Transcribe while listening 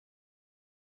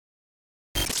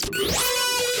The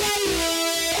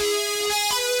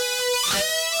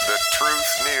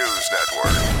Truth News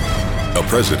Network. A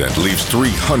president leaves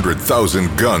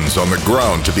 300,000 guns on the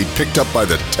ground to be picked up by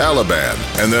the Taliban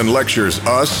and then lectures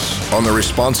us on the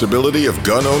responsibility of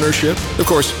gun ownership? Of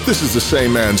course, this is the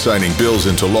same man signing bills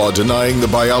into law denying the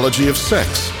biology of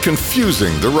sex,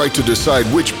 confusing the right to decide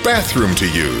which bathroom to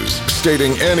use,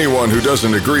 stating anyone who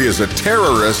doesn't agree is a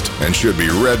terrorist and should be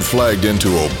red flagged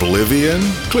into oblivion.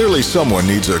 Clearly someone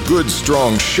needs a good,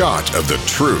 strong shot of the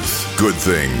truth. Good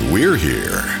thing we're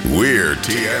here. We're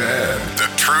TNN,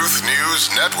 the Truth News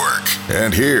Network.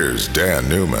 And here's Dan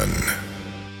Newman.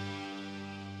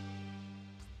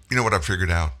 You know what I figured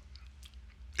out?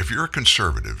 If you're a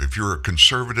conservative, if you're a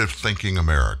conservative thinking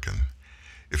American,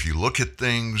 if you look at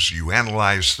things, you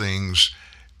analyze things,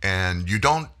 and you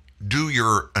don't do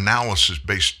your analysis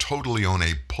based totally on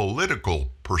a political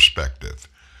perspective,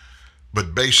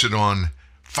 but base it on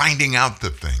finding out the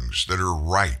things that are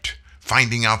right,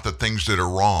 finding out the things that are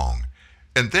wrong,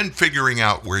 and then figuring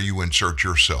out where you insert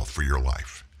yourself for your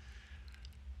life.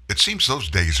 It seems those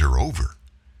days are over.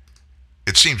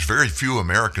 It seems very few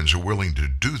Americans are willing to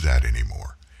do that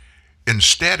anymore.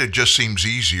 Instead, it just seems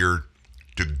easier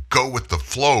to go with the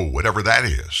flow, whatever that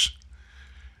is.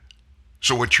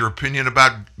 So what's your opinion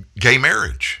about gay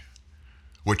marriage?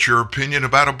 What's your opinion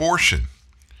about abortion?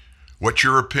 What's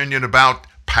your opinion about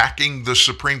packing the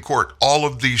Supreme Court? All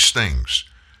of these things.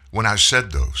 When I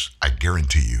said those, I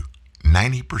guarantee you,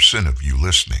 90% of you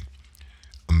listening,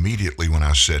 immediately when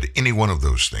I said any one of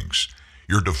those things,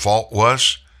 your default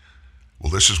was,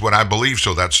 well, this is what I believe,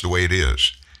 so that's the way it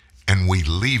is. And we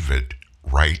leave it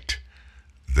right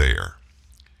there.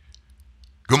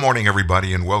 Good morning,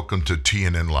 everybody, and welcome to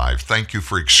TNN Live. Thank you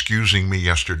for excusing me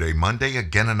yesterday, Monday.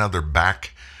 Again, another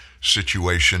back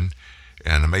situation,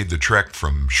 and I made the trek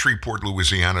from Shreveport,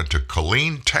 Louisiana to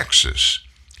Killeen, Texas,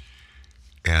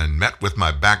 and met with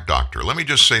my back doctor. Let me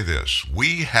just say this.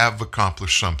 We have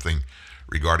accomplished something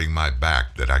regarding my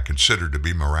back that I consider to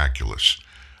be miraculous.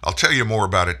 I'll tell you more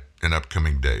about it in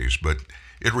upcoming days, but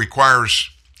it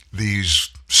requires these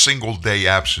single-day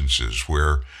absences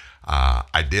where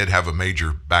I did have a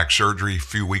major back surgery a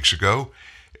few weeks ago,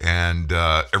 and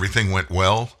everything went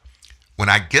well. When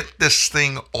I get this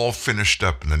thing all finished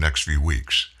up in the next few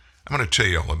weeks, I'm going to tell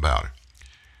you all about it.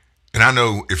 And I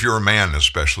know if you're a man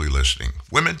especially listening,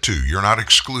 women too, you're not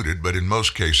excluded, but in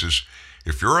most cases,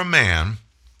 if you're a man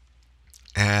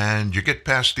and you get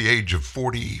past the age of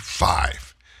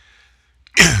 45,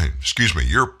 excuse me,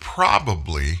 you're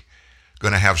probably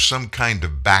going to have some kind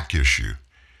of back issue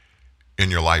in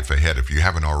your life ahead if you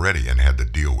haven't already and had to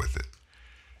deal with it.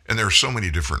 And there are so many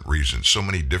different reasons, so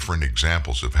many different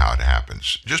examples of how it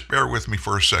happens. Just bear with me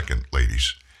for a second,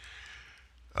 ladies.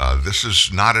 This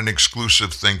is not an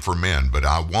exclusive thing for men, but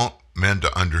I want men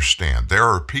to understand. There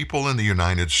are people in the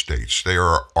United States, there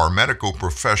are medical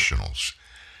professionals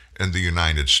in the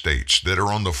United States that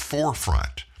are on the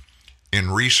forefront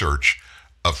in research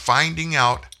of finding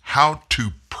out how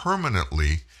to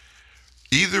permanently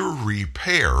either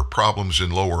repair problems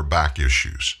in lower back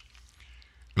issues.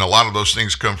 And a lot of those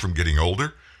things come from getting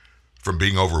older, from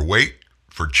being overweight,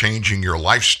 for changing your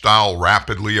lifestyle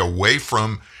rapidly away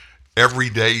from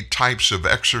everyday types of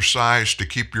exercise to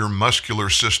keep your muscular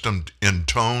system in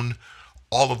tone.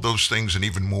 All of those things and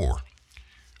even more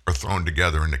are thrown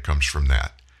together, and it comes from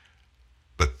that.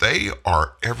 But they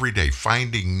are every day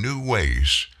finding new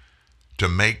ways to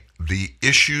make the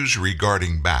issues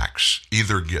regarding backs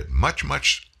either get much,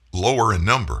 much lower in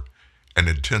number and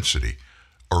intensity,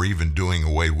 or even doing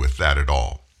away with that at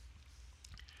all.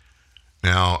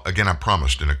 Now, again, I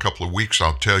promised in a couple of weeks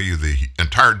I'll tell you the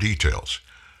entire details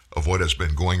of what has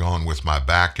been going on with my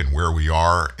back and where we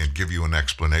are and give you an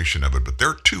explanation of it. But there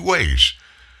are two ways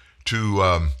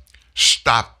to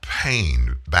stop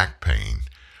pain, back pain,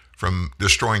 from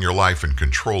destroying your life and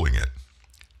controlling it.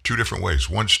 Two different ways.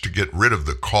 One's to get rid of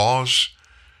the cause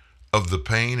of the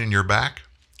pain in your back.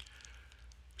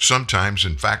 Sometimes,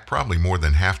 in fact, probably more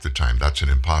than half the time, that's an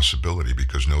impossibility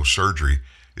because no surgery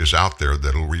is out there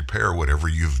that'll repair whatever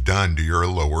you've done to your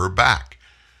lower back.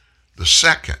 The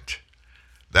second,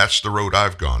 that's the road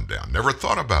I've gone down. Never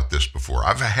thought about this before.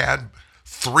 I've had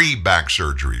 3 back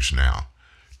surgeries now.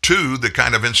 2 that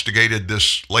kind of instigated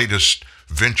this latest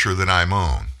venture that I'm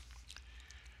on.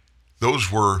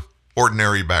 Those were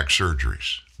ordinary back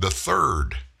surgeries. The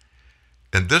third,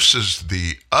 and this is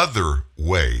the other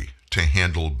way to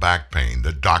handle back pain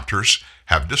that doctors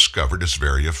have discovered is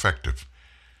very effective.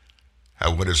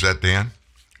 What is that, Dan?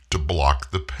 To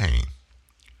block the pain.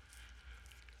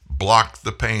 Block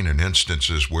the pain in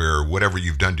instances where whatever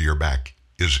you've done to your back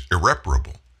is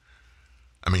irreparable.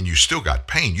 I I mean, you still got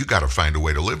pain. You got to find a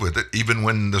way to live with it, even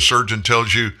when the surgeon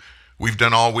tells you we've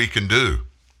done all we can do.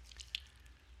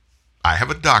 I have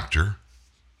a doctor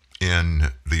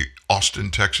in the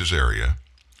Austin, Texas area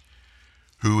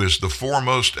who is the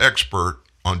foremost expert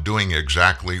on doing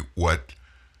exactly what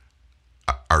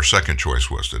our second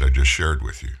choice was that I just shared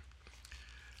with you.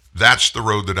 That's the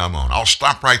road that I'm on. I'll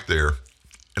stop right there.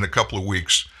 In a couple of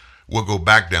weeks, we'll go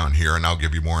back down here and I'll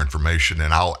give you more information,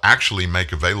 and I'll actually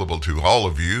make available to all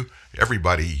of you,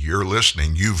 everybody, you're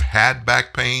listening, you've had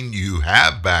back pain, you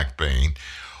have back pain,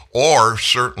 or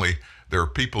certainly there are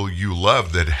people you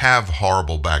love that have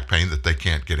horrible back pain that they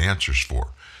can't get answers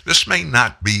for. This may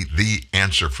not be the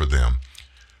answer for them,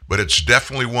 but it's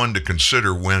definitely one to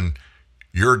consider when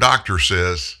your doctor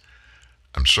says,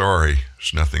 I'm sorry,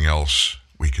 there's nothing else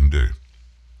we can do.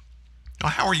 Now,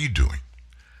 how are you doing?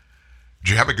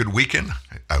 Did you have a good weekend?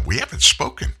 We haven't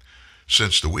spoken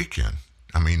since the weekend.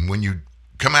 I mean, when you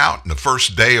come out and the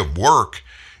first day of work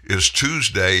is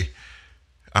Tuesday,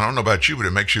 I don't know about you, but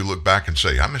it makes you look back and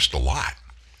say, I missed a lot.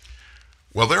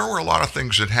 Well, there were a lot of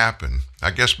things that happened.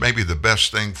 I guess maybe the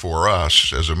best thing for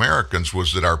us as Americans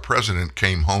was that our president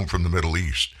came home from the Middle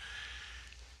East.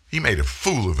 He made a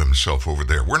fool of himself over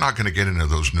there. We're not going to get into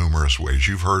those numerous ways.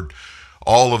 You've heard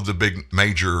all of the big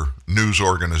major news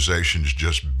organizations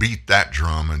just beat that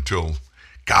drum until,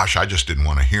 gosh, I just didn't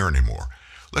want to hear anymore.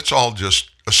 Let's all just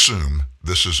assume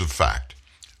this is a fact.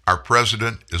 Our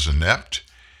president is inept.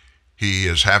 He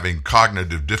is having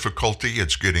cognitive difficulty.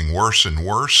 It's getting worse and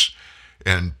worse.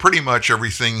 And pretty much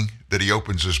everything that he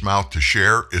opens his mouth to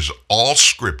share is all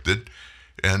scripted.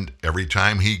 And every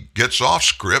time he gets off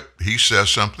script, he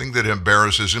says something that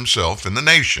embarrasses himself and the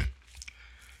nation.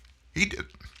 He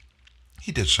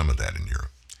did some of that in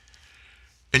Europe.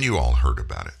 And you all heard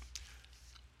about it.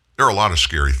 There are a lot of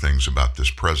scary things about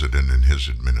this president and his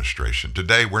administration.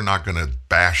 Today, we're not going to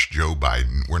bash Joe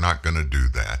Biden. We're not going to do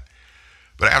that.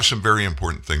 But I have some very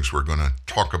important things we're going to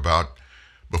talk about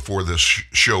before this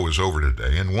show is over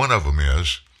today. And one of them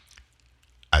is,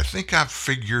 I think I've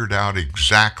figured out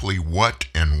exactly what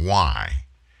and why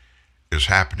is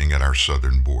happening at our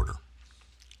southern border.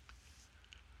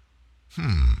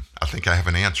 I think I have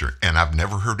an answer, and I've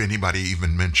never heard anybody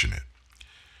even mention it.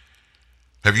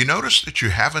 Have you noticed that you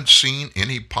haven't seen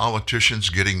any politicians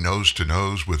getting nose to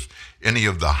nose with any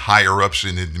of the higher ups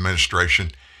in the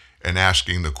administration and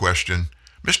asking the question,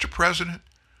 Mr. President,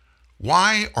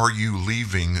 why are you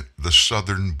leaving the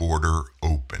southern border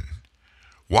open?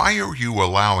 Why are you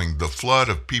allowing the flood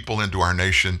of people into our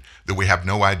nation that we have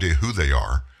no idea who they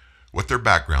are, what their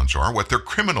backgrounds are, what their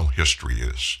criminal history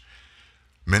is?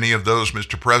 Many of those,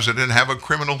 Mr. President, have a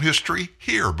criminal history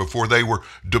here before they were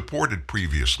deported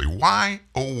previously. Why,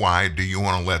 oh why, do you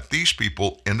want to let these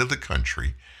people into the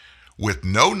country with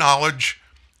no knowledge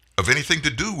of anything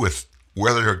to do with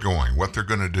where they're going, what they're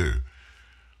going to do?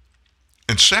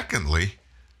 And secondly,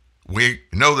 we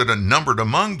know that numbered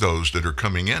among those that are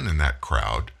coming in that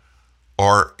crowd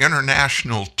are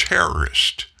international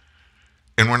terrorists.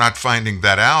 And we're not finding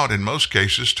that out in most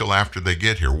cases till after they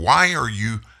get here. Why are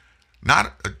you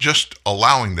not just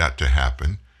allowing that to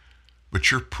happen, but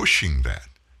you're pushing that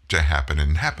to happen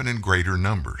and happen in greater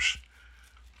numbers?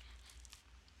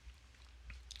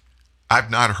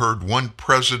 I've not heard one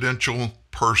presidential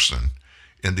person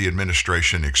in the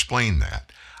administration explain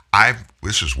that.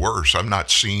 This is worse. I've not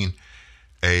seen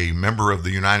a member of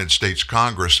the United States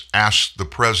Congress ask the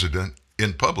president,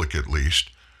 in public at least,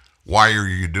 why are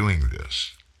you doing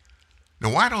this?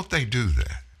 Now, why don't they do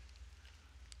that?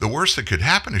 The worst that could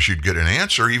happen is you'd get an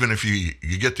answer, even if you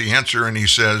get the answer and he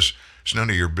says, it's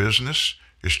none of your business,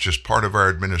 it's just part of our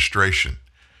administration,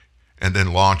 and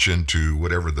then launch into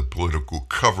whatever the political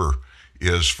cover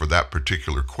is for that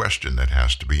particular question that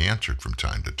has to be answered from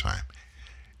time to time.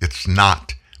 It's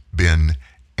not been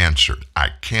answered. I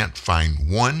can't find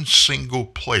one single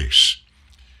place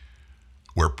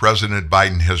where President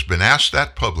Biden has been asked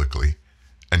that publicly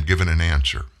and given an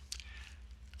answer.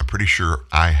 I'm pretty sure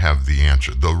I have the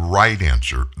answer, the right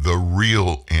answer, the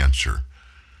real answer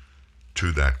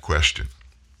to that question.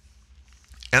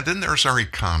 And then there's our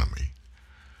economy.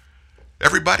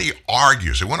 Everybody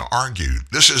argues. They want to argue.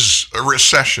 This is a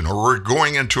recession, or we're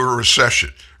going into a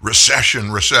recession.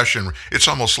 Recession. It's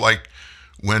almost like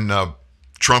when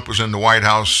Trump was in the White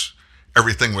House,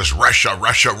 everything was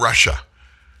Russia.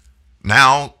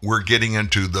 Now we're getting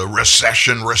into the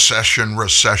recession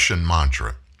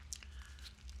mantra.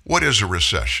 What is a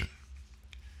recession?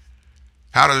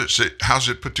 How's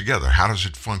it put together? How does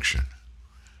it function?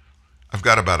 I've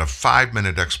got about a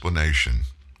 5-minute explanation.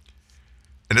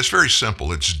 And it's very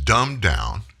simple. It's dumbed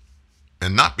down.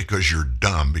 And not because you're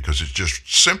dumb, because it's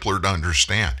just simpler to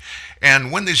understand.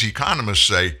 And when these economists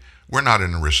say, we're not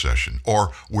in a recession,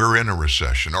 or we're in a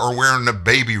recession, or we're in a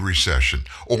baby recession,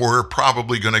 or we're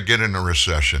probably going to get in a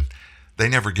recession, they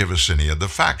never give us any of the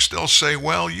facts. They'll say,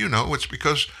 well, it's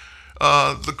because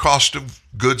the cost of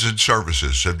goods and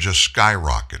services have just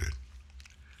skyrocketed,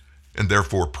 and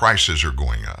therefore prices are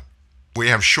going up. We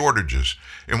have shortages.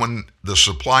 And when the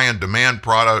supply and demand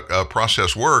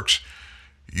process works,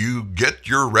 you get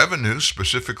your revenue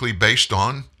specifically based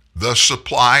on the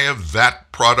supply of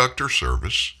that product or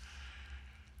service.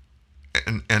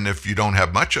 And if you don't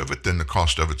have much of it, then the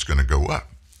cost of it's going to go up.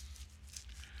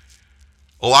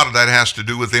 A lot of that has to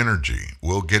do with energy.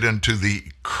 We'll get into the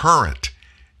current,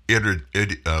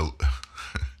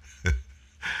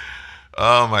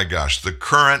 oh my gosh, the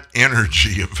current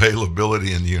energy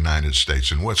availability in the United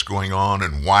States and what's going on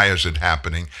and why is it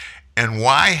happening and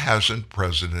why hasn't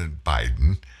President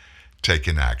Biden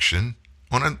taken action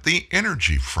on the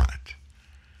energy front?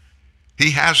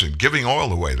 He hasn't. Giving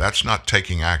oil away, that's not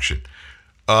taking action.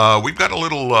 We've got a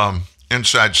little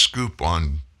inside scoop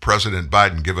on President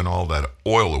Biden giving all that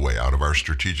oil away out of our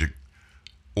strategic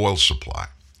oil supply.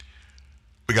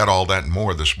 We got all that and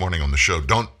more this morning on the show.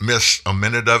 Don't miss a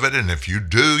minute of it. And if you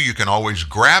do, you can always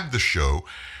grab the show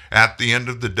at the end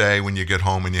of the day when you get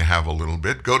home and you have a little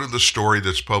bit. Go to the story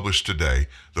that's published today,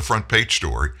 the front page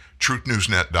story,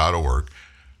 truthnewsnet.org.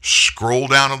 Scroll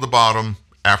down to the bottom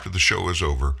after the show is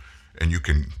over, and you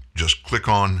can just click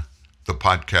on the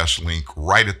podcast link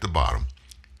right at the bottom.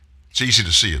 It's easy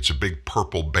to see. It's a big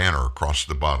purple banner across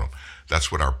the bottom. That's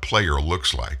what our player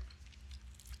looks like.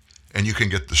 And you can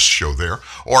get the show there.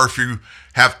 Or if you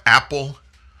have Apple,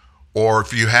 or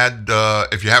if you have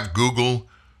Google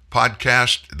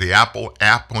Podcast, the Apple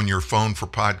app on your phone for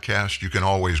podcast, you can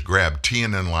always grab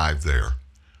TNN Live there.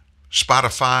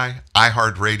 Spotify,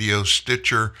 iHeartRadio,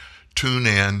 Stitcher,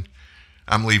 TuneIn.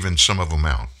 I'm leaving some of them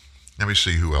out. Let me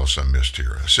see who else I missed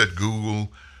here. I said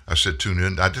Google. I said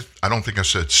TuneIn. I don't think I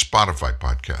said Spotify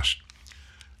podcast.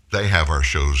 They have our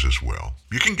shows as well.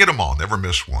 You can get them all. Never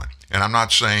miss one. And I'm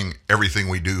not saying everything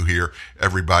we do here,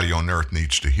 everybody on earth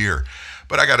needs to hear.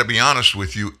 But I got to be honest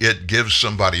with you, it gives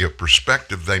somebody a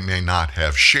perspective they may not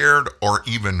have shared or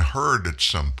even heard at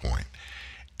some point.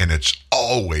 And it's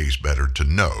always better to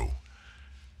know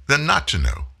than not to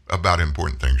know about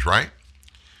important things, right?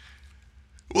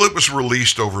 Well, it was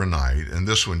released overnight, and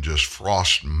this one just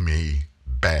frosted me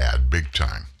bad, big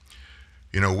time.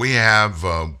 We have,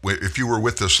 if you were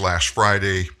with us last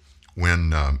Friday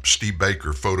when Steve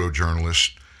Baker,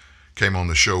 photojournalist, came on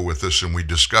the show with us, and we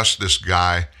discussed this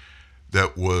guy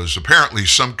that was apparently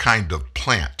some kind of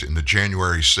plant in the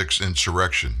January 6th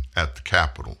insurrection at the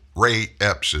Capitol. Ray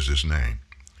Epps is his name.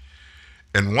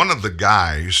 And one of the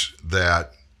guys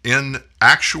that in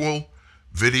actual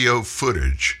video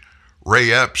footage,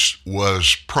 Ray Epps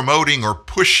was promoting or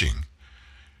pushing.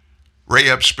 Ray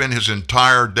Epps spent his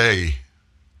entire day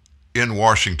in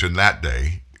Washington that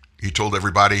day. He told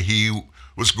everybody he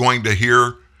was going to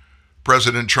hear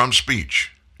President Trump's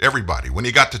speech. Everybody. When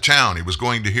he got to town, he was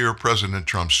going to hear President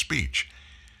Trump's speech.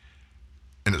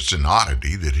 And it's an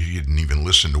oddity that he didn't even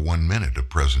listen to 1 minute of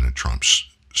President Trump's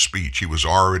speech. He was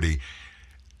already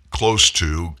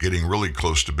getting really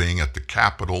close to being at the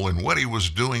Capitol. And what he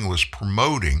was doing was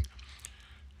promoting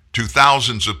to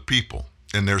thousands of people.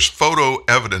 And there's photo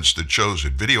evidence that shows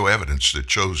it, video evidence that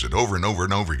shows it over and over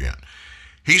and over again.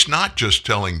 He's not just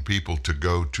telling people to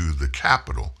go to the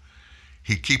Capitol.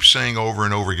 He keeps saying over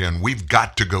and over again, we've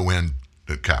got to go in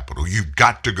the Capitol. You've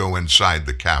got to go inside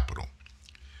the Capitol.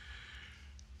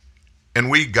 And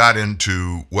we got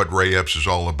into what Ray Epps is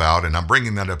all about, and I'm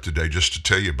bringing that up today just to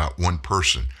tell you about one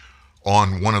person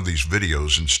on one of these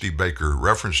videos, and Steve Baker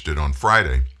referenced it on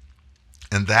Friday,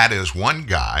 and that is one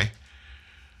guy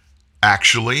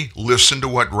actually listened to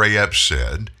what Ray Epps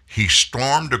said. He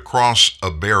stormed across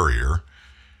a barrier,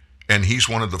 and he's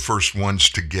one of the first ones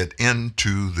to get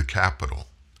into the Capitol.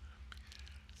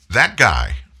 That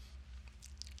guy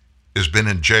has been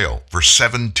in jail for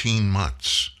 17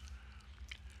 months.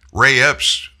 Ray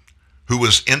Epps, who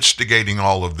was instigating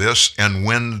all of this, and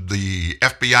when the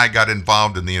FBI got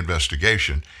involved in the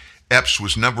investigation, Epps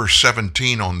was number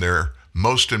 17 on their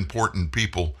most important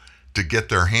people to get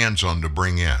their hands on to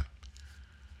bring in.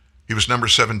 He was number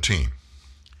 17.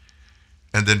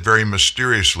 And then very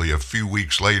mysteriously, a few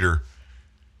weeks later,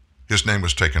 his name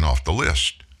was taken off the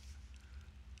list.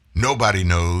 Nobody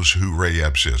knows who Ray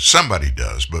Epps is. Somebody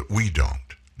does, but we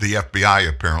don't. The FBI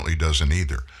apparently doesn't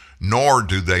either, nor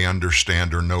do they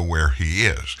understand or know where he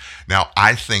is. Now,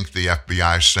 I think the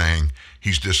FBI saying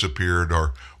he's disappeared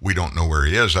or we don't know where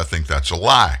he is, I think that's a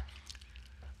lie.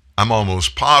 I'm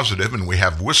almost positive, and we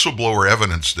have whistleblower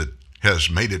evidence that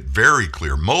has made it very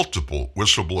clear, multiple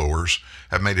whistleblowers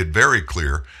have made it very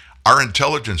clear, our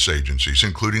intelligence agencies,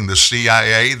 including the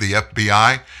CIA, the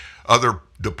FBI, other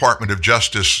Department of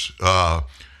Justice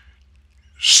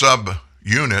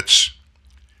sub-units,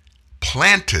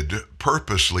 planted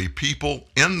purposely people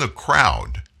in the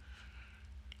crowd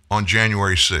on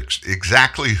January 6th.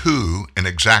 Exactly who and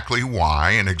exactly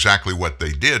why and exactly what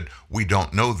they did, we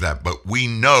don't know that, but we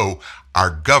know our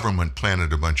government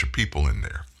planted a bunch of people in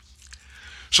there.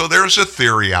 So there's a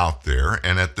theory out there,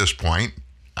 and at this point,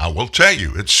 I will tell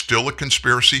you, it's still a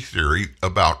conspiracy theory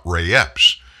about Ray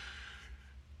Epps.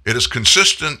 It is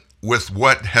consistent with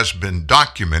what has been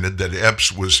documented that Epps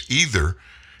was either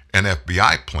an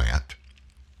FBI plant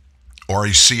or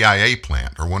a CIA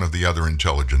plant or one of the other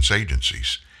intelligence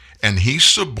agencies. And he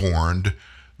suborned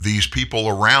these people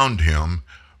around him,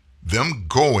 them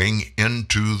going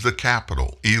into the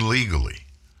Capitol illegally.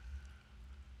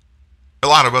 A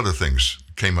lot of other things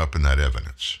came up in that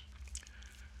evidence.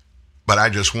 But I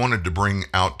just wanted to bring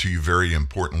out to you very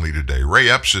importantly today, Ray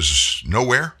Epps is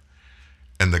nowhere.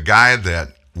 And the guy that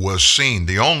was seen,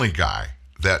 the only guy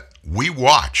that we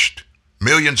watched,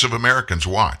 millions of Americans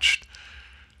watched,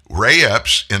 Ray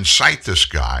Epps incite this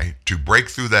guy to break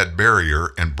through that barrier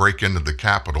and break into the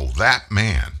Capitol. That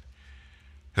man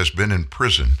has been in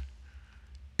prison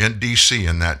in D.C.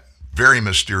 in that very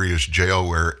mysterious jail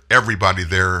where everybody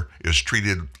there is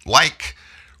treated like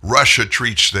Russia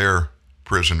treats their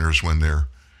prisoners when they're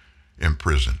in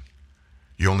prison.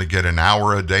 You only get an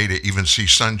hour a day to even see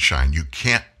sunshine. You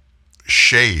can't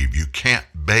shave. You can't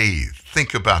bathe.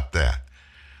 Think about that.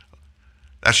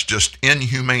 That's just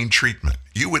inhumane treatment.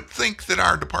 You would think that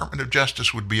our Department of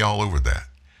Justice would be all over that.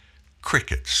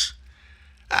 Crickets.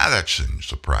 That shouldn't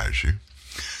surprise you.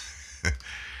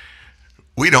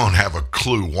 We don't have a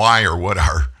clue why or what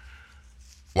our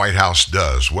White House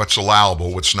does, what's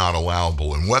allowable, what's not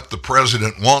allowable, and what the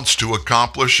president wants to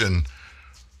accomplish, and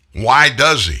why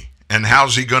does he, and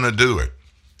how's he going to do it?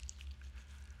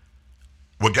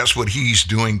 Well, guess what he's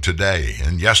doing today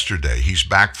and yesterday? He's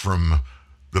back from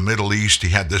the Middle East. He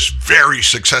had this very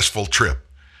successful trip.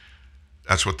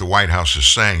 That's what the White House is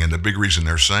saying, and the big reason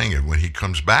they're saying it, when he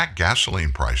comes back,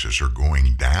 gasoline prices are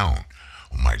going down.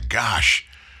 Oh my gosh,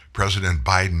 President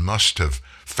Biden must have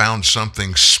found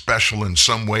something special in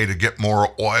some way to get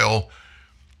more oil.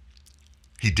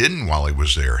 He didn't while he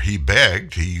was there. He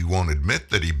begged. He won't admit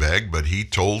that he begged, but he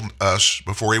told us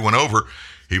before he went over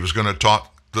he was going to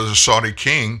talk to the Saudi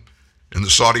king and the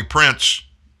Saudi prince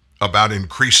about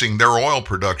increasing their oil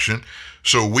production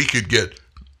so we could get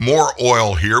more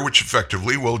oil here, which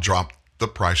effectively will drop the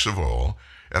price of oil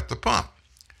at the pump.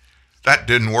 That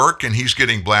didn't work, and he's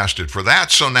getting blasted for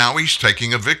that. So now he's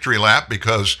taking a victory lap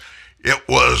because it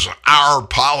was our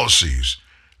policies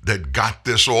that got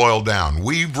this oil down.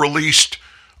 We've released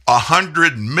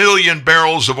 100 million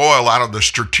barrels of oil out of the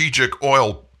strategic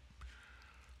oil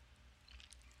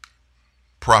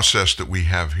process that we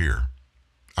have here,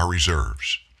 our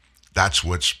reserves. That's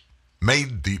what's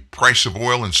made the price of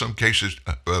oil in some cases,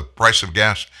 price of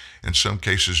gas in some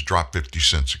cases drop 50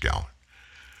 cents a gallon.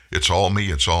 It's all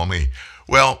me, it's all me.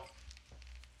 Well,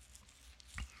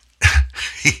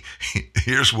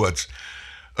 here's what's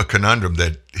a conundrum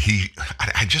that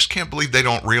I just can't believe they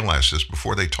don't realize this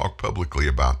before they talk publicly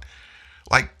about,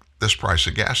 like this price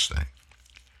of gas thing.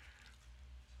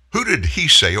 Who did he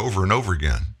say over and over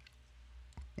again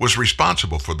was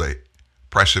responsible for the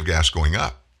price of gas going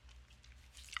up?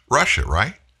 Russia,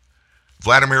 right?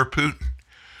 Vladimir Putin.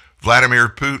 Vladimir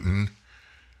Putin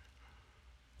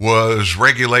was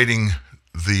regulating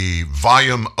the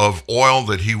volume of oil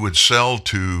that he would sell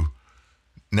to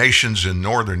nations in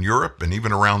Northern Europe and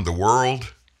even around the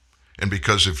world. And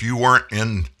because if you weren't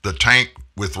in the tank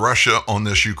with Russia on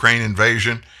this Ukraine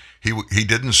invasion, he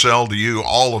didn't sell to you,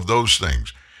 all of those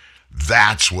things.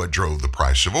 That's what drove the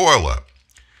price of oil up.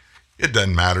 It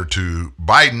doesn't matter to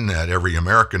Biden that every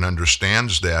American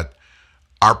understands that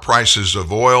our prices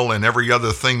of oil and every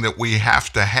other thing that we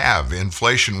have to have,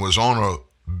 inflation was on a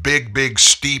big,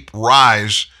 steep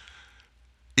rise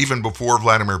even before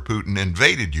Vladimir Putin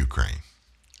invaded Ukraine.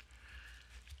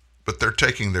 But they're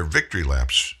taking their victory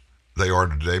laps, they are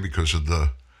today, because of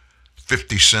the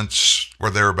 50 cents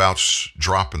or thereabouts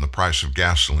drop in the price of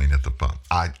gasoline at the pump.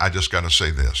 I just got to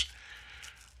say this.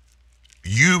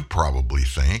 You probably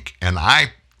think, and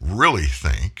I really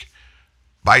think,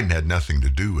 Biden had nothing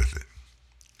to do with it.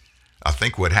 I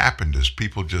think what happened is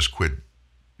people just quit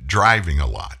driving a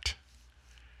lot.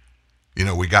 You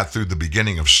know, we got through the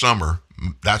beginning of summer.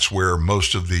 That's where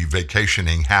most of the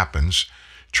vacationing happens.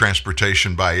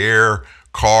 Transportation by air,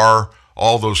 car,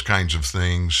 all those kinds of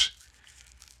things.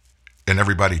 And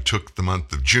everybody took the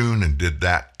month of June and did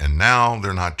that, and now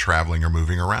they're not traveling or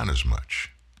moving around as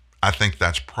much. I think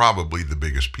that's probably the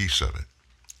biggest piece of it.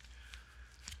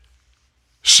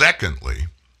 Secondly,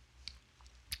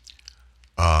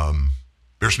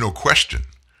 there's no question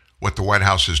what the White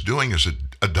House is doing is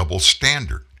a double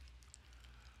standard.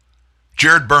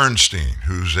 Jared Bernstein,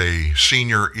 who's a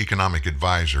senior economic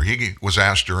advisor, he was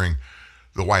asked during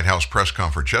the White House press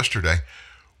conference yesterday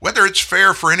whether it's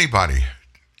fair for anybody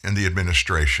in the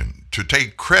administration to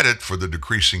take credit for the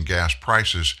decreasing gas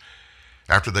prices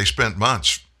after they spent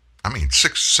months,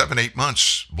 6, 7, 8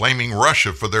 months blaming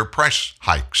Russia for their price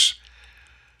hikes.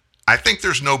 I think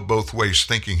there's no both ways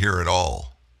thinking here at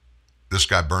all, this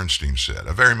guy Bernstein said.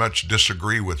 I very much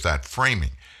disagree with that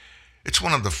framing. It's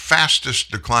one of the fastest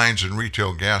declines in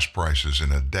retail gas prices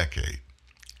in a decade.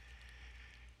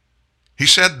 He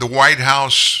said the White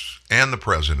House and the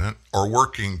president are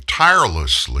working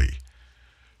tirelessly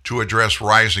to address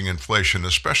rising inflation,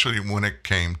 especially when it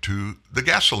came to the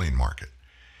gasoline market.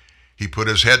 He put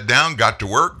his head down, got to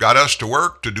work, got us to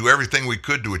work to do everything we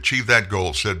could to achieve that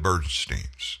goal, said Bernstein.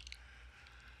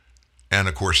 And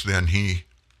of course, then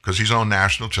because he's on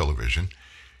national television,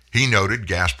 he noted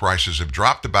gas prices have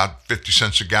dropped about 50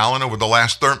 cents a gallon over the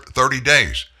last 30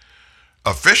 days.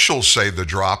 Officials say the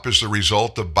drop is the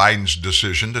result of Biden's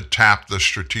decision to tap the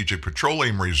Strategic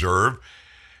Petroleum Reserve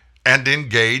and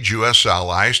engage U.S.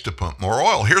 allies to pump more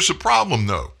oil. Here's the problem,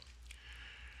 though.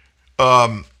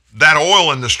 That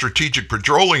oil in the Strategic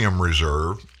Petroleum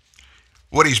Reserve,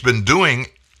 what he's been doing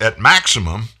at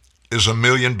maximum is 1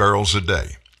 million barrels a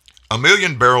day. 1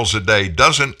 million barrels a day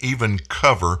doesn't even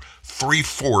cover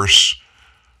 3/4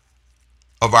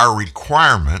 of our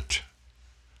requirement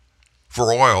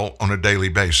for oil on a daily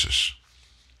basis.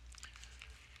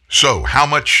 So how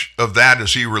much of that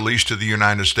has he released to the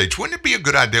United States? Wouldn't it be a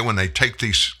good idea when they take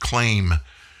these claim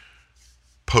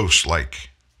posts like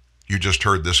you just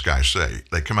heard this guy say,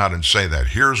 they come out and say that,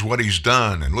 here's what he's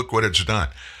done and look what it's done.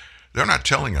 They're not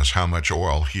telling us how much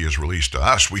oil he has released to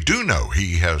us. We do know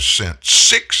he has sent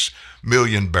 6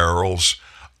 million barrels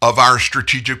of our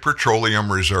Strategic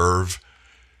Petroleum Reserve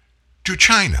to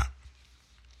China.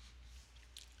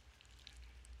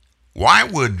 Why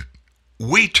would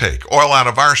we take oil out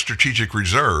of our strategic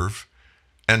reserve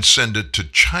and send it to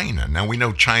China? Now, we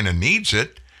know China needs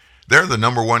it. They're the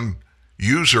number one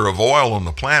user of oil on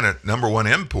the planet, number one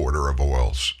importer of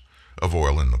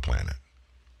oil in the planet.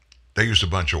 They used a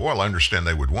bunch of oil. I understand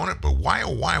they would want it, but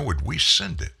why would we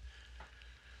send it?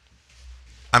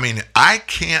 I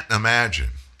can't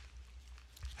imagine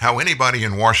how anybody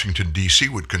in Washington, D.C.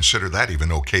 would consider that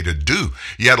even okay to do,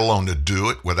 yet alone to do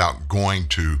it without going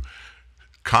to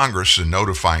Congress and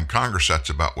notifying Congress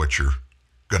that's about what you're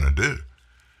going to do.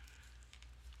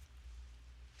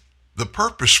 The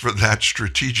purpose for that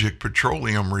Strategic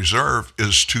Petroleum Reserve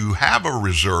is to have a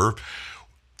reserve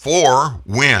for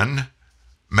when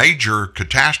major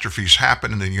catastrophes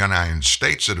happen in the United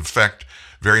States that affect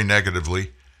very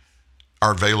negatively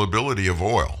our availability of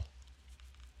oil.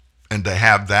 And to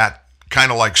have that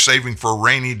kind of like saving for a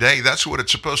rainy day, that's what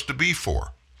it's supposed to be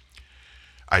for.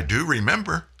 I do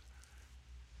remember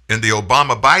in the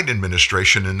Obama-Biden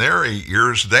administration, in their 8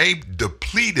 years, they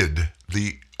depleted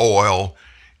the oil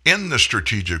in the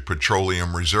Strategic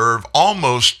Petroleum Reserve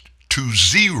almost to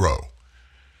zero.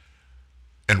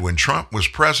 And when Trump was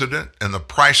president and the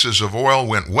prices of oil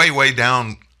went way, way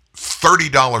down,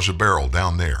 $30 a barrel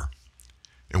down there.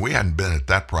 And we hadn't been at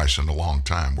that price in a long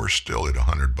time. We're still at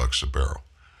 $100 a barrel.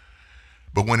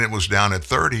 But when it was down at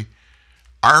 30,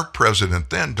 our president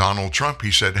then, Donald Trump,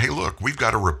 he said, hey, look, we've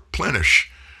got to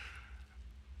replenish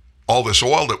all this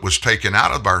oil that was taken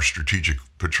out of our Strategic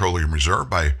Petroleum Reserve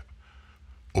by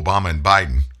Obama and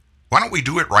Biden. Why don't we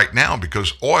do it right now?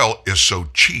 Because oil is so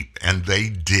cheap, and they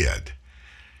did.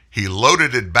 He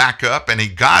loaded it back up, and he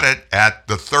got it at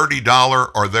the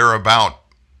 $30 or thereabout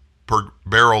per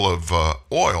barrel of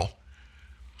oil.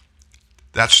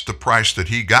 That's the price that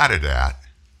he got it at.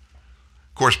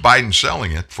 Of course, Biden's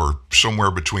selling it for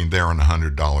somewhere between there and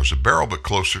 $100 a barrel, but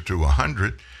closer to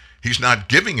 $100. He's not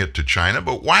giving it to China,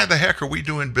 but why the heck are we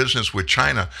doing business with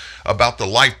China about the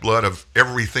lifeblood of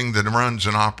everything that runs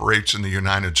and operates in the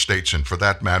United States, and for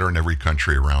that matter, in every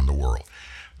country around the world?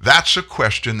 That's a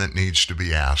question that needs to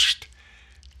be asked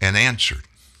and answered.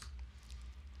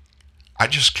 I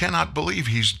just cannot believe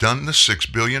he's done the 6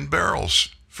 billion barrels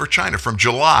for China from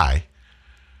July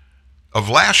of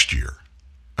last year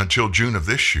until June of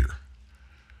this year.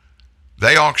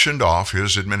 They auctioned off,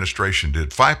 his administration did,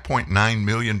 5.9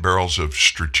 million barrels of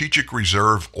strategic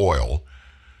reserve oil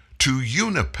to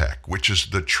Unipec, which is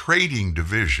the trading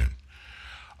division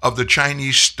of the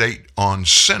Chinese state-owned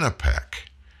Sinopec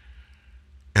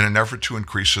in an effort to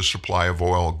increase the supply of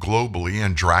oil globally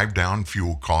and drive down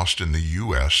fuel costs in the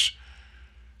U.S.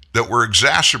 that were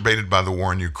exacerbated by the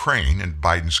war in Ukraine and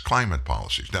Biden's climate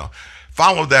policies. Now,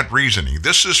 follow that reasoning.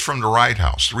 This is from the White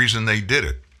House, the reason they did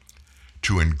it.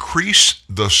 To increase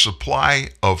the supply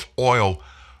of oil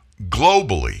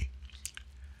globally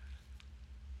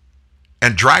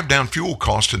and drive down fuel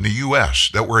costs in the U.S.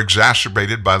 that were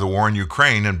exacerbated by the war in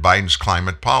Ukraine and Biden's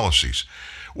climate policies.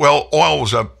 Well, oil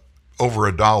was up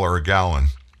over $1 a gallon,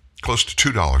 close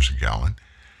to $2 a gallon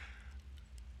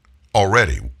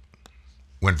already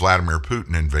when Vladimir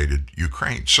Putin invaded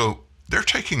Ukraine. So they're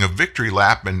taking a victory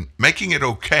lap and making it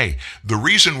okay. The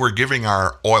reason we're giving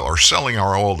our oil or selling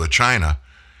our oil to China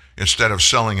instead of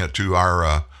selling it to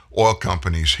our oil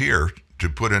companies here to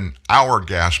put in our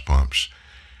gas pumps,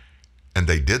 and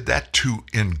they did that to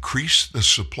increase the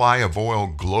supply of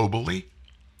oil globally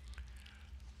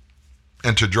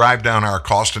and to drive down our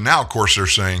cost. And now, of course, they're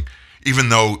saying, even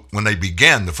though when they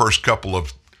began, the first couple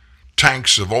of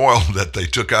tanks of oil that they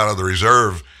took out of the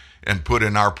reserve and put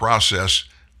in our process,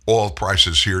 oil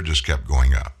prices here just kept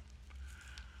going up.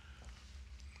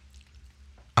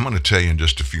 I'm going to tell you in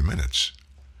just a few minutes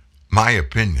my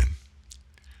opinion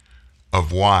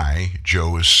of why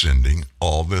Joe is sending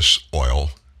all this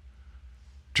oil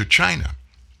to China.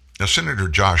 Now, Senator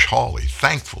Josh Hawley,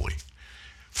 thankfully,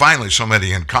 finally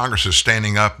somebody in Congress is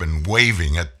standing up and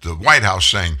waving at the White House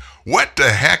saying, what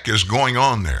the heck is going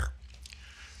on there?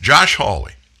 Josh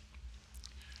Hawley,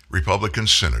 Republican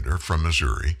senator from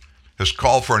Missouri, has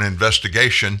called for an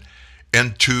investigation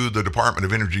into the Department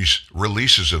of Energy's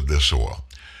releases of this oil.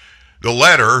 The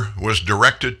letter was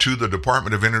directed to the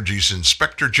Department of Energy's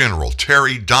Inspector General,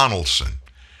 Terry Donaldson,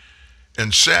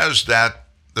 and says that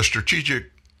the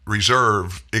strategic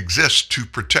reserve exists to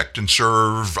protect and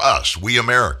serve us, we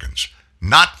Americans,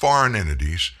 not foreign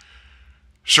entities,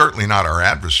 certainly not our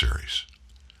adversaries.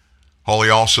 Hawley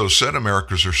also said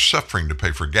Americans are suffering to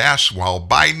pay for gas, while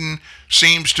Biden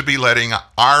seems to be letting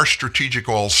our strategic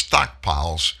oil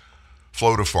stockpiles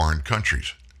flow to foreign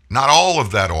countries. Not all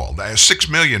of that oil. 6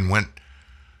 million went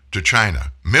to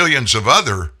China. Millions of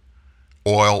other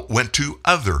oil went to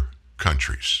other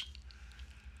countries.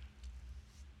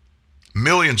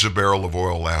 Millions of barrels of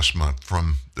oil last month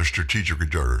from the strategic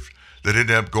reserve that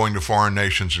ended up going to foreign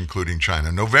nations, including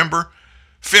China. November,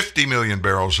 50 million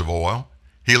barrels of oil.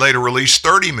 He later released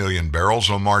 30 million barrels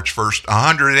on March 1st,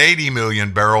 180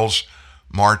 million barrels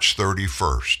March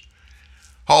 31st.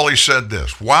 Hawley said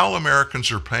this, while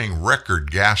Americans are paying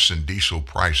record gas and diesel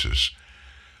prices,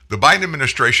 the Biden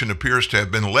administration appears to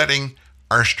have been letting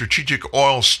our strategic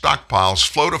oil stockpiles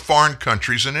flow to foreign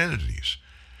countries and entities.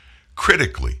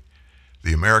 Critically,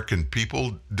 the American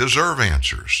people deserve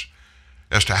answers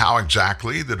as to how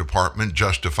exactly the department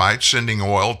justified sending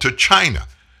oil to China.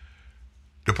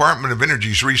 Department of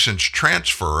Energy's recent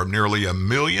transfer of nearly 1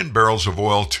 million barrels of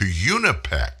oil to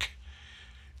Unipec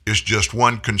is just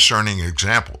one concerning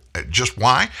example. Just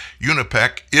why?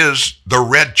 Unipec is the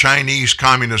Red Chinese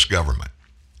Communist government.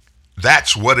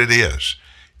 That's what it is.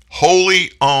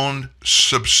 Wholly owned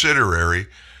subsidiary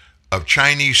of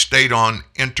Chinese state-owned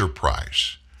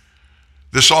enterprise.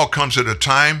 This all comes at a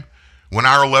time when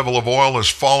our level of oil has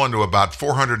fallen to about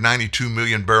 492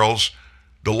 million barrels,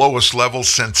 the lowest level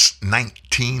since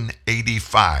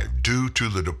 1985, due to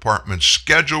the department's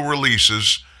scheduled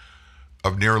releases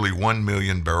of nearly 1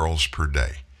 million barrels per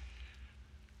day.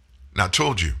 Now, I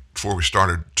told you before we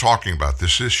started talking about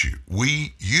this issue,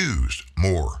 we used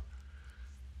more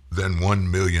than 1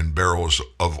 million barrels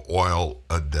of oil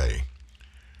a day.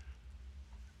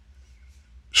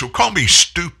 So call me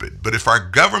stupid, but if our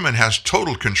government has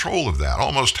total control of that,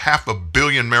 almost 500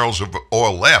 million barrels of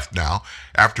oil left now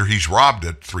after he's robbed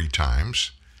it 3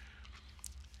 times,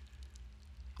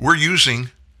 we're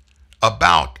using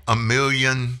about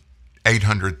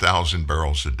 1,800,000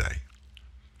 barrels a day.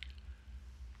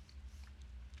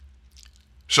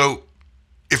 So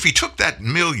if he took that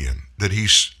million that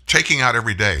he's taking out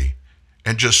every day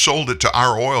and just sold it to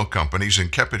our oil companies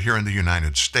and kept it here in the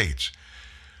United States,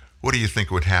 what do you think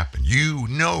would happen? You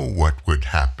know what would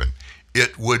happen.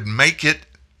 It would make it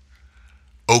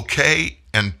okay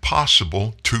and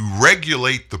possible to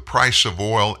regulate the price of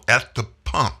oil at the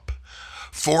pump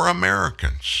for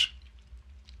Americans.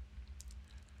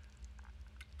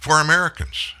 For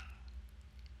Americans.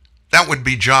 That would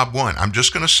be job one. I'm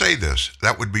just going to say this.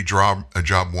 That would be job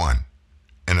one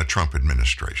in a Trump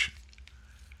administration.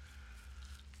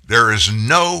 There is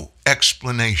no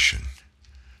explanation,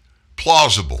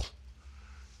 plausible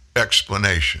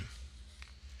explanation,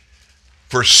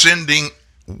 for sending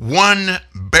one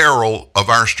barrel of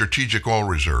our strategic oil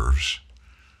reserves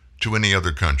to any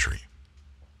other country.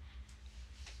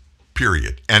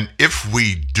 Period. And if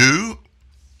we do,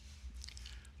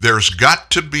 there's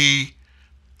got to be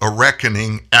a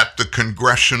reckoning at the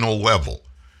congressional level.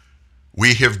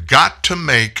 We have got to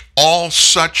make all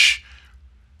such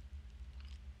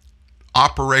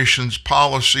operations,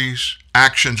 policies,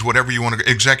 actions, whatever you want to,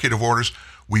 executive orders,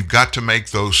 we've got to make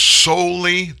those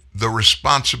solely the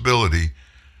responsibility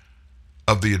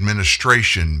of the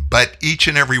administration. But each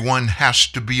and every one has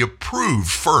to be approved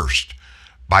first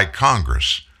by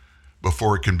Congress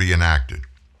before it can be enacted.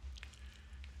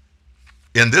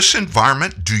 In this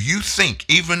environment, do you think,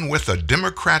 even with a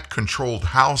Democrat-controlled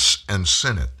House and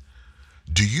Senate,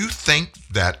 do you think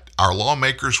that our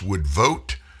lawmakers would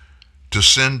vote to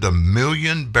send 1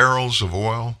 million barrels of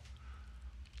oil,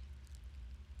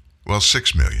 well,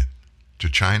 6 million, to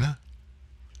China?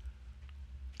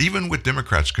 Even with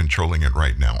Democrats controlling it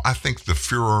right now, I think the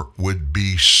furor would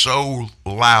be so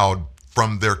loud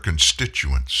from their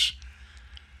constituents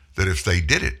that if they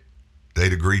did it,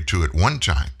 they'd agree to it one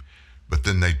time, but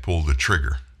then they'd pull the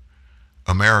trigger.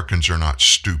 Americans are not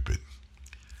stupid.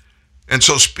 And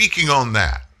so speaking on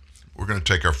that, we're going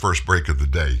to take our first break of the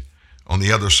day. On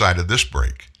the other side of this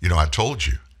break, I told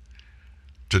you,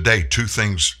 today, 2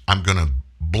 things I'm going to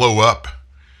blow up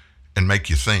and make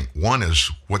you think. One is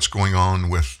what's going on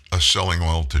with us selling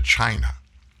oil to China.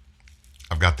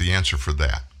 I've got the answer for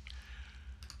that.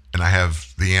 And I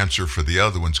have the answer for the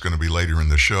other one's going to be later in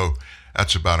the show.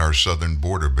 That's about our southern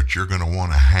border, but you're going to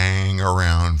want to hang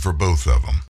around for both of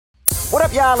them. What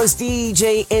up, y'all? It's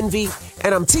DJ Envy,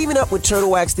 and I'm teaming up with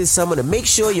Turtle Wax this summer to make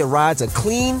sure your rides are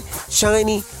clean,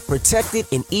 shiny, protected,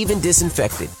 and even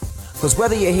disinfected. Because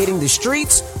whether you're hitting the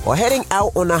streets or heading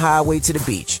out on the highway to the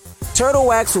beach, Turtle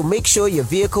Wax will make sure your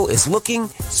vehicle is looking,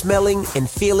 smelling, and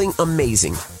feeling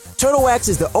amazing. Turtle Wax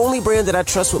is the only brand that I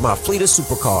trust with my fleet of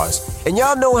supercars. And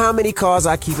y'all know how many cars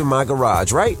I keep in my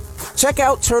garage, right? Check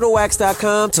out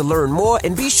TurtleWax.com to learn more,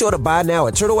 and be sure to buy now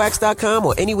at TurtleWax.com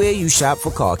or anywhere you shop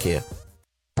for car care.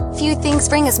 Few things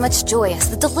bring as much joy as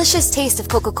the delicious taste of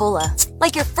Coca-Cola.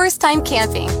 Like your first time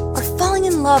camping or falling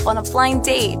in love on a blind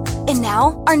date. And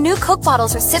now, our new Coke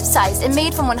bottles are sip-sized and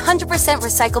made from 100%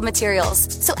 recycled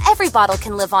materials. So every bottle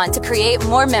can live on to create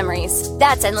more memories.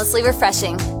 That's endlessly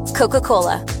refreshing.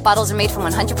 Coca-Cola. Bottles are made from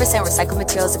 100% recycled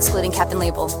materials excluding cap and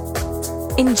label.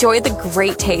 Enjoy the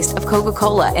great taste of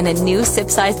Coca-Cola in a new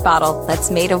sip-sized bottle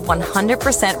that's made of 100%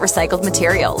 recycled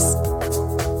materials.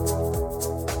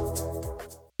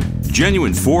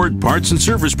 Genuine Ford Parts and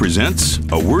Service presents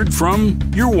A Word from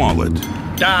Your Wallet.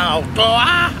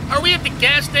 Are we at the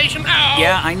gas station? Oh.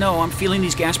 Yeah, I know. I'm feeling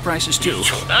these gas prices too.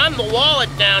 I'm the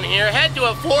wallet down here. Head to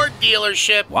a Ford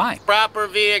dealership. Why? Proper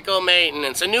vehicle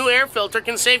maintenance. A new air filter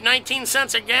can save 19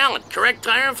 cents a gallon. Correct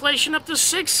tire inflation up to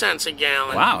 6 cents a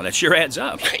gallon. Wow, that sure adds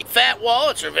up. Fat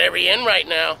wallets are very in right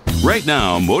now. Right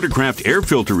now, Motorcraft air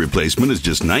filter replacement is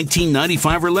just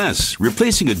 $19.95 or less.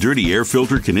 Replacing a dirty air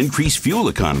filter can increase fuel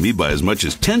economy by as much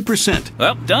as 10%.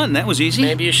 Well, done. That was easy.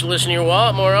 Maybe you should listen to your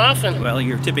wallet more often. Well,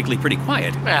 you're typically pretty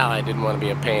quiet. Well, I didn't want to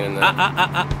be a pain in the...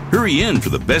 Hurry in for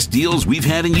the best deals we've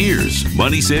had in years.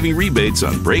 Money-saving rebates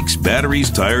on brakes,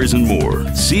 batteries, tires, and more.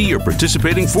 See your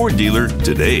participating Ford dealer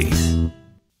today.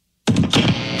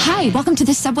 Hi, welcome to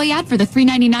the Subway ad for the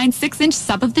 $3.99 6-inch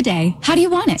sub of the day. How do you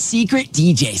want it? Secret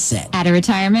DJ set. At a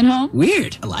retirement home?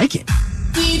 Weird. I like it.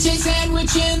 DJ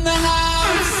sandwich in the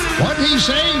house. What'd he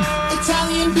say?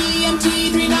 Italian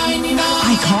BMT $3.99.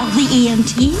 I call the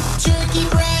EMT. Turkey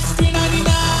breast $3.99.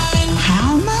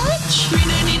 How much?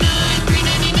 $3.99.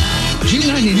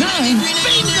 $3.99?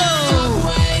 Bingo!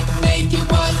 Subway, make it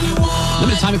what you want.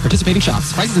 Limited time at participating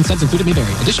shops. Prices and subs included may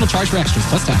vary. Additional charge for extras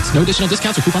plus tax. No additional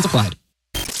discounts or coupons applied.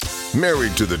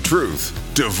 Married to the truth,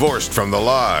 divorced from the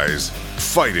lies,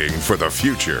 fighting for the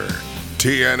future.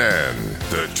 TNN,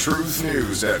 the Truth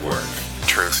News Network.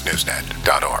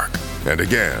 TruthNewsNet.org. And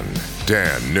again,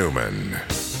 Dan Newman.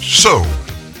 So,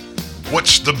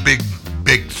 what's the big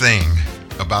thing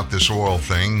about this oil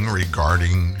thing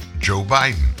regarding Joe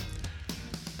Biden?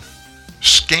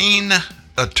 Skane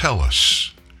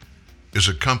Atelles is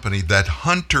a company that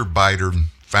Hunter Biden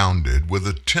founded with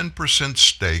a 10%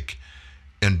 stake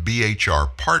in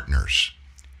BHR Partners.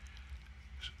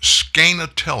 Skane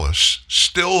Atelles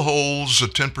still holds a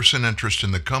 10% interest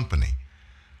in the company,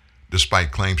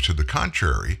 despite claims to the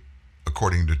contrary,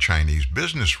 according to Chinese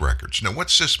business records. Now,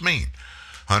 what's this mean?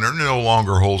 Hunter no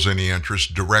longer holds any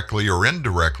interest directly or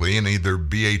indirectly in either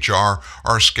BHR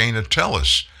or Skane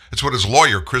Atelles. It's what his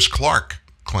lawyer, Chris Clark,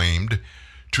 claimed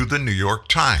to the New York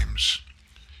Times.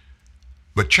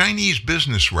 But Chinese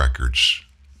business records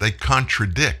they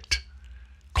contradict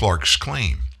Clark's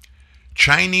claim.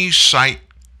 Chinese site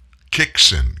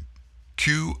Qixin,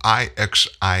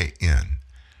 Qixin,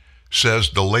 says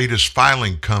the latest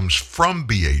filing comes from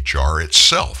BHR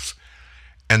itself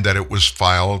and that it was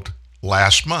filed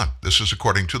last month. This is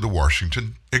according to the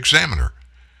Washington Examiner.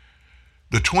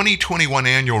 The 2021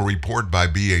 annual report by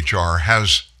BHR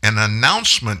has an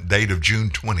announcement date of June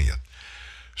 20th.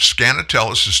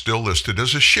 Scanatellis is still listed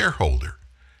as a shareholder,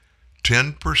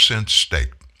 10%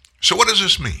 stake. So what does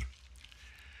this mean?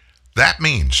 That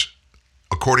means,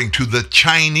 according to the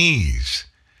Chinese,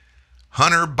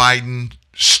 Hunter Biden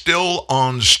still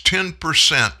owns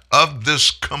 10% of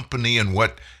this company. And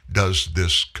what does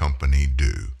this company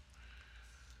do?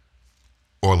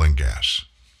 Oil and gas.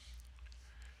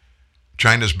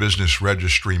 China's business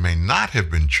registry may not have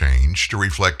been changed to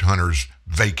reflect Hunter's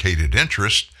vacated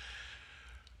interest,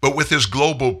 but with his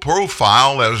global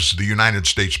profile as the United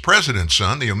States president's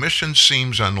son, the omission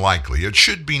seems unlikely. It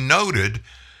should be noted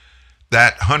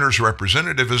that Hunter's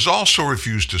representative has also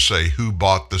refused to say who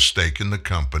bought the stake in the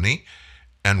company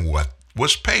and what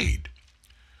was paid.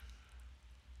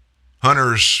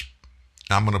 Hunter's,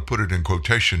 I'm going to put it in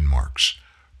quotation marks,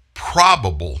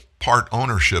 probable part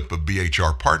ownership of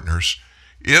BHR Partners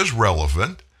is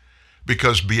relevant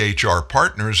because BHR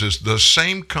Partners is the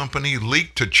same company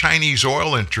leaked to Chinese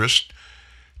oil interest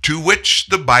to which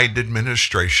the Biden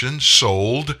administration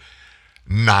sold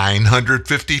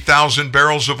 950,000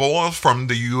 barrels of oil from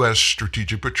the U.S.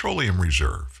 Strategic Petroleum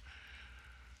Reserve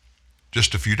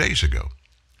just a few days ago.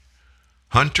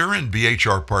 Hunter and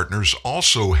BHR Partners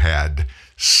also had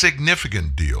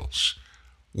significant deals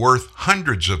worth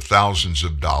hundreds of thousands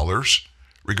of dollars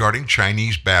regarding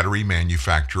Chinese battery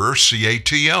manufacturer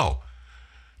CATL.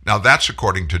 Now that's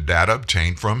according to data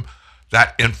obtained from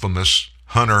that infamous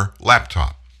Hunter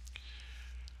laptop.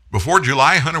 Before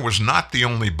July, Hunter was not the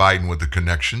only Biden with a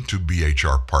connection to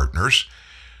BHR Partners.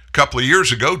 A couple of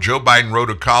years ago, Joe Biden wrote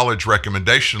a college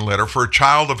recommendation letter for a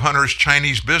child of Hunter's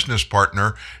Chinese business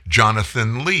partner,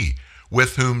 Jonathan Lee,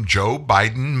 with whom Joe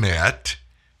Biden met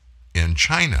in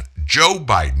China. Joe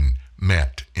Biden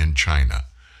met in China.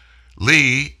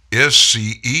 Lee is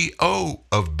CEO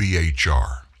of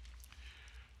BHR.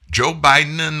 Joe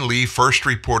Biden and Lee first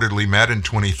reportedly met in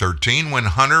 2013 when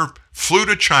Hunter flew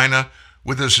to China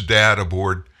with his dad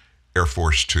aboard Air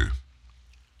Force Two.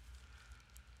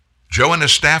 Joe and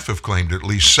his staff have claimed at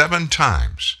least 7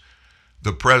 times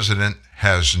the president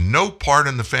has no part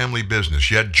in the family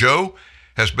business, yet Joe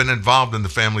has been involved in the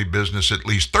family business at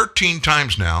least 13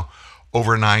 times now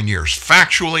over 9 years.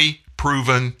 Factually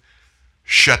proven,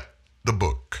 shut the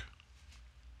book.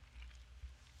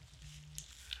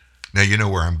 Now, you know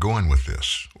where I'm going with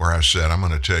this, where I said I'm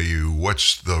going to tell you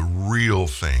what's the real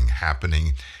thing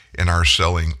happening in our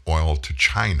selling oil to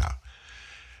China.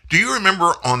 Do you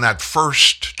remember on that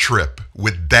first trip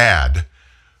with Dad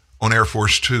on Air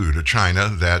Force Two to China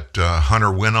that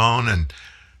Hunter went on, and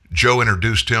Joe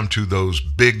introduced him to those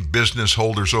big business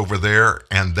holders over there,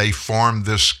 and they formed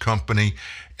this company,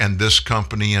 and this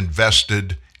company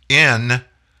invested in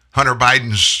Hunter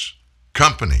Biden's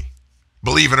company.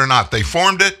 Believe it or not, they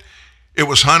formed it. It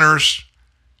was Hunter's,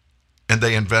 and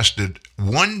they invested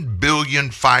 $1.5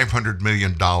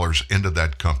 billion into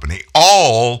that company,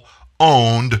 all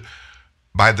owned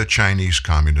by the Chinese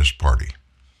Communist Party.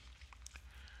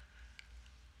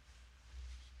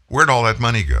 Where'd all that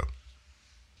money go?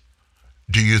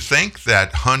 Do you think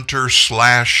that Hunter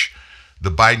 / the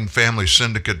Biden family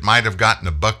syndicate might have gotten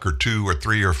 $1 or $2 or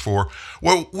 $3 or $4?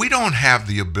 Well, we don't have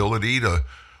the ability to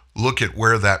look at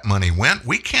where that money went.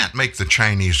 We can't make the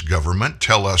Chinese government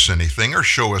tell us anything or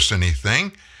show us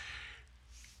anything.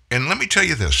 And let me tell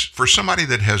you this, for somebody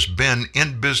that has been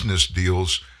in business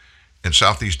deals in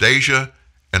Southeast Asia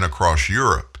and across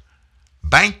Europe,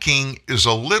 banking is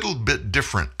a little bit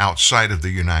different outside of the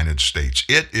United States.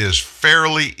 It is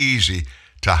fairly easy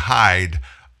to hide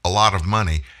a lot of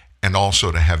money and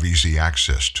also to have easy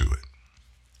access to it.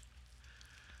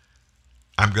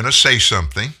 I'm going to say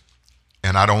something,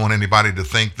 and I don't want anybody to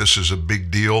think this is a big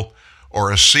deal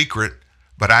or a secret,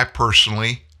 but I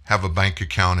personally have a bank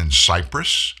account in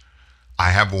Cyprus. I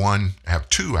have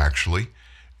two actually,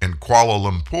 in Kuala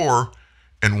Lumpur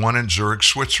and one in Zurich,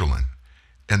 Switzerland.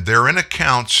 And they're in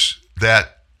accounts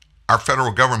that our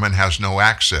federal government has no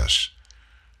access.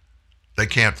 They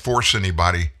can't force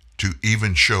anybody to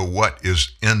even show what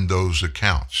is in those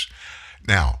accounts.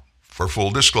 Now, for full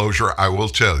disclosure, I will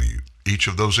tell you, each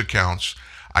of those accounts,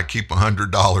 I keep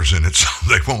 $100 in it so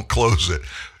they won't close it,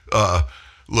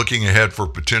 looking ahead for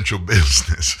potential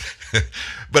business.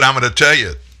 But I'm going to tell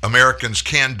you, Americans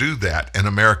can do that, and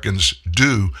Americans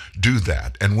do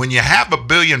that. And when you have $1.5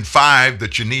 billion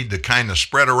that you need to kind of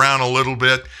spread around a little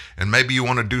bit, and maybe you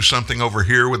want to do something over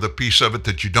here with a piece of it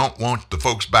that you don't want the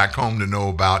folks back home to know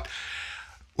about,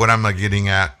 what am I getting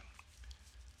at?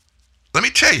 Let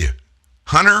me tell you,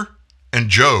 Hunter and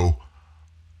Joe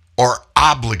are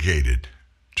obligated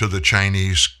to the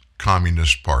Chinese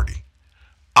Communist Party.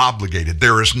 Obligated.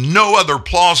 There is no other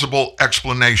plausible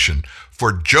explanation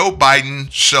for Joe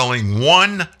Biden selling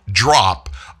one drop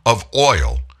of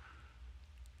oil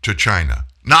to China.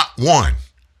 Not one.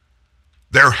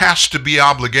 There has to be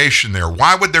obligation there.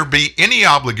 Why would there be any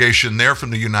obligation there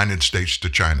from the United States to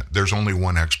China? There's only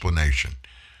one explanation.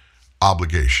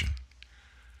 Obligation.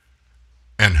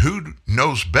 And who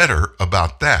knows better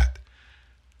about that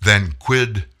than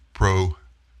Quid Pro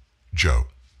Joe?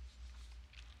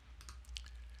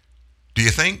 Do you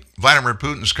think Vladimir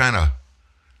Putin's kind of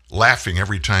laughing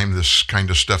every time this kind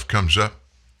of stuff comes up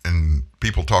and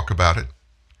people talk about it?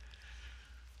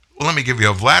 Well, let me give you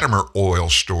a Vladimir oil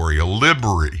story. A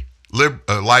Liberia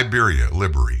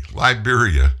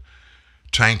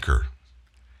tanker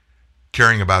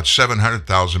carrying about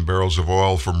 700,000 barrels of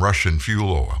oil from Russian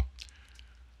fuel oil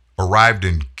arrived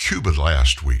in Cuba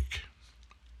last week.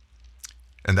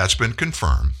 And that's been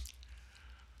confirmed,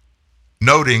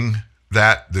 noting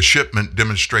that the shipment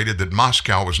demonstrated that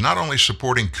Moscow was not only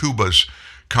supporting Cuba's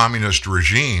communist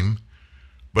regime,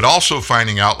 but also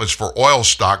finding outlets for oil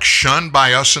stocks shunned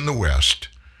by us in the West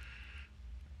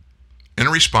in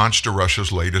response to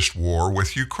Russia's latest war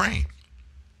with Ukraine.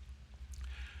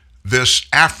 This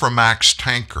Aframax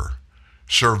tanker,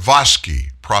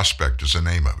 Servasky Prospect is the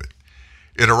name of it.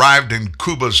 It arrived in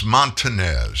Cuba's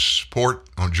Montanez port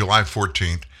on July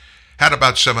 14th, had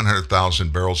about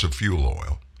 700,000 barrels of fuel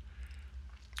oil.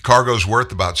 Cargo's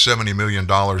worth about $70 million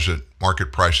at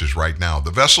market prices right now. The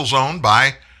vessel's owned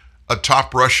by a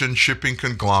top Russian shipping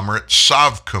conglomerate,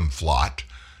 Sovcomflot.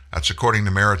 That's according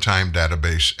to maritime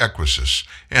database Equisys.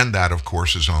 And that, of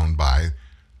course, is owned by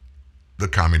the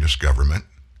communist government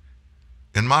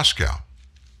in Moscow.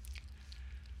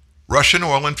 Russian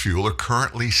oil and fuel are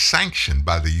currently sanctioned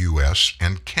by the U.S.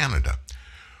 and Canada.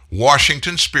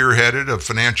 Washington spearheaded a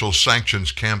financial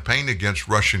sanctions campaign against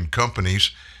Russian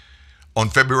companies on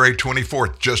February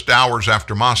 24th, just hours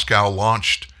after Moscow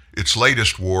launched its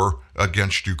latest war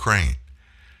against Ukraine.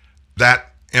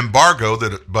 That embargo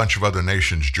that a bunch of other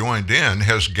nations joined in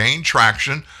has gained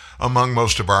traction among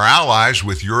most of our allies,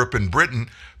 with Europe and Britain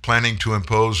planning to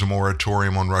impose a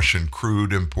moratorium on Russian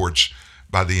crude imports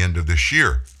by the end of this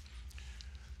year.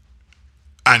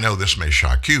 I know this may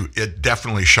shock you. It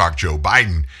definitely shocked Joe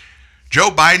Biden. Joe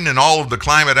Biden and all of the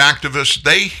climate activists,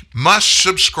 they must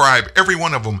subscribe. Every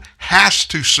one of them has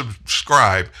to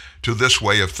subscribe to this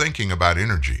way of thinking about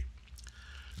energy.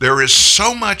 There is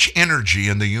so much energy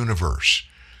in the universe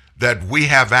that we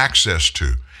have access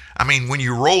to. I mean, when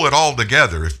you roll it all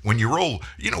together,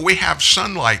 we have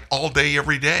sunlight all day,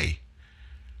 every day.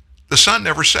 The sun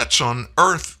never sets on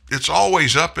Earth. It's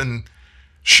always up and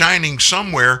shining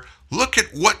somewhere. Look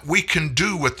at what we can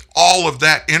do with all of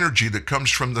that energy that comes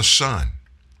from the sun.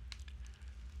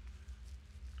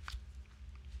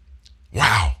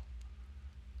 Wow.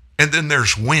 And then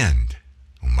there's wind.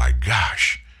 Oh my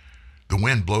gosh. The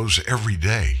wind blows every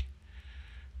day.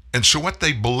 And so what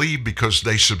they believe, because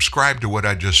they subscribe to what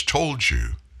I just told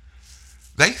you,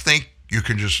 they think you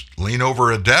can just lean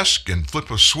over a desk and flip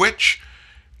a switch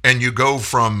and you go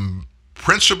from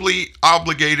principally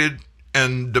obligated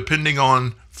and depending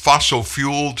on fossil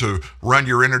fuel to run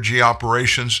your energy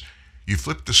operations, you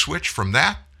flip the switch from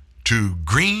that to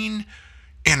green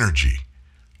energy,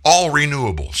 all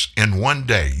renewables in one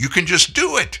day. You can just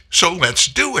do it. So let's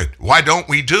do it. Why don't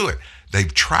we do it?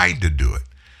 They've tried to do it.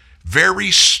 Very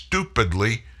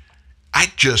stupidly,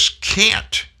 I just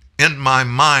can't in my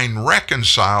mind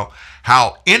reconcile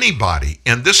how anybody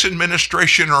in this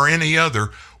administration or any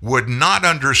other would not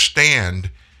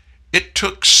understand it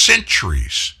took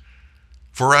centuries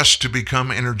for us to become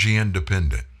energy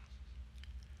independent.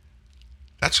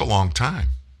 That's a long time.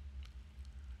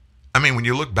 I mean, when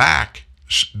you look back,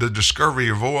 the discovery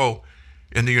of oil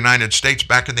in the United States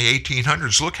back in the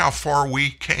 1800s, look how far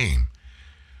we came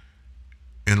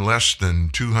in less than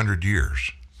 200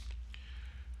 years.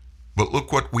 But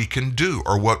look what we can do,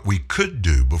 or what we could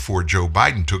do, before Joe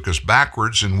Biden took us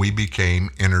backwards and we became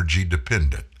energy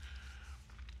dependent.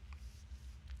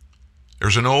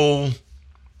 There's an old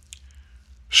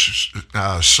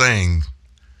saying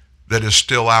that is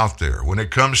still out there. When it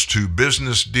comes to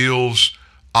business deals,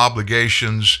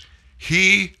 obligations,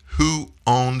 he who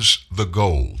owns the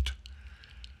gold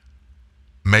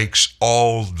makes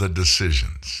all the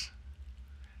decisions.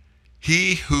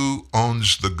 He who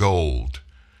owns the gold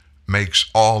makes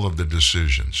all of the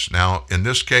decisions. Now, in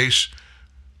this case,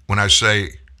 when I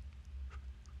say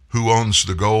who owns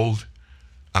the gold,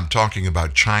 I'm talking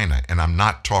about China, and I'm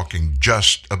not talking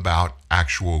just about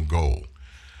actual gold.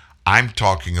 I'm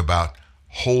talking about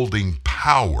holding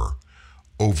power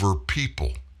over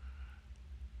people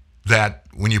that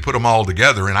when you put them all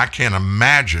together, and I can't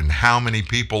imagine how many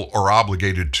people are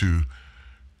obligated to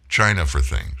China for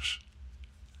things.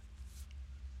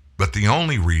 But the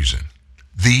only reason,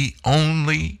 the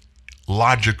only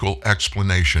logical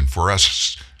explanation for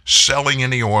us selling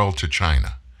any oil to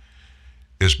China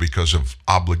is because of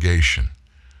obligation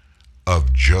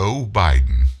of Joe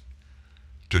Biden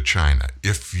to China.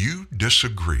 If you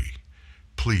disagree,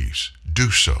 please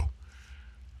do so.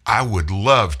 I would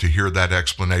love to hear that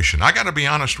explanation. I got to be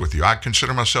honest with you. I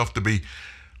consider myself to be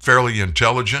fairly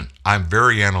intelligent. I'm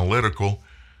very analytical.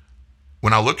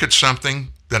 When I look at something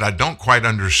that I don't quite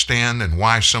understand and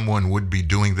why someone would be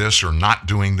doing this or not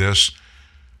doing this,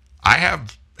 I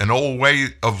have an old way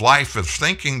of life of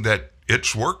thinking that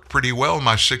it's worked pretty well in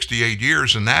my 68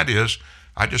 years, and that is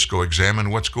I just go examine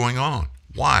what's going on.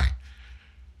 Why?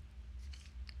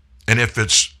 And if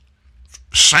it's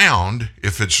sound,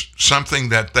 if it's something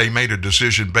that they made a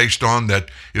decision based on that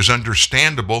is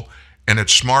understandable and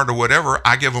it's smart or whatever,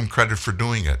 I give them credit for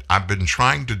doing it. I've been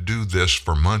trying to do this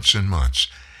for months and months.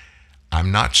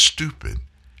 I'm not stupid,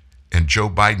 and Joe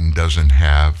Biden doesn't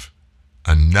have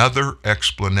another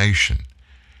explanation.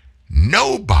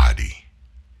 Nobody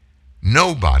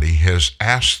has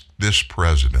asked this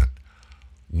president,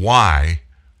 why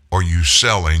are you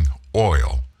selling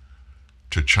oil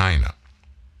to China?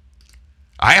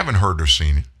 I haven't heard or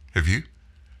seen it. Have you?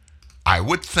 I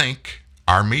would think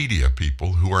our media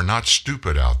people who are not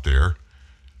stupid out there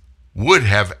would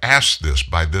have asked this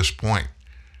by this point.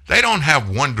 They don't have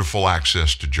wonderful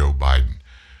access to Joe Biden,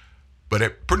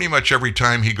 but pretty much every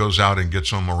time he goes out and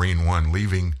gets on Marine One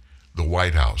leaving the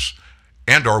White House,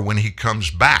 and or when he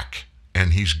comes back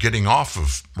and he's getting off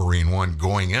of Marine One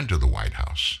going into the White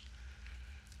House,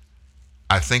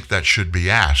 I think that should be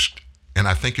asked. And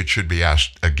I think it should be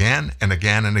asked again and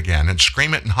again and again, and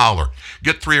scream it and holler.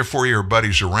 Get 3 or 4 of your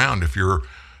buddies around if you're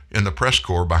in the press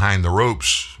corps behind the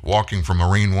ropes, walking from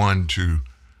Marine One to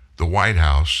the White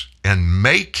House, and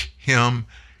make him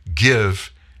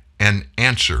give an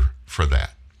answer for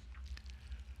that.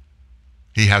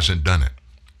 He hasn't done it.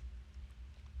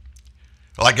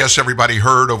 Well, I guess everybody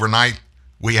heard overnight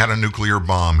we had a nuclear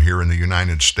bomb here in the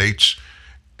United States,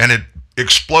 and it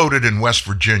exploded in West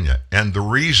Virginia. And the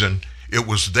reason it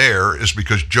was there is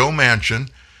because Joe Manchin,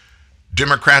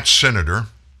 Democrat senator,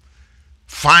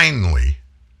 finally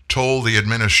told the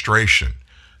administration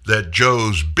that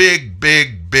Joe's big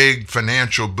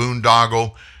financial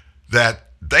boondoggle that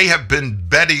they have been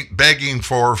begging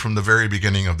for from the very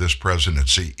beginning of this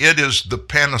presidency. It is the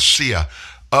panacea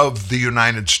of the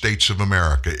United States of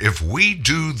America. If we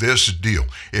do this deal,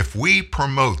 if we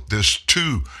promote this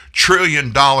 $2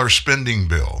 trillion spending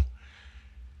bill,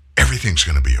 everything's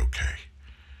going to be okay.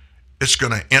 It's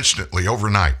going to instantly,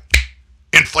 overnight,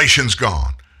 inflation's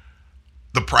gone.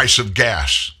 The price of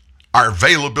gas, our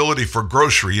availability for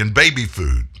grocery and baby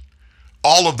food,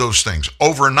 all of those things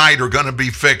overnight are going to be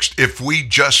fixed if we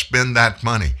just spend that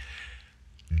money.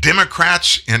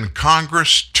 Democrats in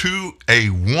Congress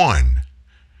 2-1,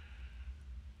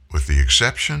 with the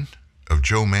exception of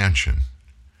Joe Manchin,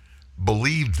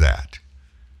 believed that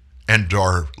and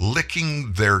are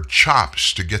licking their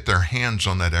chops to get their hands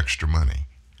on that extra money.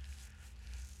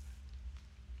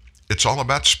 It's all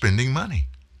about spending money.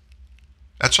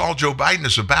 That's all Joe Biden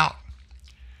is about.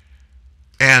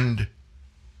 And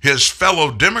his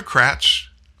fellow Democrats,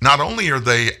 not only are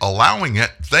they allowing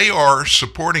it, they are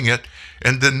supporting it,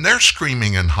 and then they're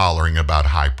screaming and hollering about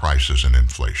high prices and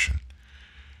inflation.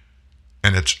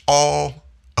 And it's all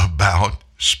about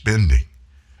spending.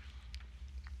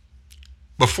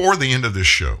 Before the end of this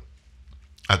show,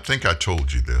 I think I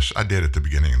told you this. I did at the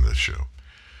beginning of this show.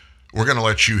 We're going to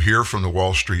let you hear from the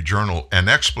Wall Street Journal an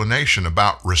explanation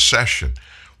about recession,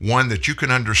 one that you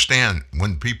can understand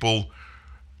when people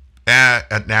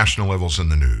at national levels in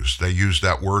the news, they use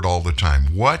that word all the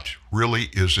time. What really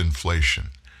is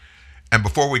inflation? And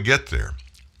before we get there,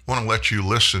 I want to let you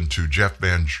listen to Jeff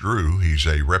Van Drew. He's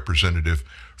a representative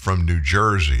from New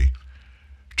Jersey,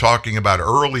 talking about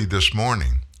early this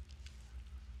morning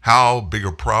how big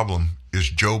a problem is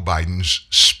Joe Biden's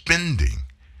spending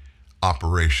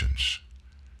operations,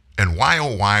 and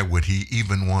why would he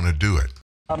even want to do it?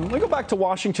 Let me go back to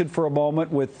Washington for a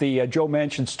moment with the Joe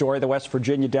Manchin story, the West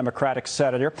Virginia Democratic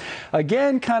senator.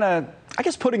 Again, kind of I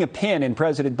guess, putting a pin in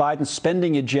President Biden's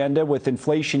spending agenda with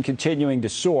inflation continuing to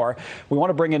soar. We want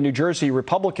to bring in New Jersey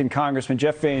Republican Congressman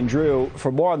Jeff Van Drew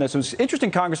for more on this. It was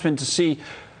interesting, Congressman, to see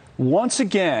once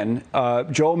again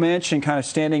Joe Manchin kind of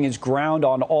standing his ground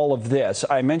on all of this.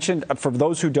 I mentioned, for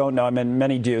those who don't know, I mean,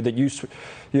 many do, that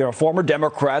you're former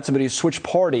Democrat, somebody who switched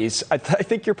parties. I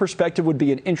think your perspective would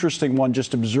be an interesting one,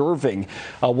 just observing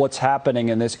what's happening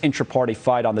in this intra-party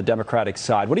fight on the Democratic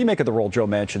side. What do you make of the role Joe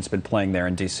Manchin's been playing there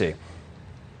in D.C.?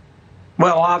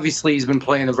 Well, obviously, he's been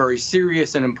playing a very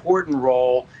serious and important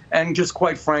role. And just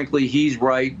quite frankly, he's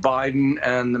right. Biden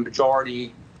and the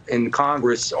majority in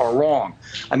Congress are wrong.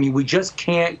 I mean, we just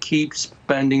can't keep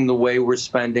spending the way we're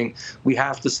spending. We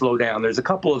have to slow down. There's a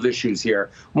couple of issues here.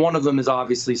 One of them is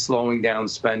obviously slowing down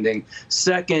spending.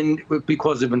 Second,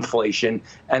 because of inflation.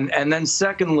 And then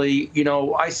secondly,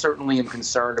 I certainly am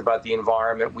concerned about the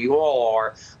environment. We all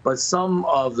are. But some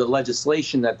of the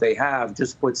legislation that they have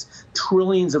just puts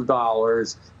trillions of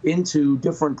dollars into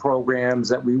different programs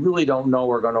that we really don't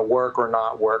know are going to work or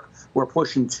not work. We're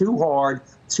pushing too hard,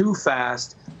 too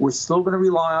fast. We're still going to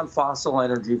rely on fossil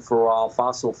energy for a while,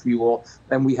 fossil fuel,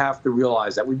 and we have to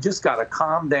realize that. We've just got to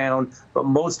calm down, but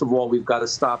most of all, we've got to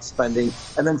stop spending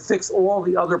and then fix all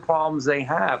the other problems they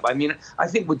have. I mean, I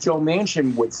think what Joe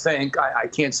Manchin would think, I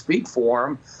can't speak for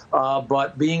him,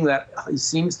 but being that he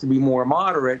seems to be more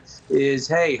moderate, is,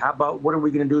 hey, how about what are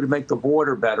we going to do to make the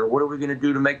border better? What are we going to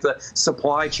do to make the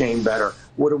supply chain better?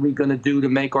 What are we going to do to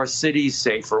make our cities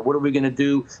safer? What are we going to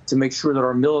do to make sure that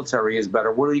our military is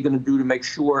better? What are you going to do to make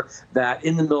sure that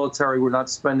in the military we're not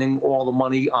spending all the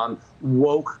money on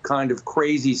woke kind of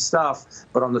crazy stuff,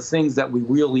 but on the things that we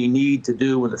really need to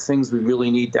do and the things we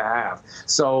really need to have?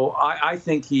 So I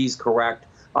think he's correct.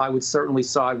 I would certainly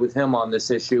side with him on this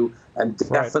issue, and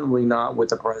definitely not with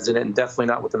the president, and definitely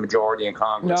not with the majority in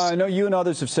Congress. No, I know you and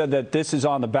others have said that this is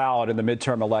on the ballot in the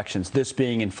midterm elections, this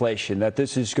being inflation, that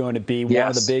this is going to be one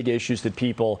of the big issues that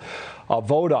people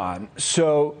vote on.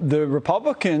 So the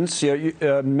Republicans, you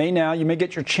may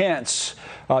get your chance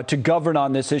to govern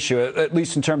on this issue, at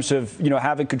least in terms of,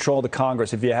 having control of the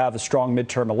Congress if you have a strong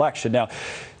midterm election. Now,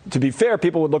 to be fair,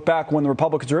 people would look back when the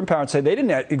Republicans were in power and say they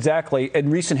didn't exactly, in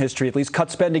recent history at least,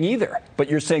 cut spending either. But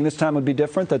you're saying this time would be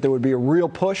different, that there would be a real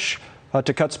push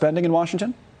to cut spending in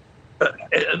Washington?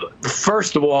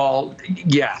 First of all,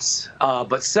 yes.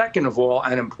 But second of all,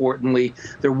 and importantly,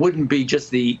 there wouldn't be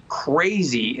just the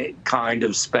crazy kind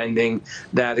of spending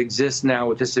that exists now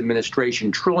with this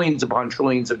administration, trillions upon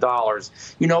trillions of dollars.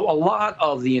 A lot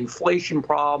of the inflation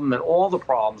problem and all the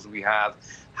problems we have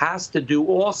has to do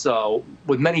also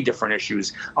with many different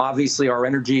issues. Obviously, our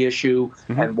energy issue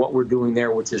and what we're doing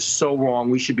there, which is so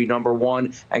wrong. We should be number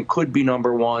one and could be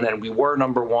number one, and we were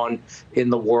number one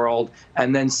in the world.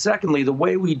 And then secondly, the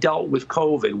way we dealt with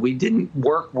COVID. We didn't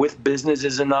work with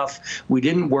businesses enough. We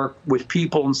didn't work with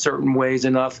people in certain ways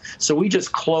enough. So we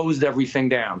just closed everything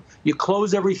down. You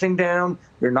close everything down,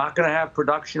 you're not going to have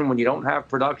production. When you don't have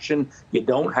production, you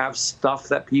don't have stuff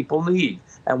that people need.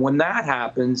 And when that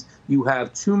happens, you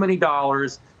have too many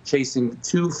dollars chasing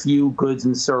too few goods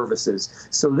and services.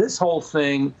 So this whole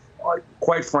thing,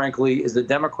 quite frankly, is the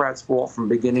Democrats' fault from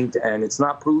beginning to end. It's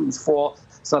not Putin's fault.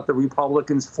 It's not the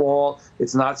Republicans' fault.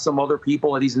 It's not some other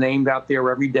people that he's named out there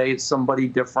every day. It's somebody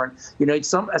different.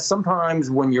 Sometimes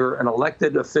when you're an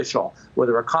elected official,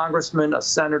 whether a congressman, a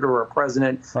senator, or a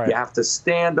president, you have to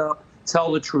stand up,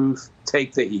 tell the truth,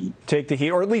 take the heat. Take the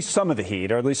heat, or at least some of the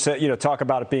heat, or at least talk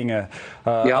about it being a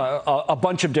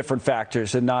bunch of different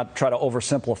factors and not try to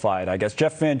oversimplify it, I guess.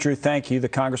 Jeff Van Drew, thank you, the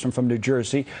congressman from New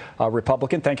Jersey,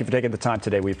 Republican. Thank you for taking the time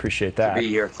today. We appreciate that. To be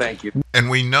here. Thank you. And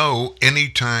we know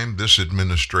anytime this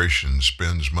administration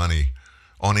spends money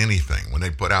on anything, when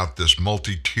they put out this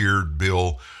multi-tiered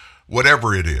bill,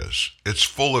 whatever it is, it's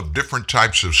full of different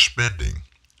types of spending.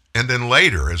 And then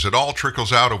later, as it all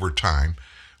trickles out over time,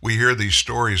 we hear these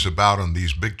stories about on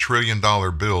these big $1 trillion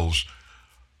bills,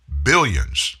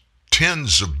 billions,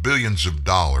 tens of billions of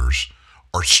dollars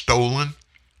are stolen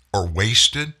or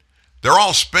wasted. They're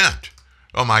all spent.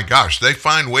 Oh my gosh, they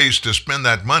find ways to spend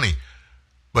that money,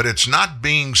 but it's not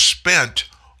being spent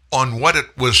on what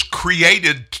it was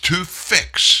created to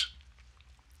fix.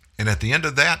 And at the end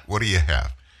of that, what do you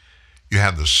have? You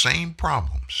have the same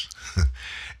problems.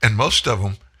 And most of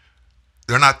them,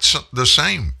 they're not the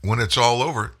same when it's all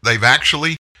over. They've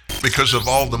actually, because of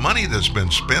all the money that's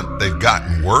been spent, they've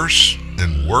gotten worse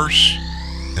and worse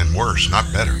and worse, not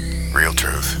better. Real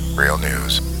truth, real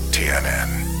news.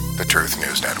 TNN, the Truth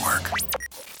News Network.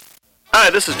 Hi,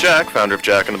 this is Jack, founder of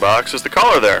Jack in the Box. Is the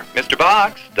caller there? Mr.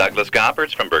 Box, Douglas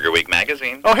Gompertz from Burger Week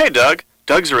magazine. Oh, hey, Doug.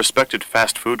 Doug's a respected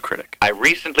fast food critic. I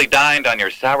recently dined on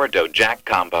your sourdough Jack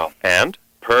combo. And?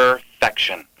 Perfection.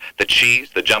 perfection. The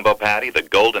cheese, the jumbo patty, the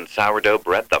golden sourdough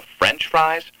bread, the French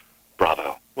fries.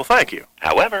 Bravo. Well, thank you.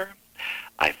 However,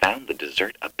 I found the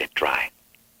dessert a bit dry.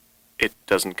 It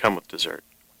doesn't come with dessert.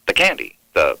 The candy,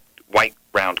 the white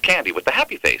round candy with the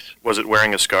happy face. Was it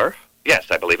wearing a scarf? Yes,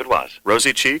 I believe it was.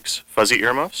 Rosy cheeks? Fuzzy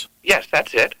earmuffs? Yes,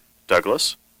 that's it.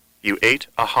 Douglas, you ate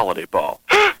a holiday ball.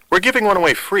 We're giving one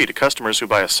away free to customers who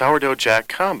buy a Sourdough Jack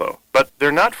combo. But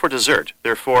they're not for dessert.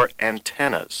 They're for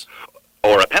antennas.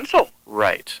 Or a pencil.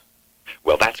 Right.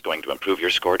 Well, that's going to improve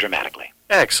your score dramatically.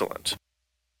 Excellent.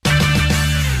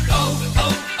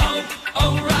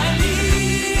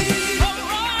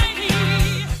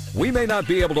 We may not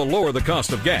be able to lower the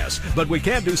cost of gas, but we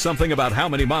can do something about how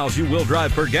many miles you will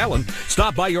drive per gallon.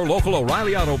 Stop by your local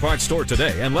O'Reilly Auto Parts store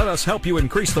today and let us help you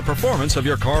increase the performance of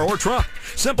your car or truck.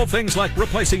 Simple things like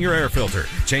replacing your air filter,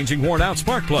 changing worn-out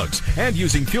spark plugs, and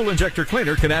using fuel injector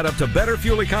cleaner can add up to better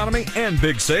fuel economy and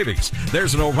big savings.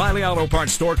 There's an O'Reilly Auto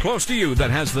Parts store close to you that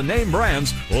has the name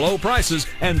brands, low prices,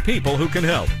 and people who can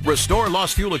help. Restore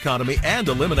lost fuel economy and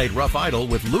eliminate rough idle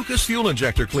with Lucas Fuel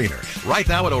Injector Cleaner. Right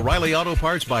now at O'Reilly Auto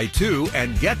Parts, buy 2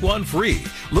 and get 1 free.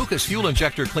 Lucas Fuel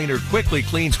Injector Cleaner quickly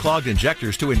cleans clogged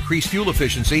injectors to increase fuel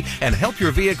efficiency and help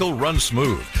your vehicle run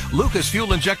smooth. Lucas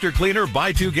Fuel Injector Cleaner,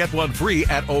 buy 2, get 1 free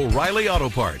at O'Reilly Auto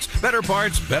Parts. Better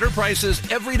parts, better prices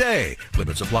every day.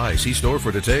 Limit supply. See store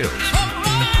for details.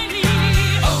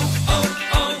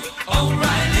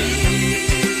 O'Reilly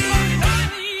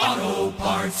Auto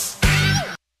Parts.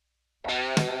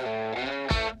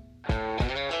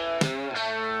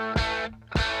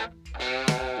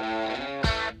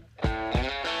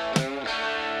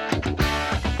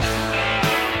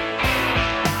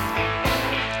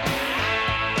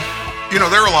 You know,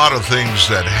 there are a lot of things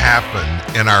that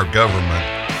happen in our government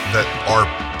that are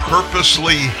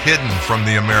purposely hidden from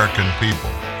the American people.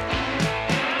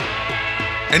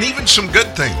 And even some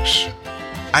good things.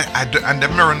 I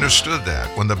never understood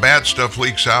that. When the bad stuff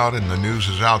leaks out and the news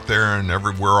is out there and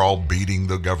we're all beating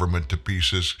the government to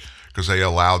pieces because they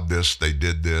allowed this, they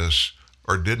did this,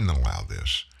 or didn't allow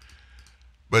this.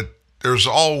 But there's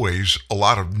always a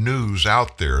lot of news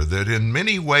out there that in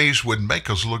many ways would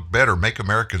make us look better, make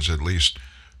Americans at least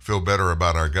feel better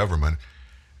about our government.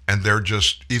 And they're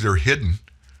just either hidden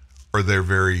or they're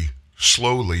very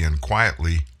slowly and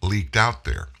quietly leaked out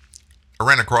there. I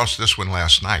ran across this one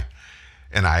last night,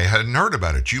 and I hadn't heard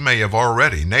about it. You may have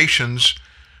already. Nations,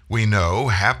 we know,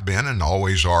 have been and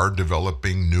always are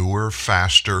developing newer,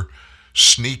 faster,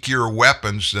 sneakier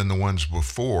weapons than the ones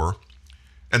before.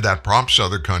 And that prompts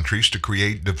other countries to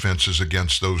create defenses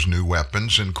against those new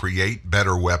weapons and create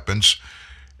better weapons.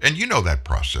 And you know that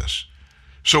process.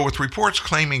 So with reports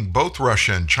claiming both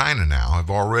Russia and China now have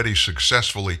already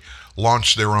successfully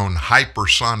launched their own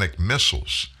hypersonic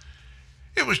missiles,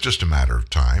 it was just a matter of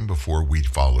time before we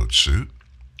followed suit.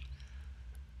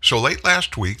 So late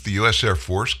last week, the U.S. Air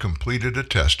Force completed a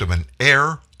test of an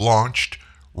air-launched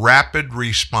rapid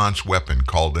response weapon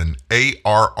called an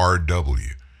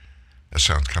ARRW. That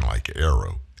sounds kind of like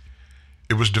Arrow.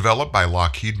 It was developed by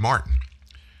Lockheed Martin.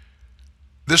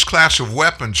 This class of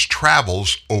weapons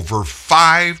travels over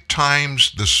 5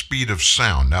 times the speed of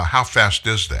sound. Now, how fast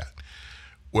is that?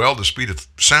 Well, the speed of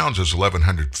sound is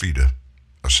 1,100 feet a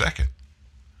second.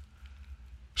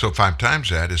 So 5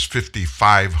 times that is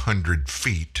 5,500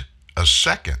 feet a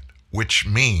second, which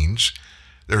means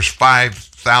there's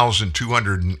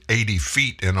 5,280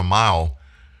 feet in a mile.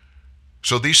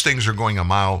 So these things are going a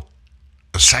mile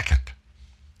a second.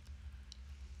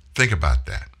 Think about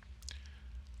that.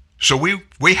 So we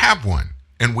have one,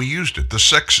 and we used it. The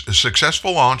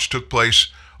successful launch took place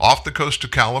off the coast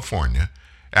of California.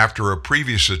 After a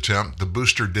previous attempt, the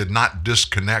booster did not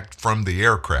disconnect from the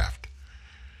aircraft.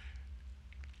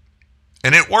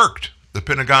 And it worked. The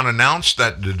Pentagon announced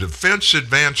that the Defense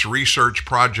Advanced Research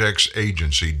Projects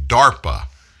Agency, DARPA,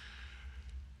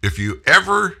 if you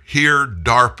ever hear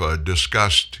DARPA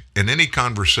discussed in any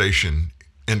conversation,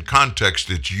 in context,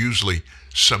 it's usually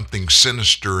something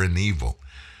sinister and evil.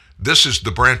 This is the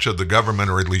branch of the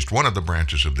government, or at least one of the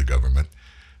branches of the government,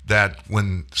 that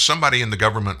when somebody in the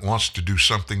government wants to do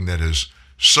something that is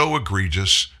so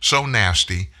egregious, so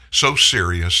nasty, so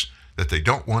serious, that they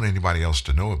don't want anybody else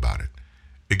to know about it,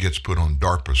 it gets put on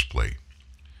DARPA's plate.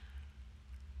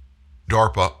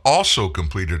 DARPA also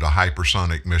completed a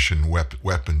hypersonic mission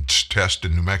weapons test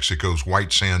in New Mexico's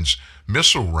White Sands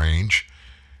Missile Range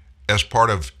as part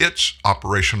of its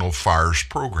Operational Fires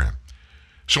program.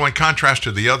 So in contrast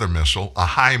to the other missile, a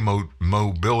high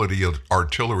mobility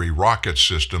artillery rocket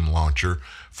system launcher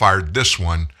fired this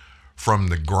one from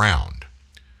the ground.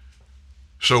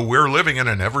 So we're living in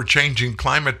an ever-changing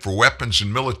climate for weapons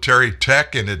and military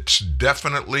tech, and it's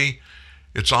definitely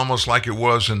It's almost like it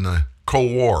was in the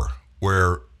Cold War,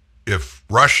 where if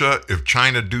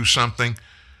China do something,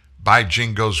 by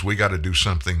jingos, we got to do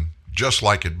something just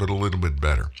like it, but a little bit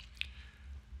better.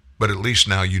 But at least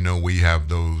now you know we have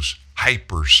those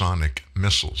hypersonic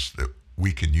missiles that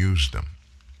we can use them.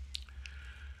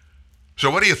 So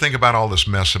what do you think about all this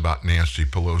mess about Nancy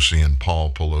Pelosi and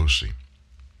Paul Pelosi?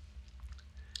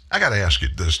 I got to ask you,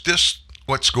 does this,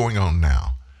 what's going on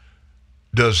now,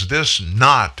 does this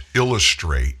not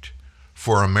illustrate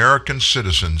for American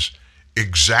citizens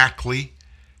exactly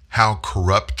how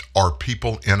corrupt are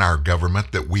people in our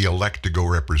government that we elect to go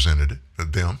represent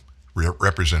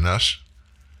us?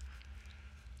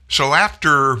 So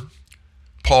after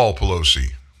Paul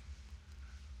Pelosi,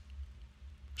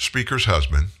 Speaker's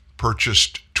husband,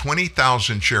 purchased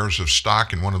 20,000 shares of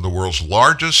stock in one of the world's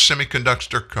largest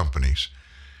semiconductor companies,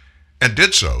 and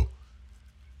did so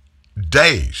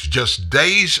just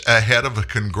days ahead of a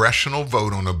congressional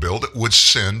vote on a bill that would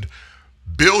send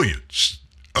billions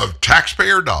of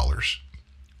taxpayer dollars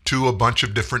to a bunch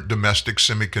of different domestic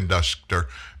semiconductor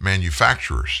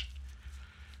manufacturers.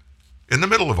 In the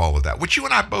middle of all of that, which you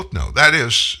and I both know, that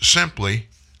is simply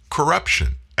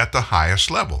corruption at the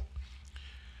highest level.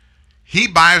 He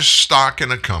buys stock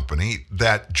in a company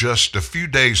that just a few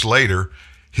days later,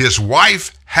 his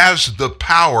wife has the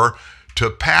power to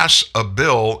pass a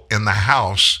bill in the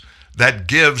House that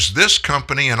gives this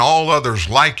company and all others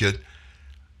like it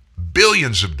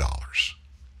billions of dollars.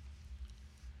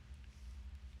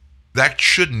 That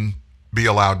shouldn't be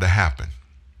allowed to happen.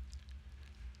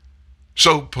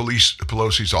 So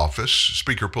Pelosi's office,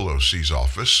 Speaker Pelosi's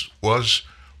office, was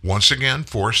once again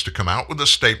forced to come out with a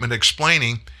statement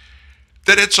explaining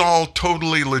that it's all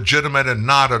totally legitimate and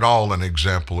not at all an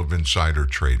example of insider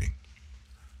trading.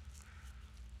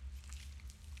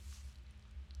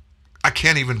 I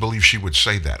can't even believe she would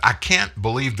say that. I can't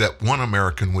believe that one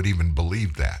American would even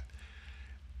believe that.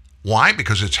 Why?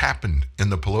 Because it's happened in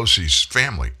the Pelosi's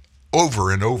family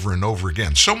over and over and over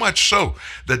again. So much so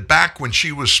that back when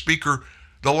she was Speaker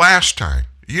the last time,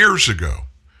 years ago,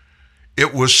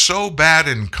 it was so bad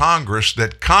in Congress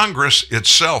that Congress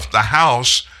itself, the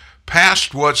House,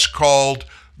 passed what's called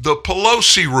the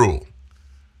Pelosi Rule,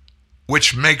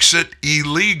 which makes it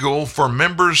illegal for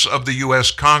members of the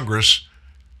U.S. Congress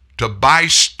to buy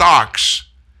stocks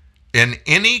in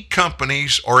any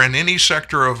companies or in any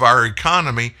sector of our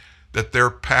economy that they're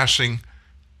passing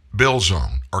bills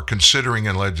on or considering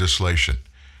in legislation.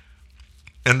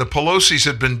 And the Pelosi's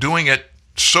had been doing it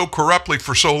so corruptly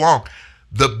for so long,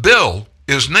 the bill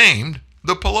is named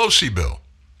the Pelosi Bill.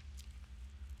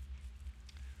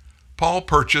 Paul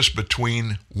purchased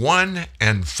between $1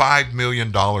 and $5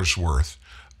 million worth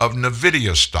of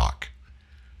NVIDIA stock.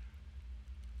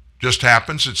 Just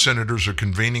happens that senators are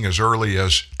convening as early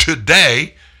as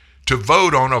today to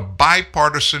vote on a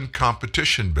bipartisan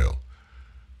competition bill.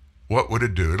 What would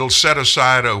it do? It'll set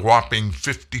aside a whopping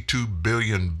 $52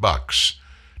 billion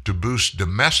to boost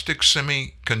domestic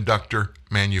semiconductor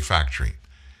manufacturing.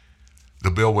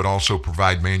 The bill would also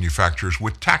provide manufacturers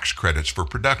with tax credits for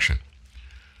production.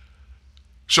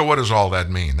 So what does all that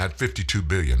mean? That $52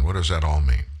 billion, what does that all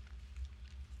mean?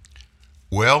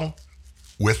 Well,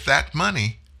 with that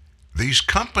money, these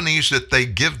companies that they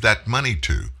give that money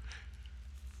to,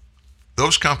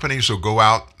 those companies will go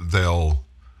out, they'll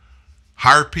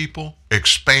hire people,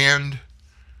 expand,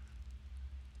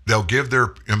 they'll give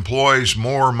their employees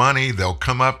more money, they'll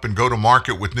come up and go to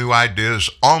market with new ideas.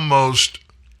 Almost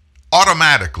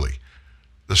automatically,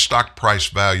 the stock price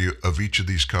value of each of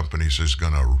these companies is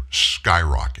going to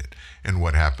skyrocket. And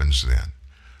what happens then?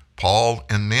 Paul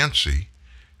and Nancy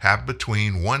have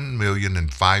between $1 million and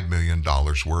 $5 million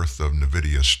worth of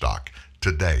NVIDIA stock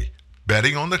today,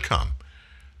 betting on the come,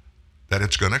 that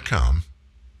it's going to come.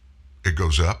 It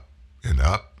goes up and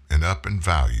up and up in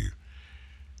value.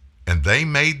 And they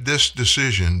made this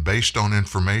decision based on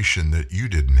information that you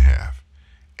didn't have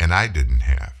and I didn't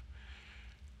have.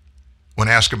 When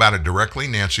asked about it directly,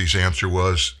 Nancy's answer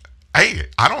was, hey,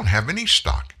 I don't have any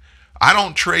stock. I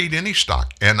don't trade any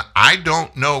stock, and I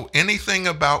don't know anything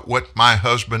about what my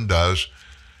husband does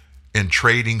in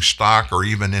trading stock or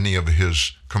even any of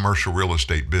his commercial real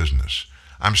estate business.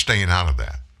 I'm staying out of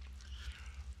that.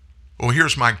 Well,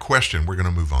 here's my question. We're going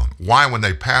to move on. Why, when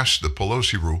they passed the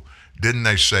Pelosi rule, didn't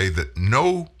they say that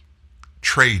no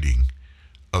trading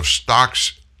of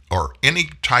stocks or any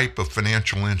type of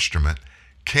financial instrument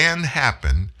can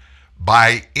happen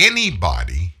by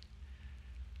anybody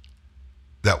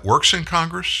that works in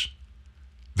Congress,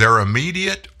 their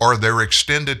immediate or their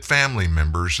extended family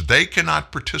members? They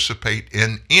cannot participate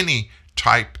in any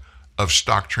type of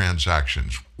stock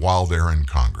transactions while they're in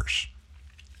Congress.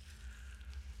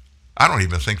 I don't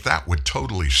even think that would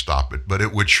totally stop it, but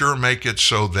it would sure make it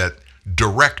so that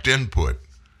direct input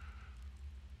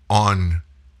on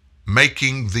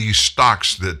making these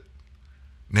stocks that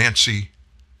Nancy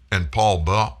and Paul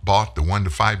bought, the $1 to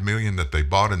 $5 million that they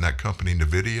bought in that company,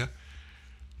 NVIDIA,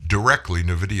 directly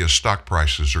NVIDIA's stock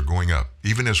prices are going up,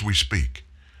 even as we speak.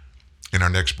 In our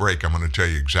next break, I'm going to tell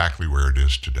you exactly where it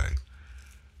is today.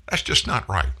 That's just not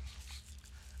right.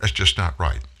 That's just not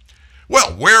right.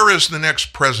 Well, where is the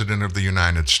next president of the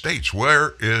United States?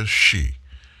 Where is she?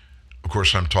 Of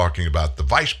course, I'm talking about the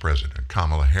vice president,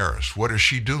 Kamala Harris. What is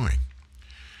she doing?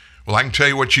 Well, I can tell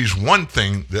you what one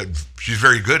thing that she's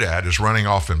very good at is running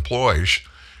off employees.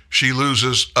 She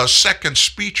loses a second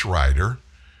speechwriter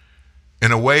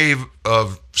in a wave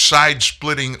of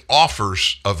side-splitting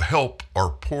offers of help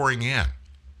are pouring in.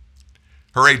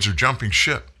 Her aides are jumping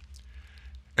ship,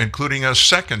 including a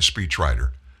second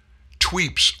speechwriter.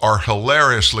 Tweeps are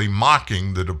hilariously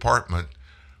mocking the department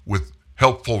with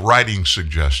helpful writing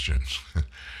suggestions.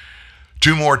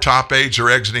 2 more top aides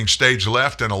are exiting stage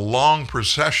left, and a long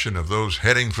procession of those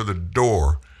heading for the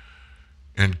door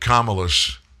in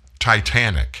Kamala's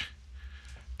Titanic.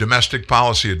 Domestic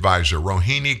policy advisor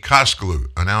Rohini Kasklu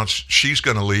announced she's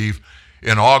going to leave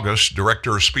in August.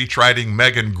 Director of speechwriting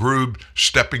Megan Grube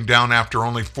stepping down after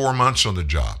only 4 months on the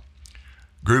job.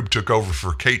 Grube took over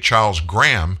for Kate Childs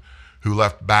Graham, who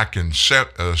left back in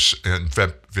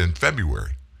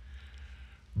February.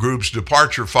 Grube's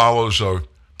departure follows a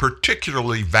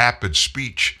particularly vapid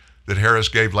speech that Harris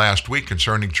gave last week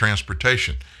concerning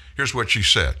transportation. Here's what she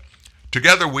said.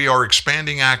 Together we are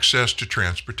expanding access to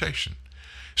transportation.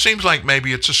 Seems like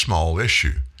maybe it's a small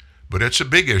issue, but it's a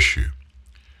big issue.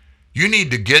 You need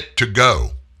to get to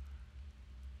go,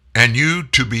 and you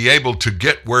to be able to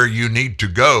get where you need to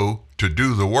go to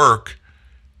do the work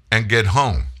and get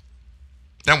home.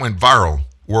 That went viral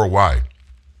worldwide.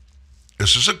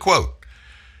 This is a quote.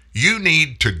 You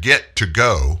need to get to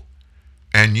go,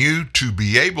 and you to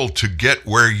be able to get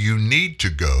where you need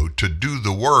to go to do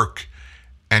the work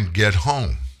and get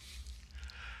home.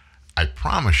 I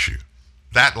promise you,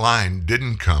 that line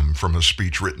didn't come from a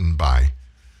speech written by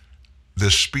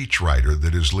this speechwriter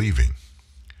that is leaving.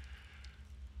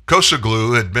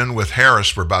 Kosoglu had been with Harris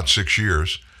for about 6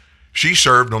 years. She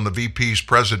served on the VP's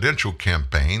presidential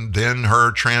campaign, then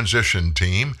her transition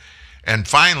team, and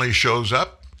finally shows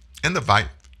up in the vice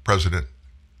president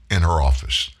in her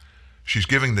office. She's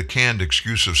giving the canned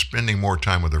excuse of spending more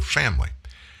time with her family.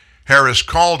 Harris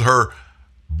called her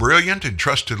brilliant and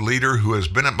trusted leader who has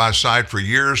been at my side for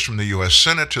years, from the U.S.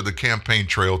 Senate to the campaign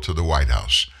trail to the White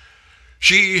House.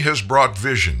 She has brought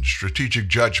vision, strategic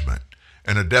judgment,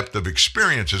 and a depth of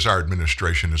experience as our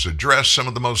administration has addressed some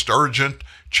of the most urgent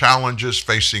challenges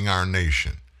facing our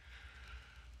nation.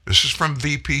 This is from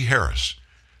VP Harris.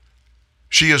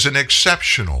 She is an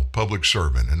exceptional public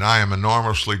servant, and I am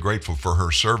enormously grateful for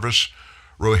her service.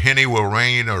 Rohini will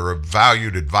remain a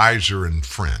valued advisor and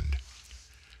friend.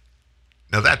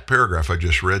 Now, that paragraph I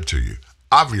just read to you,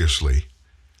 obviously,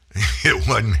 it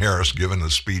wasn't Harris giving a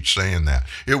speech saying that.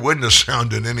 It wouldn't have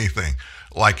sounded anything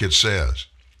like it says.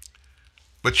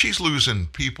 But she's losing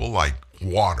people like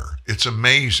water. It's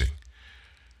amazing.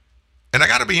 And I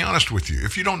got to be honest with you,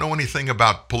 if you don't know anything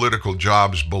about political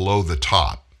jobs below the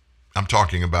top, I'm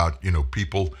talking about,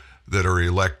 people that are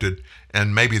elected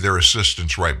and maybe their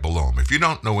assistants right below them. If you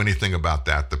don't know anything about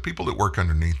that, the people that work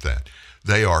underneath that,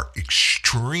 they are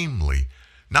extremely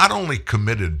not only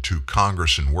committed to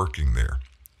Congress and working there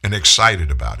and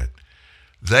excited about it,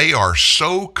 they are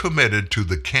so committed to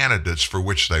the candidates for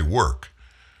which they work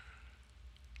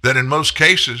that in most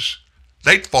cases,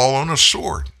 they'd fall on a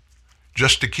sword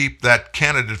just to keep that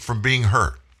candidate from being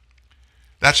hurt.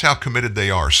 That's how committed they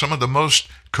are. Some of the most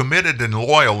committed and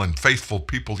loyal and faithful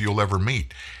people you'll ever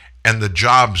meet. And the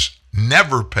jobs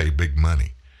never pay big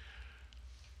money.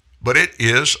 But it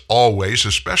is always,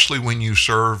 especially when you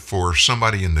serve for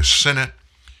somebody in the Senate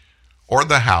or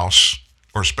the House,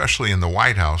 or especially in the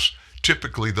White House,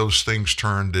 typically those things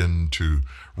turned into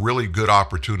really good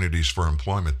opportunities for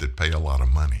employment that pay a lot of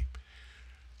money.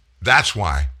 That's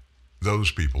why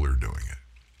those people are doing it.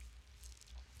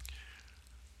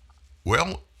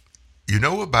 Well, you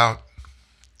know about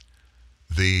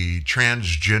the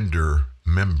transgender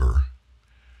member,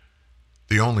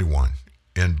 the only one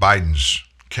in Biden's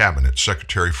cabinet,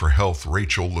 Secretary for Health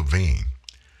Rachel Levine.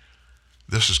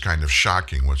 This is kind of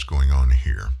shocking what's going on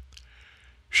here.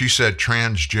 She said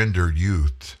transgender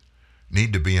youth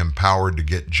need to be empowered to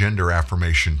get gender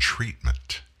affirmation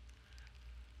treatment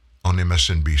on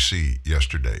MSNBC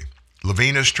yesterday.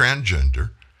 Levine is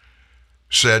transgender,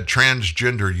 said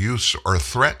transgender youths are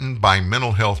threatened by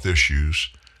mental health issues,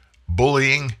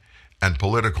 bullying, and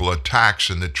political attacks,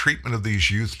 and the treatment of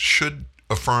these youth should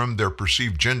affirm their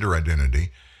perceived gender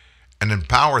identity and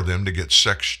empower them to get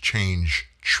sex change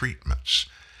treatments.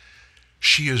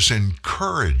 She is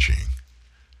encouraging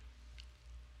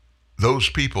those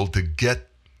people to get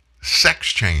sex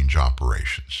change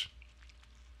operations.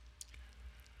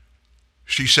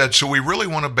 She said, so we really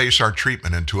want to base our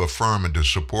treatment and to affirm and to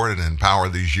support and empower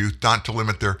these youth, not to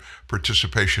limit their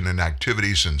participation in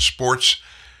activities in sports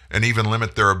and even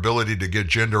limit their ability to get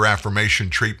gender affirmation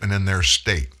treatment in their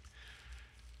state.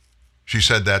 She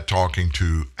said that talking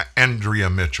to Andrea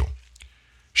Mitchell.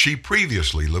 She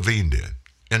previously, Levine did,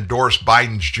 endorsed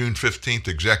Biden's June 15th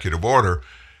executive order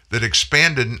that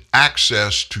expanded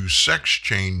access to sex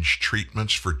change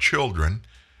treatments for children.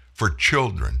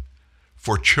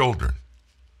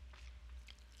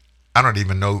 I don't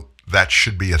even know that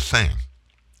should be a thing.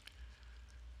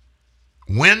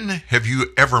 When have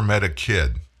you ever met a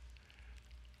kid,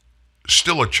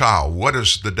 still a child? What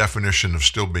is the definition of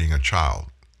still being a child?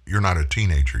 You're not a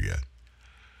teenager yet.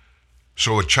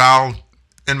 So a child,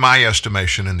 in my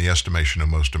estimation, in the estimation of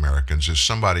most Americans, is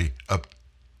somebody up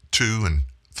to and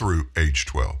through age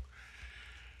 12.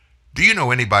 Do you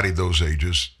know anybody those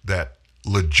ages that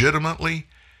legitimately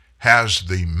has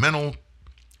the mental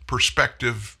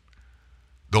perspective,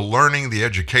 the learning, the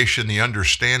education, the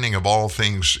understanding of all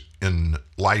things in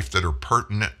life that are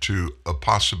pertinent to a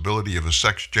possibility of a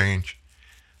sex change?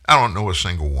 I don't know a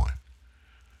single one.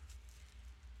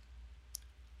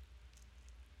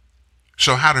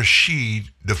 So how does she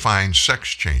define sex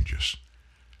changes?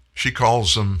 She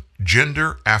calls them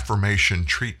gender affirmation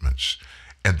treatments,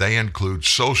 and they include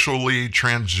socially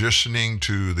transitioning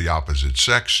to the opposite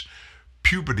sex,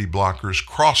 puberty blockers,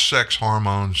 cross-sex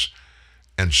hormones,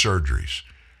 and surgeries.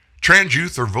 Trans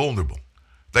youth are vulnerable.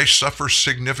 They suffer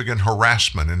significant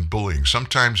harassment and bullying,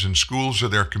 sometimes in schools or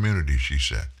their communities, she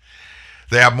said.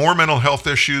 They have more mental health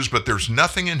issues, but there's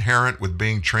nothing inherent with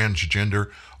being transgender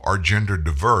or gender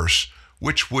diverse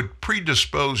which would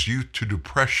predispose youth to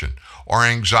depression or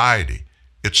anxiety.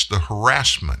 It's the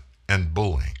harassment and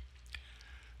bullying.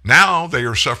 Now they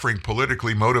are suffering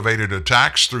politically motivated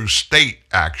attacks through state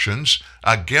actions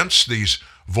against these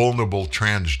vulnerable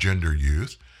transgender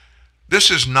youth. This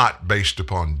is not based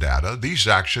upon data. These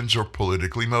actions are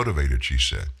politically motivated, she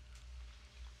said.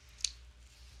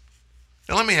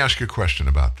 Now let me ask you a question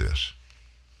about this.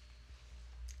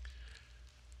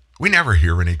 We never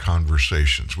hear any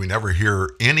conversations. We never hear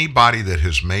anybody that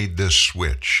has made this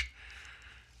switch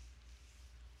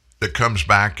that comes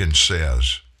back and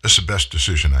says, this is the best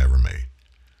decision I ever made.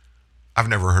 I've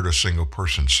never heard a single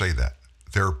person say that.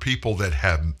 There are people that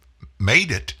have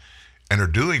made it and are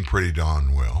doing pretty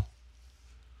darn well.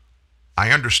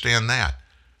 I understand that.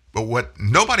 But what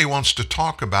nobody wants to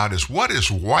talk about is what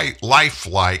is life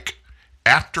like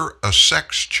after a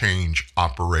sex change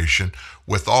operation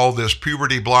with all this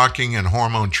puberty blocking and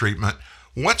hormone treatment.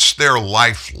 What's their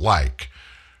life like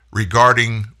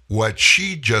regarding what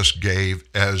she just gave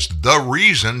as the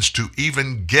reasons to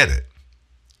even get it?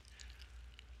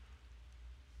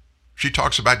 She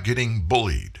talks about getting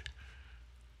bullied.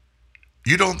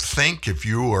 You don't think if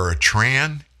you are a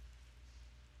trans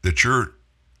that you're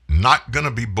not going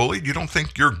to be bullied? You don't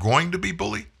think you're going to be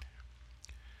bullied?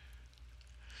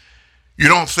 You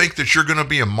don't think that you're going to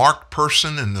be a marked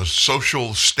person in the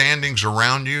social standings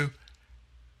around you?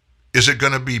 Is it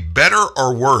going to be better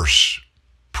or worse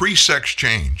pre-sex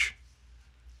change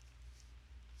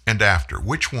and after?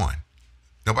 Which one?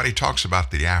 Nobody talks about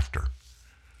the after.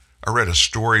 I read a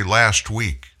story last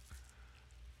week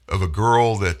of a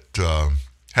girl that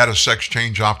had a sex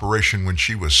change operation when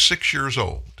she was 6 years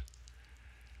old.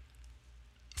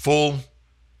 Full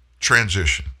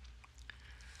transition.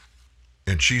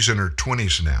 And she's in her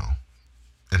 20s now,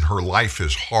 and her life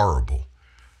is horrible.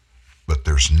 But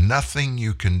there's nothing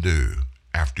you can do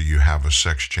after you have a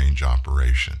sex change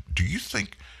operation. Do you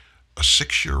think a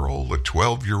 6-year-old, a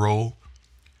 12-year-old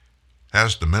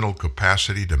has the mental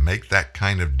capacity to make that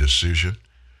kind of decision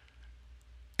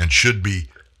and should be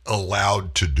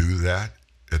allowed to do that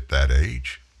at that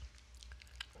age?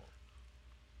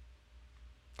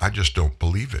 I just don't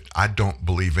believe it. I don't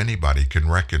believe anybody can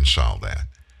reconcile that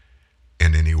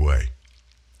in any way.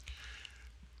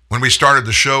 When we started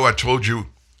the show, I told you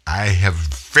I have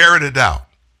ferreted out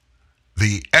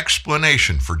the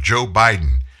explanation for Joe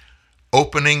Biden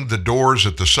opening the doors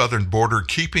at the southern border,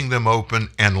 keeping them open,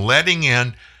 and letting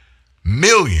in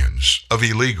millions of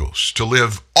illegals to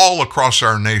live all across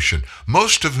our nation,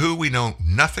 most of who we know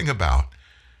nothing about.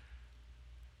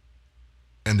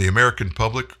 And the American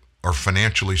public are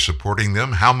financially supporting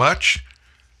them. How much?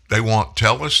 They won't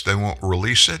tell us. They won't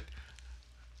release it.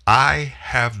 I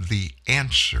have the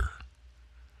answer,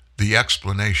 the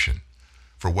explanation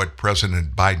for what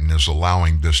President Biden is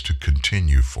allowing this to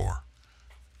continue for.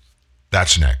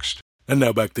 That's next. And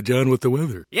now back to John with the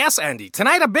weather. Yes, Andy.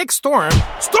 Tonight, a big storm.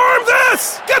 Storm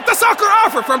this! Get the soccer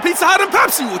offer from Pizza Hut and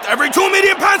Pepsi. With every 2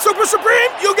 medium pan Super Supreme,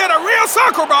 you get a real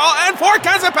soccer ball and 4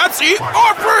 cans of Pepsi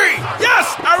for free. Yes,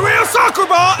 a real soccer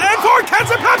ball and 4 cans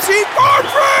of Pepsi for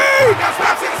free. Yes,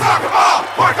 Pepsi the soccer ball.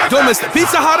 4 cans. Don't miss the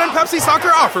Pizza Hut and Pepsi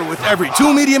soccer offer. With every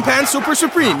 2 medium pan Super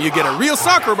Supreme, you get a real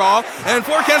soccer ball and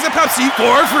 4 cans of Pepsi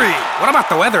for free. What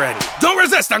about the weather, Eddie? Don't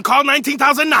resist and call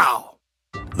 19,000 now.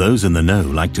 Those in the know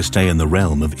like to stay in the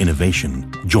realm of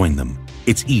innovation. Join them.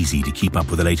 It's easy to keep up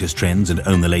with the latest trends and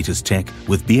own the latest tech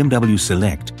with BMW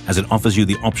Select, as it offers you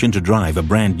the option to drive a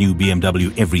brand new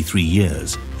BMW every 3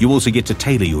 years. You also get to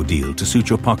tailor your deal to suit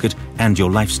your pocket and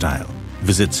your lifestyle.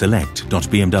 Visit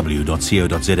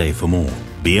select.bmw.co.za for more.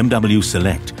 BMW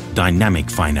Select, dynamic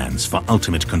finance for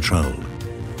ultimate control.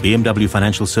 BMW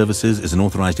Financial Services is an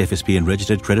authorized FSP and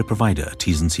registered credit provider.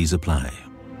 T's and C's apply.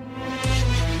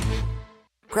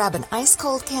 Grab an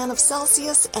ice-cold can of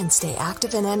Celsius and stay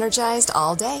active and energized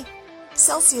all day.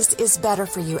 Celsius is better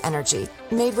for you energy,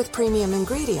 made with premium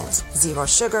ingredients, 0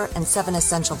 sugar, and 7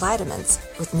 essential vitamins,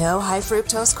 with no high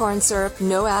fructose corn syrup,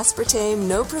 no aspartame,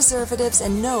 no preservatives,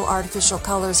 and no artificial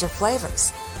colors or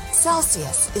flavors.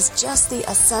 Celsius is just the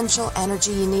essential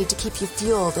energy you need to keep you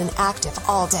fueled and active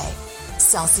all day.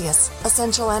 Celsius,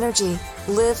 essential energy.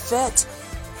 Live fit.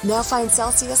 Now find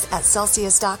Celsius at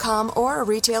Celsius.com or a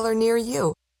retailer near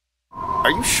you.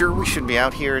 Are you sure we should be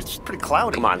out here? It's pretty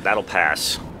cloudy. Come on, that'll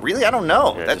pass. Really? I don't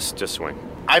know. Yeah, just swing.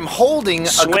 I'm holding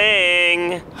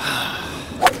swing!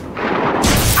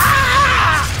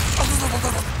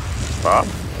 Bob?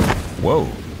 Whoa.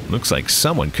 Looks like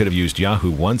someone could have used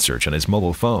Yahoo OneSearch on his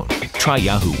mobile phone. Try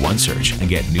Yahoo OneSearch and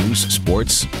get news,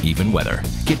 sports, even weather.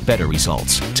 Get better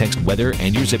results. Text weather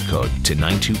and your zip code to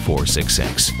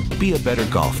 92466. Be a better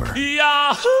golfer.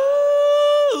 Yahoo!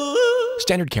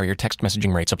 Standard carrier text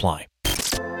messaging rates apply.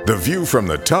 The view from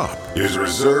the top is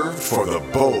reserved for the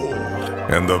bold,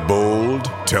 and the bold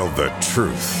tell the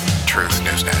truth.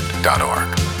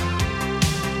 TruthNewsNet.org.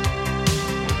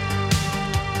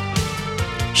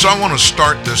 So I want to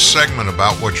start this segment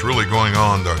about what's really going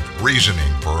on, the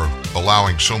reasoning for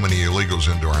allowing so many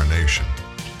illegals into our nation.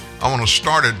 I want to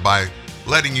start it by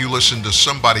letting you listen to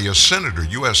somebody, a senator,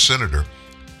 U.S. senator,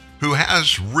 who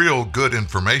has real good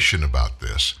information about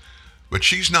this. But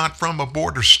she's not from a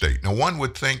border state. Now, one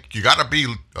would think you got to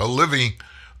be living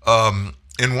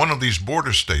in one of these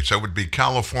border states. That would be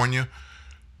California,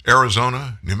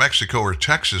 Arizona, New Mexico, or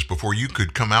Texas before you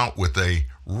could come out with a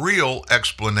real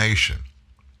explanation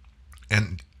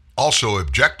and also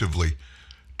objectively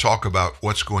talk about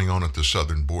what's going on at the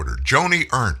southern border. Joni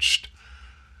Ernst,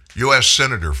 U.S.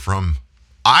 Senator from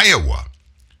Iowa.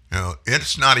 You know,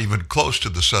 it's not even close to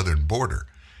the southern border.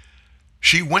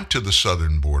 She went to the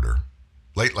southern border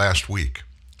late last week.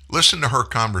 Listen to her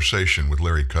conversation with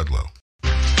Larry Kudlow.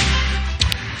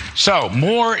 So,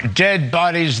 more dead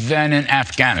bodies than in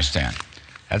Afghanistan.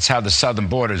 That's how the southern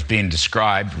border is being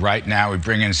described. Right now, we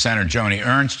bring in Senator Joni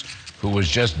Ernst, who was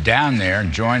just down there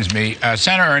and joins me.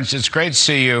 Senator Ernst, it's great to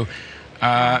see you.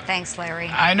 Thanks, Larry.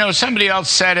 I know somebody else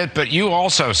said it, but you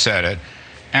also said it.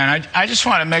 And I just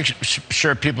want to make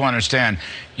sure people understand.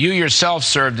 You yourself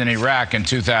served in Iraq in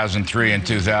 2003 and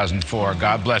 2004.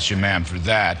 God bless you, ma'am, for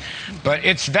that. But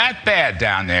it's that bad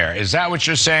down there. Is that what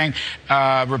you're saying?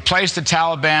 Replace the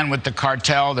Taliban with the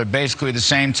cartel. They're basically the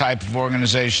same type of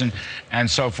organization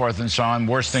and so forth and so on.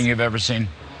 Worst thing you've ever seen?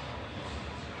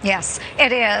 Yes,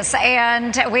 it is.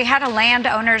 And we had a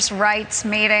landowners' rights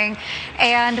meeting.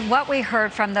 And what we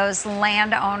heard from those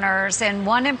landowners, and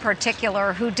one in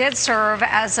particular who did serve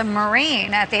as a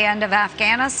Marine at the end of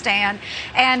Afghanistan,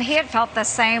 and he had felt the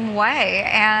same way.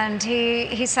 And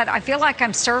he said, I feel like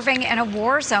I'm serving in a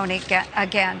war zone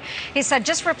again. He said,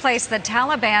 just replace the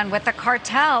Taliban with the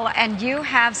cartel and you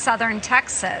have southern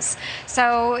Texas.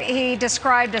 So he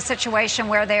described a situation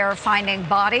where they are finding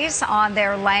bodies on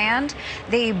their land.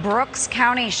 The Brooks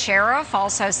County Sheriff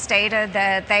also stated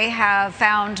that they have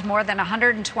found more than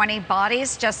 120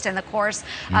 bodies just in the course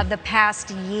of the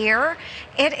past year.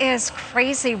 It is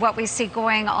crazy what we see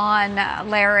going on,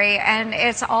 Larry, and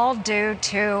it's all due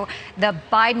to the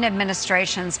Biden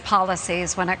administration's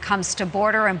policies when it comes to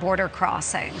border and border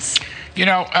crossings. You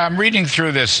know, I'm reading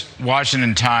through this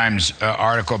Washington Times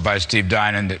article by Steve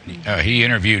Dinan that he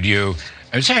interviewed you.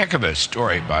 It's a heck of a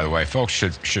story, by the way. Folks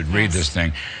should read this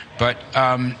thing. But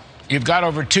you've got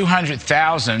over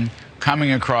 200,000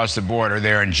 coming across the border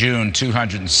there in June,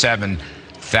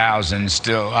 207,000,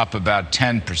 still up about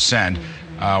 10%.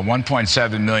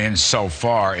 1.7 million so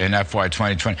far in FY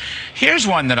 2020. Here's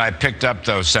one that I picked up,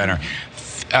 though, Senator.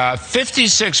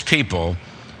 56 people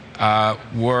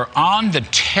were on the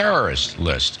terrorist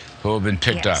list who have been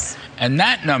picked up. And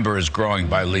that number is growing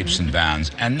by leaps and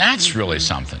bounds. And that's really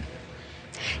something.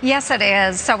 Yes, it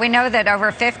is. So we know that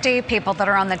over 50 people that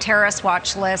are on the terrorist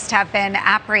watch list have been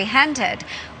apprehended.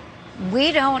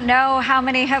 We don't know how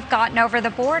many have gotten over the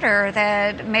border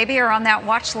that maybe are on that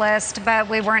watch list, but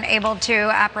we weren't able to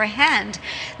apprehend.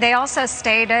 They also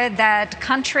stated that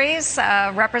countries,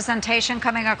 representation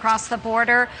coming across the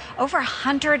border, over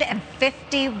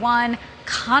 151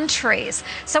 countries.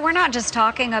 So we're not just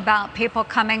talking about people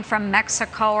coming from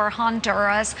Mexico or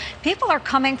Honduras. People are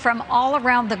coming from all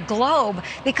around the globe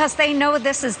because they know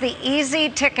this is the easy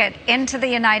ticket into the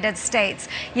United States.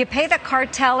 You pay the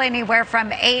cartel anywhere from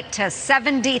 $8,000 to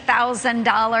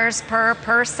 $70,000 per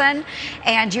person,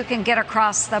 and you can get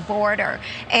across the border.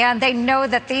 And they know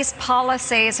that these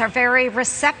policies are very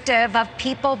receptive of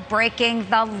people breaking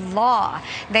the law.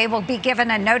 They will be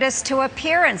given a notice to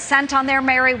appear and sent on their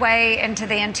merry way into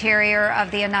the interior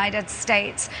of the United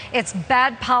States. It's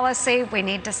bad policy. We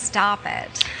need to stop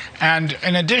it. And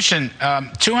in addition,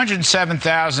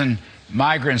 207,000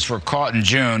 migrants were caught in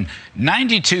June.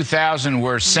 92,000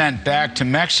 were sent back to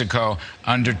Mexico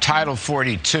under Title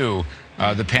 42,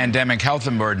 the pandemic health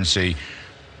emergency.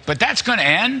 But that's going to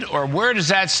end, or where does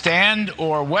that stand,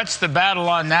 or what's the battle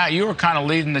on that? You were kind of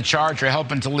leading the charge, or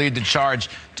helping to lead the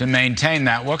charge to maintain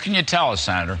that. What can you tell us,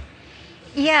 Senator?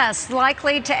 Yes,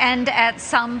 likely to end at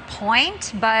some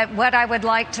point. But what I would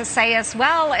like to say as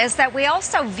well is that we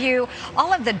also view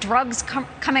all of the drugs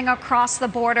coming across the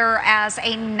border as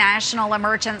a national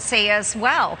emergency as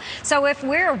well. So if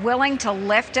we're willing to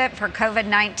lift it for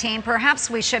COVID-19, perhaps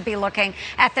we should be looking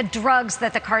at the drugs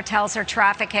that the cartels are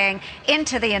trafficking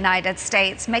into the United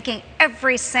States, making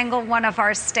every single one of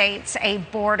our states a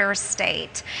border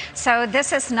state. So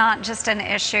this is not just an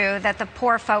issue that the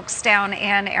poor folks down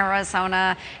in Arizona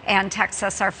and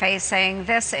Texas are facing.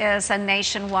 This is a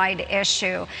nationwide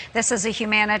issue. This is a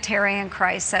humanitarian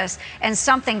crisis and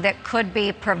something that could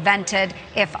be prevented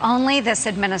if only this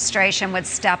administration would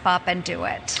step up and do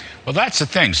it. Well, that's the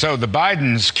thing. So the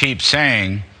Bidens keep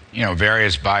saying, you know,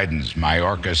 various Bidens,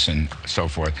 Mayorkas and so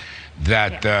forth,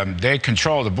 that they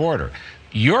control the border.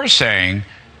 You're saying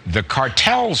the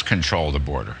cartels control the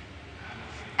border.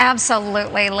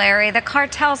 Absolutely, Larry. The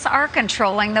cartels are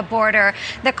controlling the border.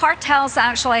 The cartels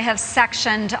actually have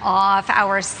sectioned off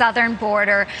our southern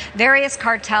border. Various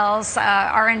cartels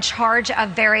are in charge of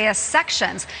various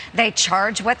sections. They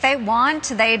charge what they want.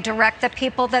 They direct the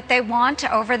people that they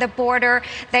want over the border.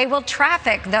 They will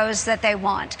traffic those that they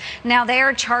want. Now, they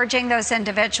are charging those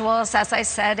individuals, as I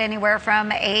said, anywhere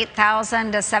from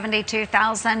 $8,000 to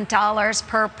 $72,000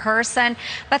 per person,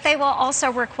 but they will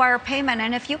also require payment.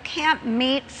 And if you can't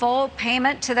meet full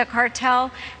payment to the cartel,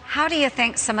 how do you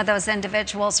think some of those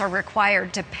individuals are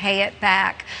required to pay it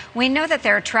back? We know that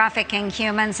they're trafficking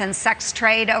humans and sex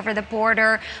trade over the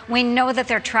border. We know that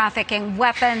they're trafficking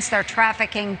weapons, they're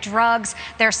trafficking drugs,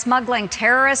 they're smuggling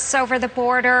terrorists over the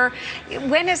border.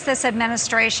 When is this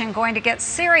administration going to get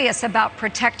serious about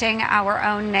protecting our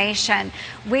own nation?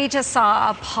 We just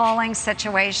saw appalling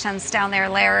situations down there,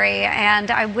 Larry,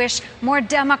 and I wish more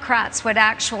Democrats would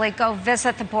actually go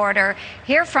visit the border,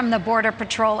 hear from the Border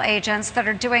Patrol agents that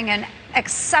are doing an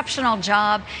exceptional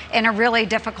job in a really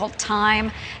difficult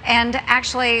time, and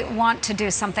actually want to do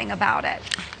something about it.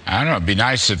 I don't know. It'd be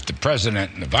nice if the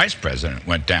president and the vice president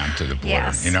went down to the border.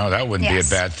 Yes. You know, that wouldn't be a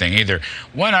bad thing either.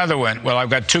 One other one. Well, I've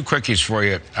got two quickies for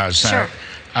you, Senator.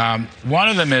 Sure. One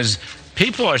of them is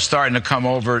people are starting to come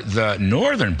over the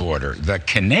northern border, the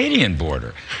Canadian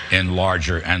border, in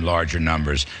larger and larger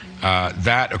numbers.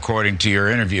 That, according to your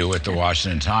interview with the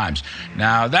Washington Times.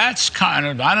 Now, that's kind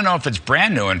of, I don't know if it's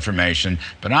brand new information,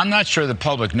 but I'm not sure the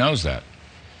public knows that.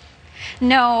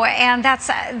 No, and that's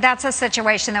a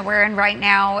situation that we're in right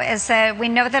now, is that we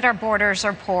know that our borders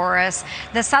are porous.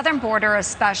 The southern border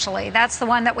especially, that's the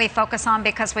one that we focus on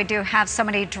because we do have so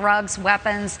many drugs,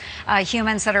 weapons,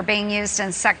 humans that are being used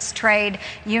in sex trade,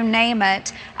 you name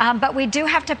it. But we do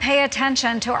have to pay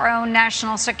attention to our own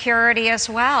national security as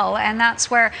well. And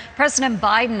that's where President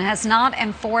Biden has not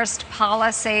enforced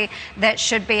policy that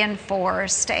should be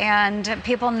enforced. And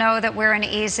people know that we're an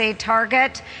easy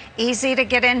target, easy to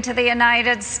get into the United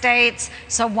United States,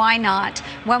 so why not?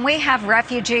 When we have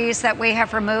refugees that we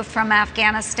have removed from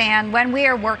Afghanistan, when we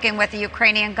are working with the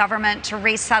Ukrainian government to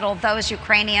resettle those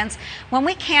Ukrainians, when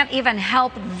we can't even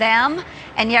help them,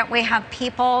 and yet we have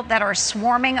people that are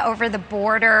swarming over the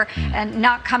border and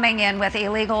not coming in with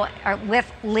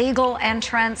legal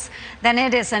entrance, then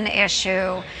it is an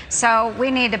issue. So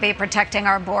we need to be protecting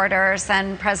our borders,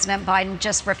 and President Biden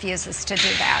just refuses to do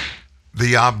that.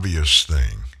 The obvious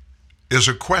thing is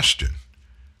a question.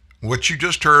 What you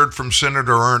just heard from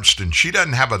Senator Ernst, and she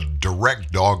doesn't have a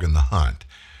direct dog in the hunt.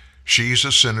 She's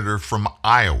a senator from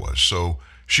Iowa, so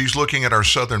she's looking at our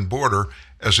southern border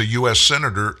as a U.S.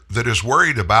 senator that is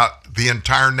worried about the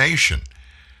entire nation.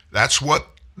 That's what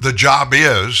the job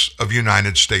is of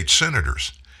United States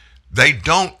senators. They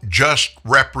don't just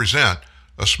represent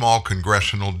a small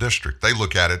congressional district. They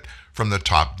look at it from the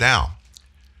top down.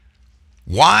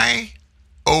 Why,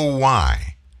 oh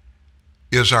why,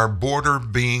 is our border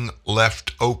being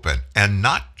left open? And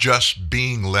not just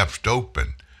being left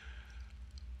open,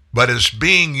 but is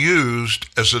being used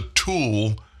as a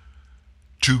tool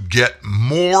to get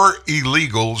more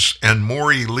illegals and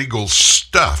more illegal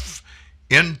stuff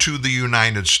into the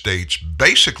United States,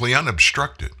 basically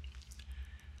unobstructed.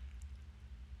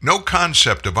 No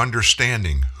concept of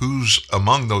understanding who's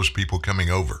among those people coming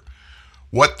over,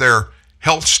 what their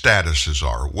health statuses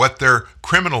are, what their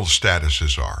criminal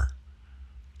statuses are.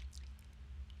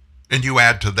 And you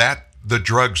add to that the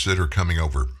drugs that are coming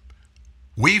over.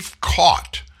 We've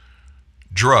caught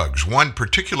drugs, one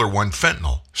particular one,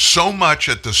 fentanyl, so much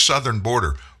at the southern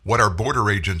border, what our border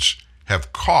agents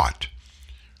have caught,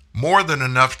 more than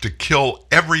enough to kill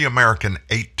every American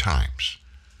 8 times.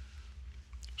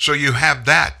 So you have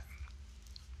that.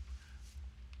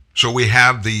 So we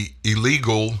have the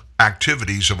illegal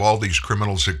activities of all these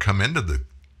criminals that come into the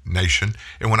nation.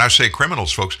 And when I say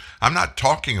criminals, folks, I'm not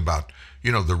talking about,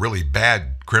 the really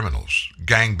bad criminals,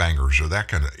 gangbangers or that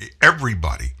kind of,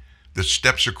 everybody that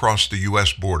steps across the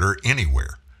U.S. border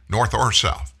anywhere, north or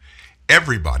south,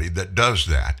 everybody that does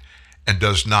that and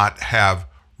does not have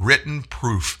written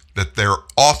proof that they're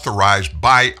authorized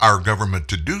by our government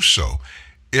to do so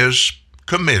is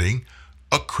committing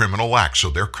a criminal act. So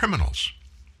they're criminals.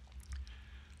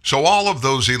 So all of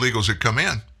those illegals that come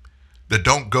in that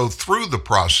don't go through the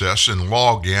process and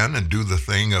log in and do the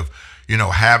thing of,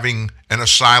 having an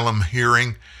asylum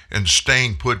hearing and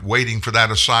staying put, waiting for that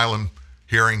asylum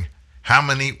hearing,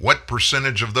 what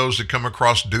percentage of those that come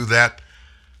across do that?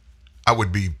 I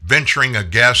would be venturing a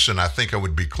guess, and I think I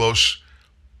would be close,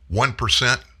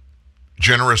 1%,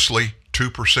 generously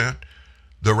 2%.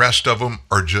 The rest of them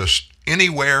are just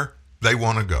anywhere they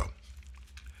want to go.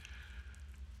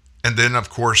 And then, of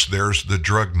course, there's the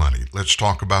drug money. Let's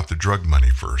talk about the drug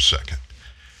money for a second.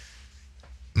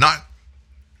 Not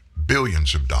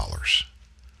billions of dollars,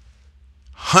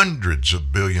 hundreds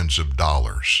of billions of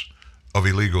dollars of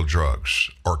illegal drugs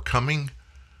are coming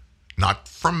not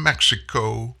from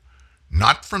Mexico,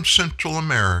 not from Central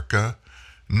America,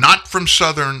 not from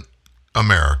Southern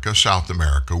America, South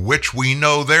America, which we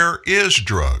know there is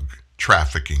drug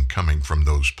trafficking coming from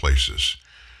those places.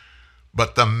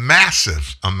 But the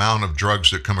massive amount of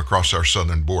drugs that come across our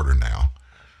southern border now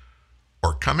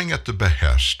are coming at the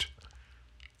behest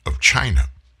of China.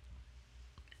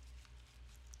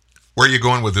 Where are you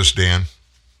going with this, Dan?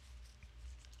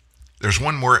 There's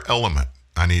one more element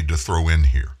I need to throw in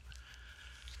here.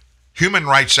 Human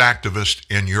rights activists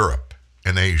in Europe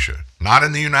and Asia, not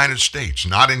in the United States,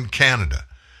 not in Canada,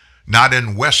 not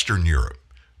in Western Europe,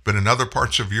 but in other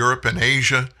parts of Europe and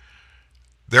Asia,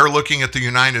 they're looking at the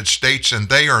United States, and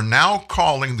they are now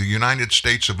calling the United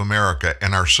States of America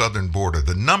and our southern border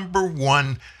the number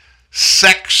one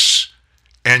sex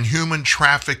and human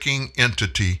trafficking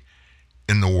entity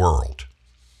in the world.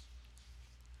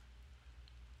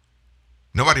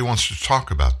 Nobody wants to talk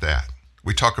about that.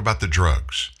 We talk about the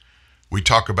drugs. We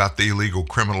talk about the illegal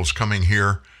criminals coming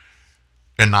here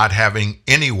and not having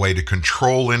any way to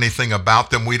control anything about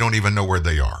them. We don't even know where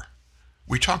they are.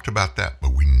 We talked about that,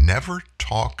 but we never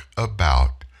talk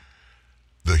about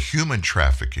the human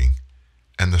trafficking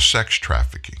and the sex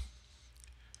trafficking.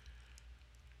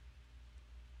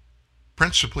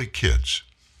 Principally kids.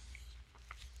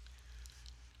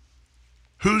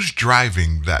 Who's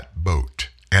driving that boat,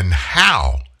 and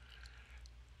how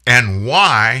and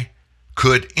why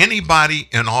could anybody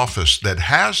in office that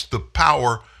has the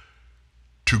power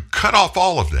to cut off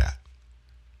all of that,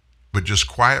 but just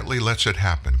quietly lets it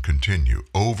happen, continue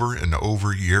over and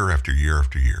over, year after year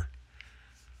after year?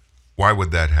 Why would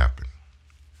that happen?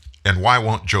 And why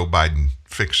won't Joe Biden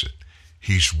fix it?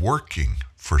 He's working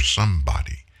for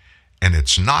somebody. And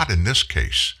it's not, in this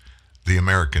case, the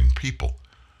American people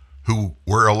who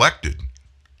were elected.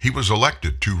 He was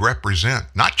elected to represent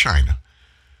not China,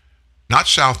 not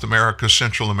South America,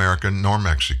 Central America, nor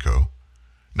Mexico,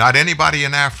 not anybody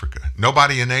in Africa,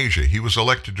 nobody in Asia. He was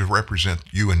elected to represent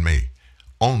you and me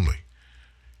only.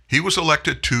 He was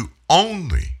elected to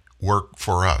only work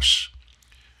for us.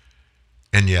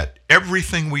 And yet,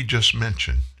 everything we just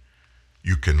mentioned,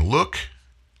 you can look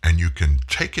and you can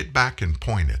take it back and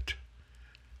point it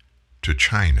to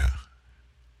China.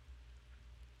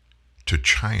 To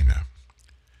China.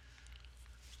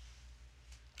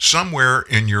 Somewhere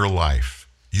in your life,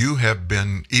 you have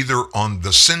been either on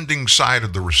the sending side or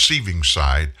the receiving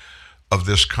side of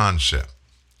this concept.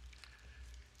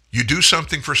 You do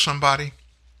something for somebody,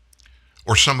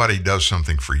 or somebody does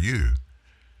something for you,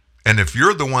 and if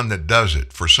you're the one that does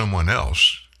it for someone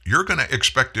else, you're going to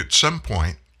expect at some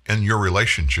point in your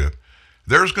relationship,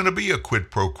 there's going to be a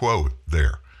quid pro quo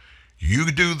there.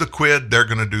 You do the quid, they're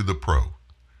going to do the pro.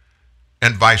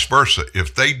 And vice versa.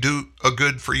 If they do a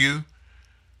good for you,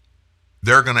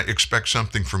 they're going to expect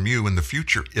something from you in the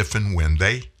future if and when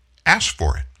they ask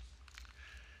for it.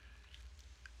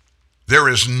 There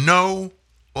is no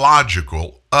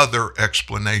logical other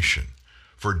explanation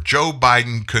for Joe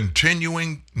Biden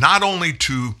continuing not only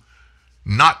to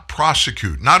not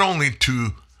prosecute, not only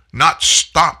to not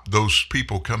stop those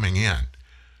people coming in,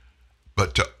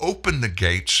 but to open the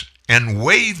gates and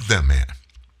wave them in,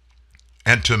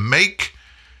 and to make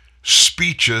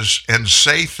speeches and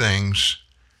say things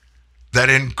that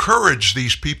encourage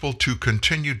these people to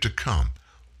continue to come.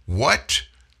 What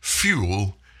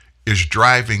fuel is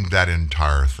driving that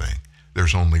entire thing?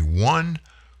 There's only one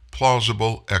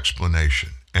plausible explanation,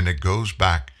 and it goes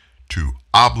back to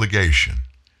obligation.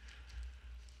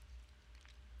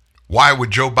 Why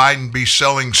would Joe Biden be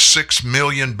selling 6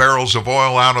 million barrels of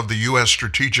oil out of the U.S.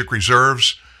 strategic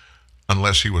reserves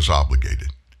unless he was obligated?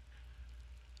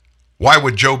 Why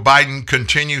would Joe Biden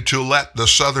continue to let the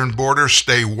southern border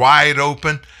stay wide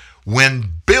open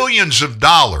when billions of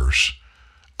dollars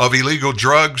of illegal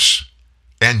drugs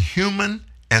and human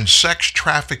and sex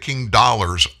trafficking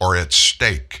dollars are at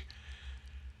stake?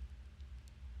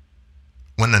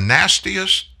 When the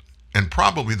nastiest and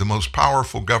probably the most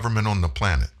powerful government on the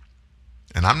planet,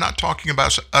 and I'm not talking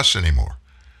about us anymore,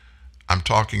 I'm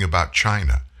talking about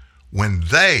China, when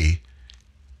they,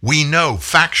 we know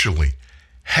factually,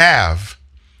 have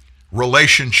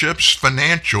relationships,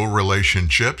 financial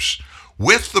relationships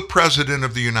with the President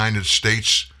of the United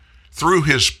States through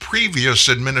his previous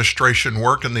administration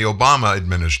work in the Obama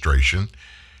administration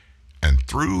and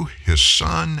through his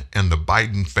son and the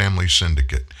Biden family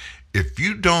syndicate. If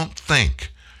you don't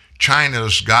think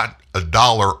China's got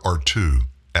 $1 or $2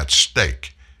 at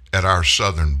stake at our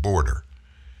southern border,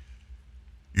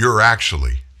 you're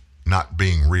actually not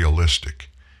being realistic.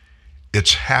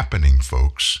 It's happening,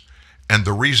 folks. And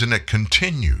the reason it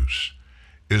continues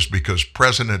is because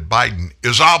President Biden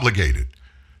is obligated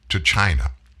to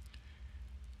China.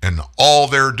 And all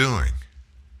they're doing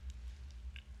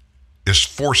is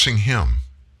forcing him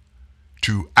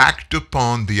to act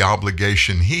upon the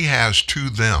obligation he has to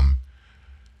them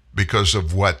because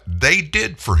of what they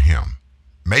did for him.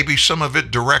 Maybe some of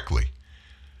it directly.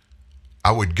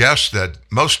 I would guess that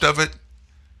most of it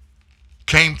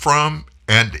came from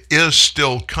and is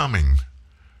still coming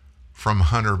from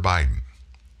Hunter Biden.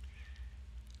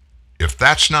 If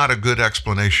that's not a good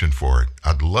explanation for it,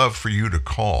 I'd love for you to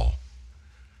call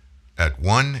at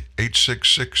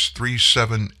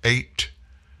 1-866-378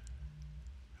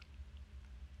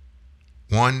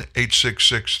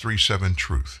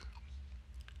 1-866-37-TRUTH.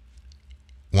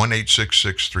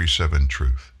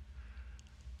 1-866-37-TRUTH.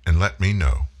 And let me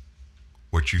know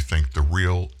what you think the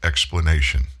real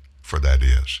explanation for that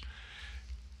is.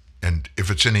 And if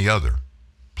it's any other,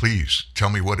 please tell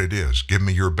me what it is. Give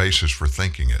me your basis for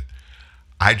thinking it.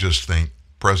 I just think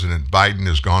President Biden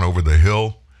has gone over the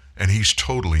hill and he's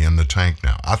totally in the tank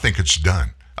now. I think it's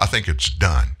done. I think it's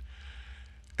done.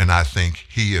 And I think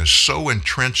he is so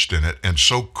entrenched in it and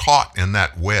so caught in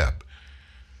that web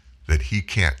that he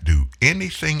can't do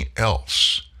anything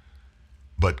else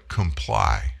but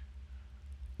comply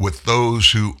with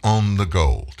those who own the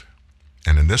gold.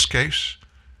 And in this case,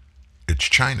 it's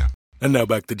China. And now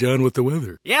back to John with the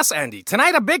weather. Yes, Andy.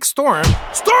 Tonight, a big storm.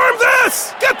 Storm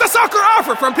this! Get the soccer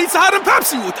offer from Pizza Hut and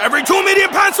Pepsi. With every 2 medium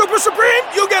pan Super Supreme,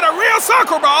 you get a real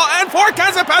soccer ball and 4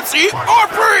 cans of Pepsi for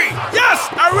free. Yes,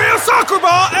 a real soccer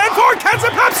ball and 4 cans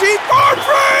of Pepsi for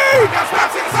free. Yes,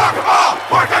 Pepsi the soccer ball.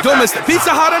 Don't miss the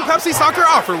Pizza Hut and Pepsi soccer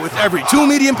offer. With every 2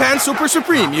 medium pan Super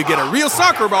Supreme, you get a real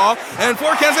soccer ball and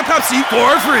 4 cans of Pepsi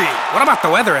for free. What about the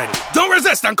weather, Eddie? Don't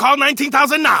resist and call 19,000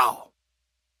 now.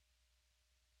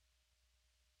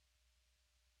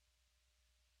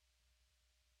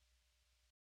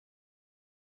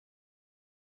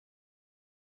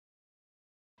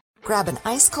 Grab an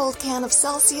ice-cold can of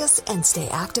Celsius and stay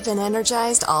active and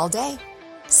energized all day.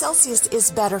 Celsius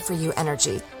is better for you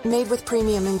energy, made with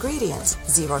premium ingredients,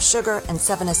 0 sugar, and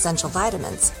 7 essential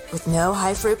vitamins, with no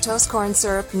high fructose corn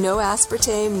syrup, no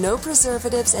aspartame, no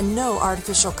preservatives, and no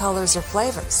artificial colors or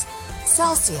flavors.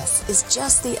 Celsius is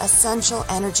just the essential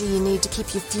energy you need to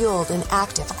keep you fueled and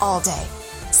active all day.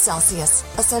 Celsius,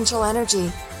 essential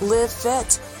energy. Live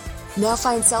fit. Now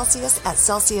find Celsius at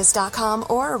Celsius.com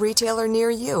or a retailer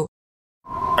near you.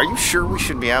 Are you sure we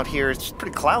should be out here? It's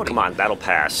pretty cloudy. Come on, that'll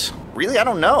pass. Really? I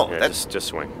don't know. Yeah, just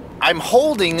swing. I'm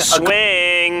holding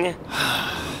Swing!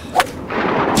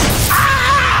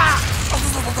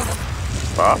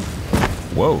 Bob?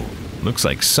 Whoa. Looks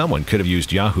like someone could have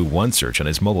used Yahoo OneSearch on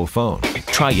his mobile phone.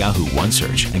 Try Yahoo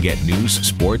OneSearch and get news,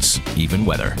 sports, even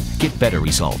weather. Get better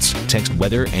results. Text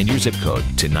weather and your zip code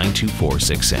to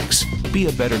 92466. Be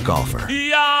a better golfer.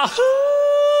 Yahoo!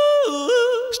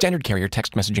 Standard carrier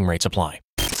text messaging rates apply.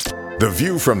 The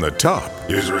view from the top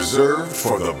is reserved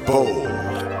for the bold,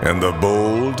 and the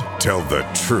bold tell the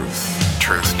truth.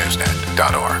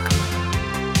 TruthNewsNet.org.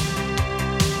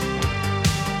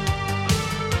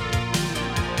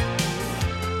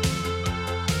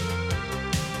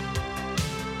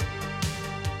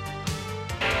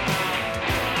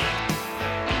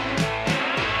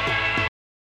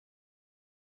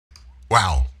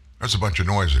 Wow, there's a bunch of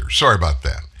noise there. Sorry about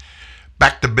that.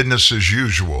 Back to business as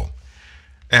usual.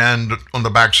 And on the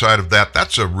backside of that,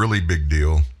 that's a really big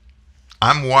deal.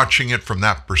 I'm watching it from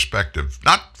that perspective,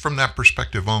 not from that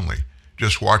perspective only,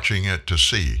 just watching it to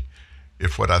see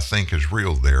if what I think is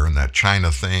real there. And that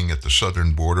China thing at the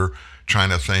southern border,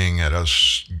 China thing at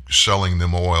us selling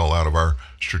them oil out of our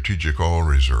strategic oil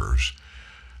reserves.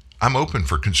 I'm open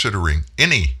for considering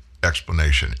any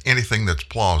explanation, anything that's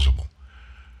plausible.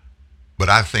 But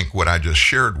I think what I just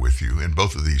shared with you in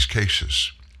both of these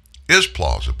cases is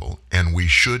plausible, and we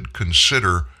should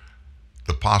consider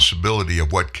the possibility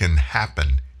of what can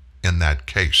happen in that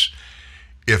case.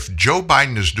 If Joe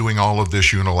Biden is doing all of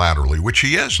this unilaterally, which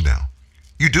he is now,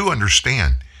 you do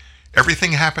understand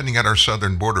everything happening at our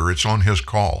southern border, it's on his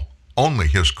call, only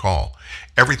his call.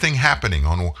 Everything happening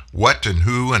on what and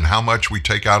who and how much we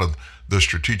take out of the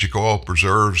strategic oil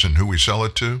preserves and who we sell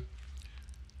it to,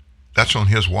 that's on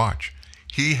his watch.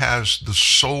 He has the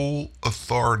sole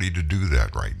authority to do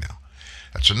that right now.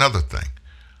 That's another thing.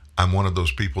 I'm one of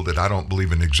those people that I don't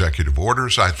believe in executive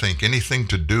orders. I think anything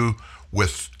to do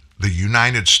with the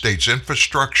United States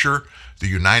infrastructure, the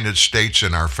United States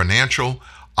and our financial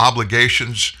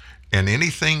obligations, and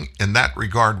anything in that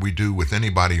regard we do with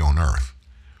anybody on earth,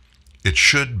 it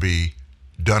should be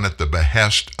done at the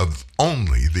behest of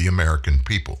only the American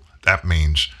people. That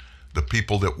means the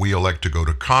people that we elect to go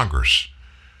to Congress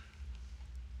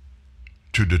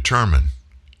to determine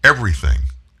everything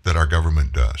that our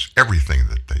government does, everything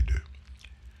that they do.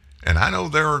 And I know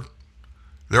there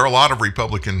are a lot of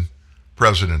Republican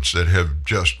presidents that have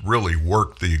just really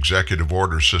worked the executive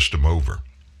order system over.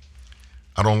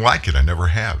 I don't like it. I never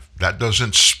have. That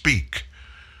doesn't speak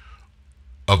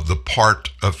of the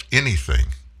part of anything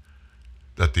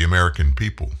that the American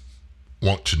people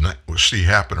want to see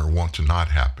happen or want to not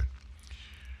happen.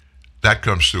 That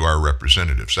comes through our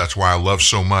representatives. That's why I love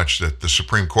so much that the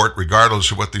Supreme Court,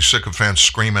 regardless of what these sycophants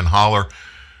scream and holler,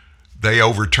 they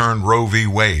overturned Roe v.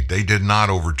 Wade. They did not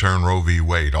overturn Roe v.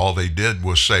 Wade. All they did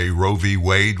was say Roe v.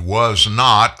 Wade was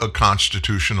not a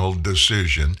constitutional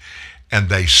decision, and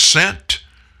they sent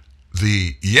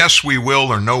the yes we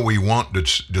will or no we won't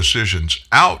decisions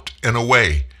out and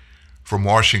away from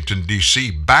Washington,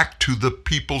 D.C. back to the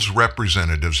people's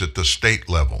representatives at the state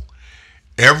level.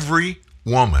 Every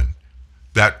woman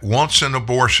that wants an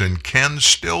abortion can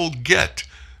still get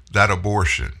that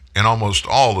abortion in almost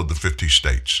all of the 50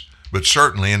 states, but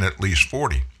certainly in at least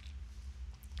 40.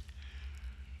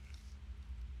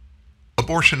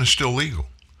 Abortion is still legal.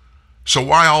 So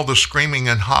why all the screaming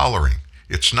and hollering?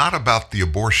 It's not about the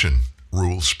abortion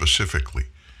rules specifically.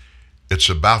 It's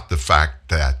about the fact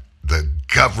that the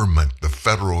government, the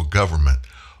federal government,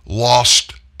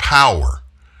 lost power.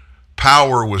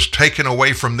 Power was taken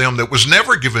away from them that was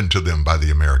never given to them by the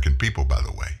American people, by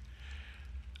the way.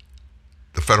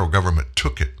 The federal government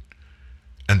took it,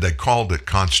 and they called it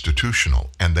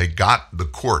constitutional, and they got the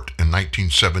court in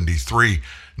 1973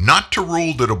 not to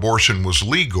rule that abortion was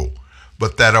legal,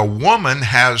 but that a woman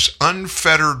has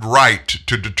unfettered right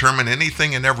to determine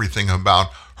anything and everything about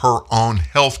her own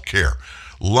health care,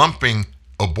 lumping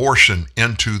abortion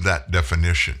into that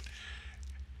definition.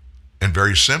 And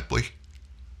very simply,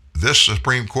 this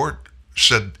Supreme Court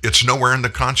said it's nowhere in the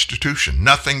Constitution.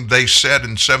 Nothing they said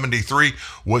in 73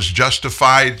 was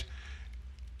justified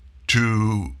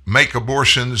to make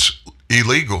abortions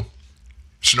illegal.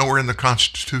 It's nowhere in the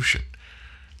Constitution.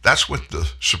 That's what the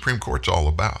Supreme Court's all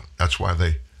about. That's why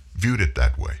they viewed it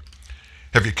that way.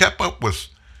 Have you kept up with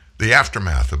the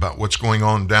aftermath about what's going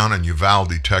on down in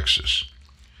Uvalde, Texas?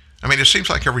 I mean, it seems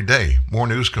like every day more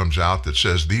news comes out that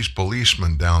says these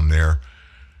policemen down there,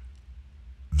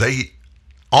 they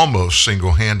almost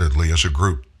single-handedly, as a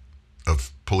group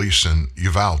of police in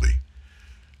Uvalde,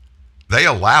 they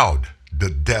allowed the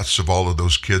deaths of all of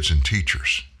those kids and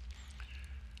teachers.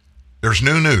 There's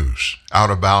new news out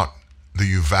about the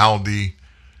Uvalde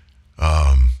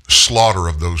slaughter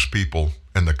of those people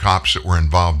and the cops that were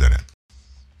involved in it.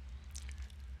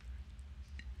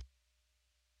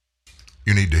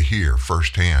 You need to hear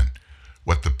firsthand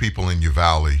what the people in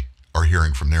Uvalde are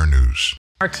hearing from their news.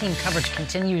 Our team coverage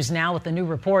continues now with a new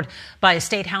report by a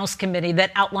state house committee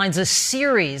that outlines a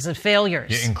series of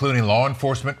failures. Yeah, including law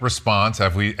enforcement response,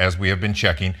 as we have been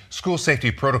checking, school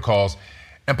safety protocols,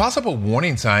 and possible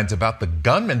warning signs about the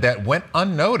gunman that went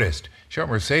unnoticed. Cheryl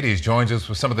Mercedes joins us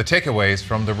with some of the takeaways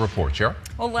from the report. Cheryl?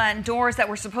 Well, Len, doors that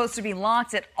were supposed to be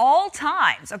locked at all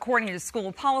times, according to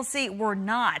school policy, were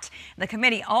not. The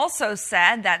committee also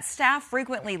said that staff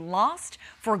frequently lost,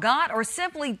 forgot, or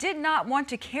simply did not want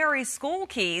to carry school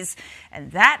keys.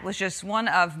 And that was just one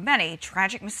of many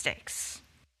tragic mistakes.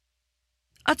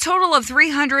 A total of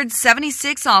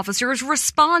 376 officers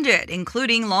responded,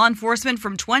 including law enforcement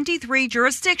from 23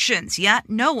 jurisdictions, yet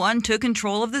no one took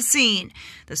control of the scene.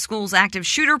 The school's active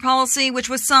shooter policy, which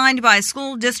was signed by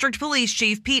School District Police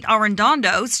Chief Pete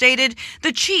Arredondo, stated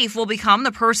the chief will become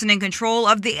the person in control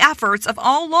of the efforts of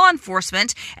all law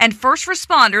enforcement and first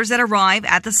responders that arrive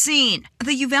at the scene.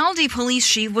 The Uvalde police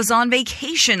chief was on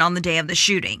vacation on the day of the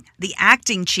shooting. The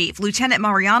acting chief, Lieutenant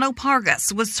Mariano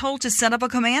Pargas, was told to set up a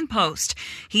command post.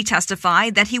 He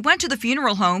testified that he went to the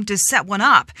funeral home to set one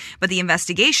up, but the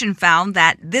investigation found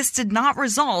that this did not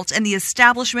result in the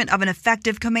establishment of an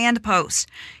effective command post.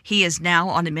 He is now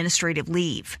on administrative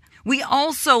leave. We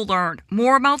also learned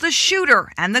more about the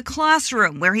shooter and the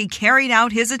classroom where he carried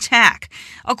out his attack.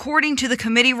 According to the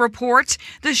committee report,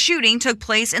 the shooting took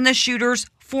place in the shooter's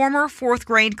former fourth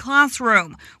grade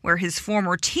classroom, where his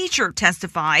former teacher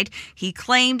testified he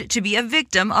claimed to be a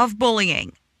victim of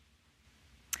bullying.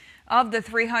 Of the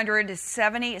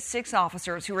 376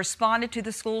 officers who responded to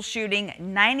the school shooting,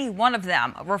 91 of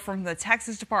them were from the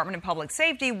Texas Department of Public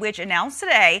Safety, which announced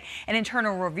today an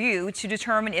internal review to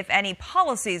determine if any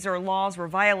policies or laws were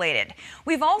violated.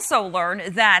 We've also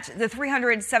learned that the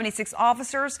 376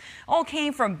 officers all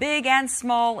came from big and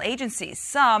small agencies,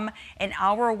 some an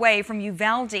hour away from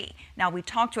Uvalde. Now, we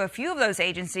talked to a few of those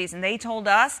agencies, and they told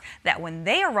us that when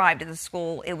they arrived at the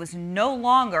school, it was no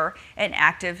longer an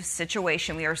active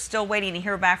situation. We are still waiting to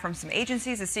hear back from some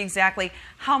agencies to see exactly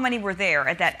how many were there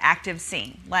at that active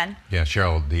scene. Len? Yeah,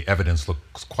 Cheryl, the evidence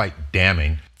looks quite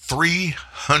damning.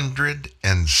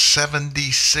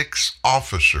 376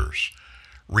 officers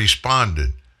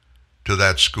responded to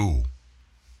that school,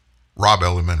 Robb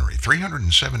Elementary.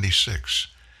 376.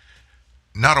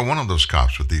 Not a one of those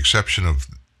cops, with the exception of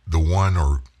the one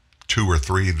or two or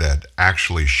three that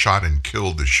actually shot and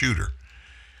killed the shooter,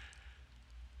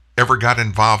 ever got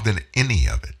involved in any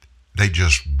of it. They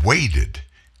just waited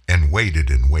and waited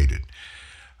and waited.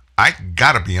 I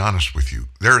got to be honest with you.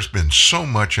 There's been so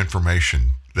much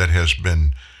information that has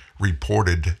been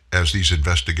reported as these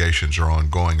investigations are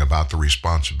ongoing about the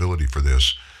responsibility for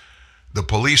this. The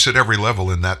police at every level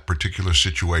in that particular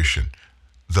situation,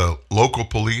 the local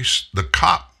police, the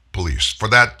cop police for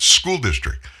that school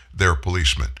district, their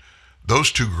policemen, those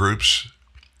two groups,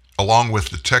 along with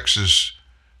the Texas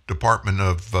Department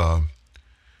of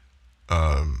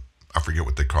I forget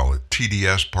what they call it,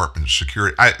 TDS, Department of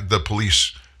Security, the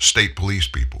police, state police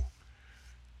people,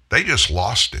 they just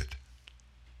lost it.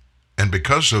 And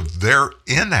because of their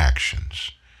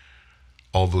inactions,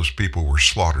 all those people were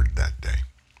slaughtered that day.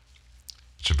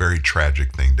 It's a very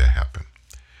tragic thing to happen.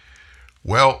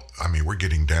 Well, I mean, we're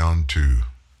getting down to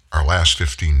our last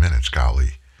 15 minutes,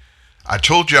 golly. I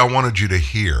told you I wanted you to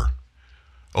hear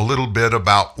a little bit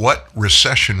about what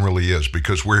recession really is,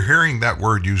 because we're hearing that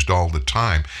word used all the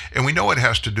time, and we know it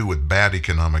has to do with bad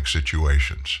economic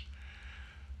situations.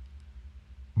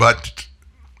 But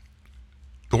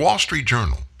the Wall Street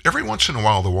Journal, every once in a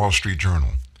while, the Wall Street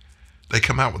Journal, they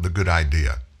come out with a good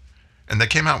idea. And they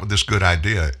came out with this good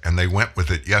idea, and they went with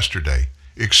it yesterday,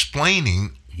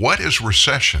 explaining what is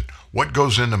recession, what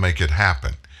goes in to make it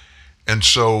happen. And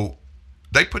so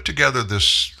they put together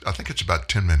this, I think it's about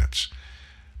 10 minutes.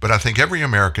 But I think every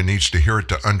American needs to hear it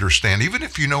to understand, even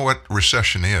if you know what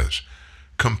recession is,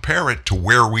 compare it to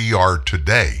where we are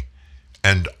today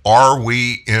And are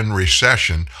we in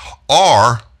recession,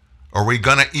 or are we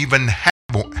going to even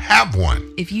have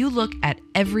one? If you look at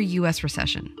every U.S.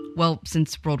 recession, well,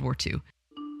 since World War II,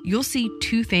 you'll see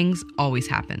two things always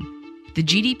happen. The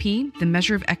GDP, the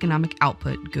measure of economic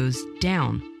output, goes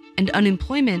down, and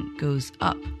unemployment goes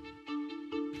up.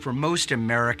 For most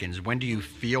Americans, when do you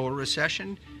feel a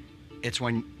recession? It's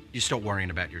when you start worrying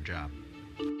about your job.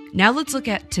 Now let's look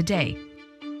at today.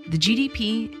 The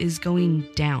GDP is going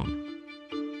down.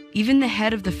 Even the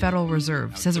head of the Federal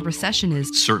Reserve says a recession is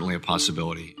certainly a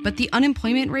possibility. But the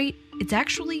unemployment rate, it's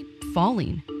actually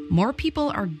falling. More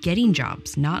people are getting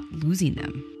jobs, not losing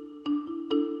them.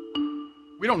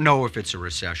 We don't know if it's a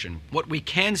recession. What we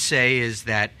can say is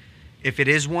that if it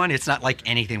is one, it's not like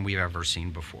anything we've ever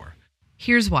seen before.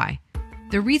 Here's why.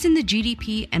 The reason the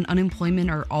GDP and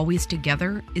unemployment are always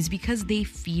together is because they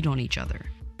feed on each other.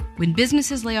 When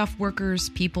businesses lay off workers,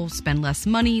 people spend less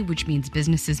money, which means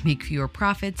businesses make fewer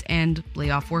profits and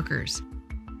lay off workers.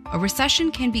 A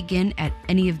recession can begin at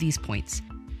any of these points,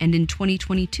 and in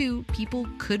 2022, people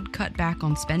could cut back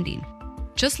on spending.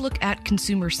 Just look at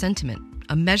consumer sentiment,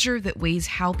 a measure that weighs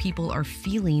how people are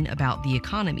feeling about the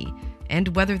economy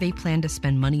and whether they plan to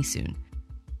spend money soon.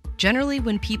 Generally,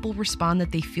 when people respond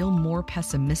that they feel more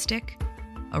pessimistic,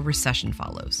 a recession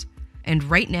follows. And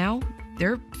right now,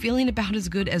 they're feeling about as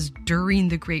good as during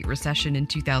the Great Recession in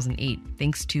 2008,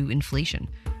 thanks to inflation.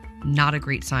 Not a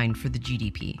great sign for the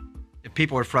GDP. If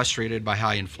people are frustrated by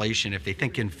high inflation, if they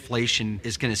think inflation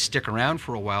is going to stick around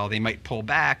for a while, they might pull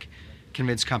back,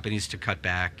 convince companies to cut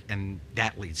back, and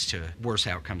that leads to worse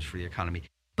outcomes for the economy.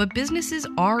 But businesses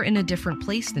are in a different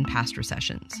place than past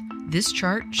recessions. This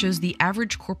chart shows the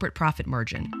average corporate profit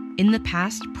margin. In the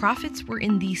past, profits were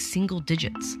in the single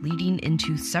digits, leading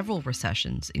into several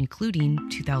recessions, including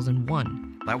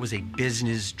 2001. That was a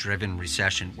business-driven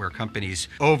recession where companies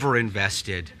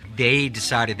overinvested. They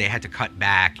decided they had to cut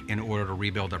back in order to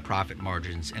rebuild their profit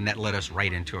margins, and that led us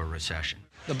right into a recession.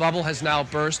 The bubble has now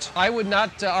burst. I would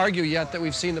not argue yet that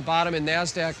we've seen the bottom in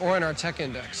NASDAQ or in our tech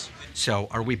index. So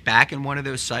are we back in one of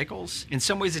those cycles? In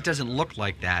some ways, it doesn't look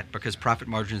like that because profit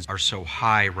margins are so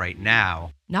high right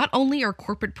now. Not only are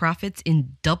corporate profits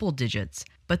in double digits,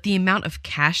 but the amount of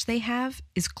cash they have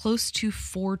is close to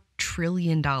 $4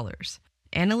 trillion.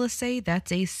 Analysts say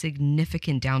that's a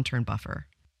significant downturn buffer.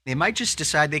 They might just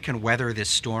decide they can weather this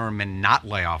storm and not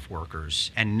lay off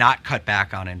workers and not cut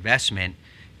back on investment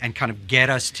and kind of get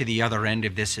us to the other end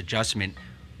of this adjustment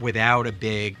without a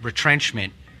big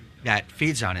retrenchment that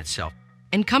feeds on itself.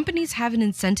 And companies have an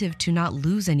incentive to not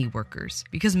lose any workers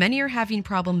because many are having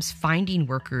problems finding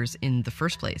workers in the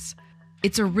first place.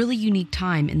 It's a really unique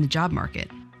time in the job market.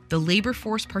 The labor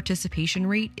force participation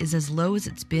rate is as low as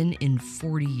it's been in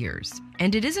 40 years.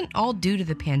 And it isn't all due to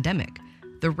the pandemic.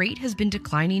 The rate has been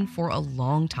declining for a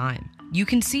long time. You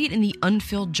can see it in the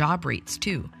unfilled job rates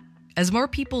too. As more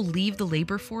people leave the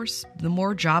labor force, the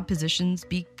more job positions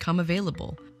become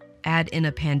available. Add in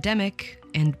a pandemic,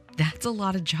 and that's a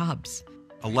lot of jobs.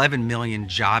 11 million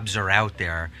jobs are out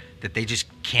there that they just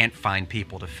can't find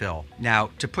people to fill. Now,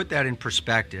 to put that in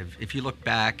perspective, if you look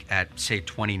back at, say,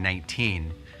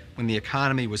 2019, when the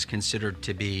economy was considered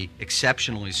to be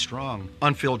exceptionally strong,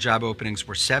 unfilled job openings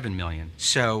were 7 million.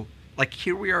 So, like,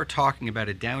 here we are talking about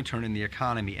a downturn in the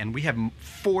economy, and we have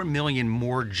 4 million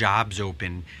more jobs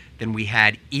open than we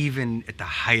had even at the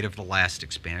height of the last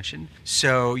expansion.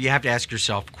 So you have to ask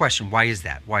yourself the question, why is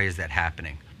that? Why is that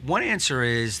happening? One answer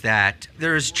is that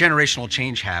there's generational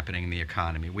change happening in the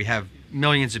economy. We have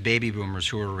millions of baby boomers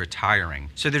who are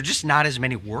retiring. So there's just not as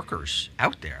many workers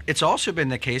out there. It's also been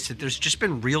the case that there's just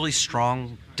been really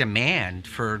strong demand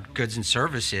for goods and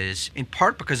services, in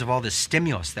part because of all the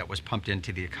stimulus that was pumped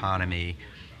into the economy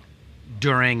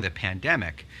during the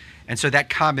pandemic. And so that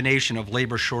combination of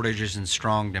labor shortages and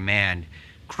strong demand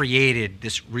created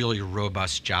this really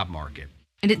robust job market.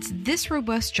 And it's this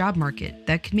robust job market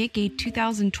that could make a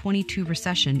 2022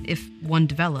 recession, if one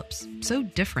develops, so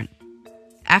different.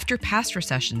 After past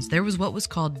recessions, there was what was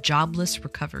called jobless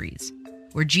recoveries,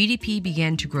 where GDP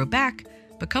began to grow back,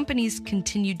 but companies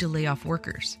continued to lay off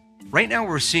workers. Right now,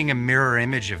 we're seeing a mirror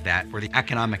image of that, where the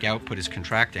economic output is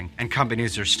contracting and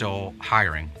companies are still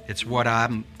hiring. It's what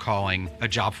I'm calling a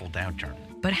job-full downturn.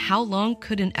 But how long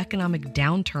could an economic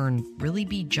downturn really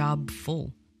be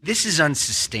job-full? This is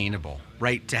unsustainable,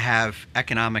 right, to have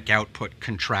economic output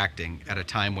contracting at a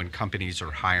time when companies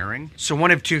are hiring. So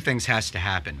one of two things has to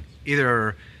happen.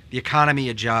 Either the economy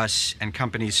adjusts and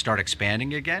companies start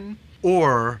expanding again,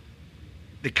 or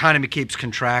the economy keeps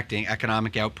contracting,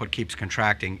 economic output keeps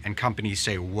contracting, and companies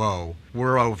say, whoa,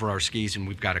 we're over our skis and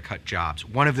we've got to cut jobs.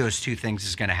 One of those two things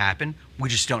is going to happen. We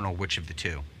just don't know which of the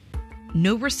two.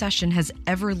 No recession has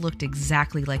ever looked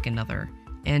exactly like another.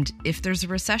 And if there's a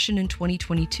recession in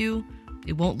 2022,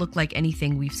 it won't look like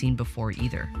anything we've seen before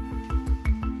either.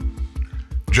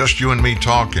 Just you and me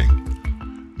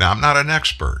talking. Now, I'm not an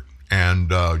expert,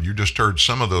 and you just heard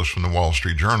some of those from the Wall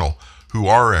Street Journal who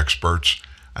are experts.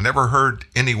 I never heard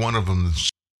any one of them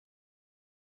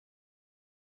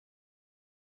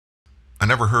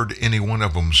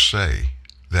say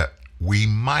that we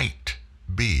might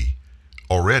be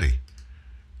already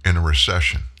in a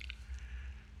recession.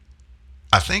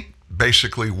 I think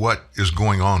basically what is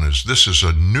going on is this is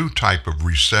a new type of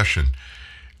recession,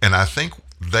 and I think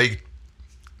they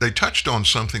touched on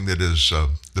something that is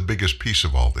the biggest piece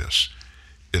of all this.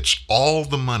 It's all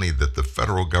the money that the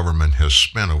federal government has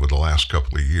spent over the last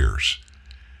couple of years.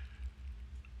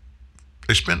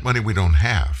 They spent money we don't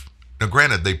have. Now,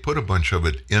 granted, they put a bunch of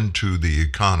it into the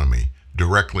economy,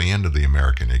 directly into the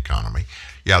American economy.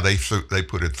 Yeah, they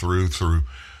put it through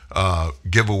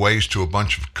giveaways to a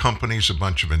bunch of companies, a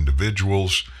bunch of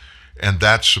individuals, and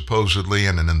that's supposedly,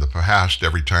 and in the past,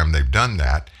 every time they've done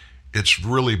that, it's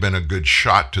really been a good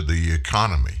shot to the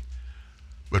economy.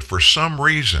 But for some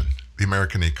reason, the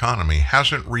American economy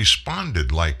hasn't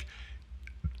responded like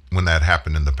when that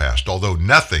happened in the past, although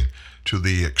nothing to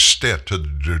the extent, to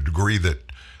the degree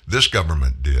that this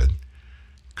government did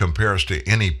compares to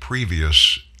any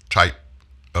previous type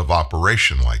of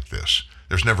operation like this.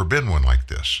 There's never been one like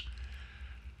this.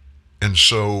 And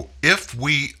so if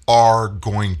we are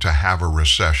going to have a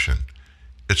recession,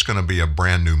 it's going to be a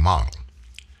brand new model.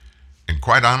 And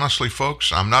quite honestly,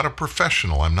 folks, I'm not a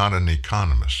professional. I'm not an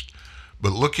economist.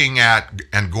 But looking at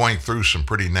and going through some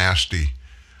pretty nasty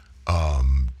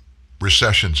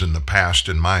recessions in the past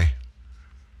in my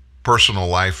personal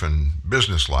life and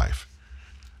business life,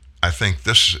 I think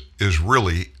this is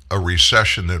really a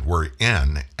recession that we're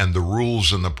in, and the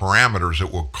rules and the parameters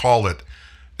that will call it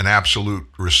an absolute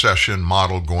recession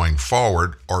model going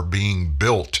forward are being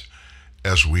built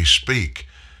as we speak.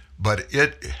 But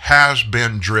it has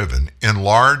been driven in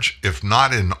large, if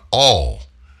not in all,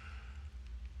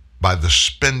 by the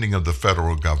spending of the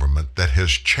federal government that has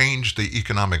changed the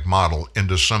economic model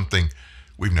into something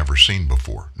we've never seen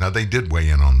before. Now, they did weigh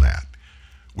in on that.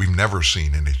 We've never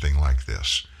seen anything like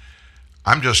this.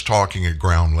 I'm just talking at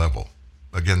ground level.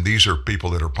 Again, these are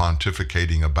people that are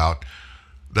pontificating about,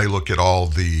 they look at all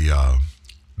the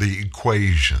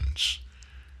equations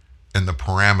and the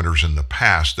parameters in the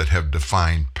past that have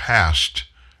defined past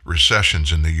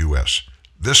recessions in the U.S.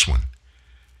 This one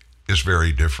is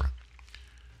very different.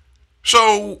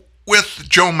 So with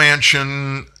Joe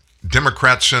Manchin,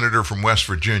 Democrat senator from West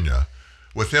Virginia,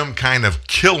 with him kind of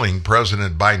killing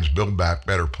President Biden's Build Back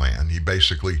Better plan, he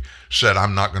basically said,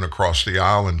 I'm not going to cross the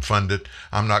aisle and fund it.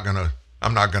 I'm not going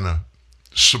to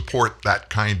support that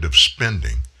kind of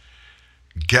spending.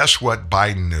 Guess what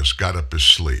Biden has got up his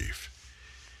sleeve?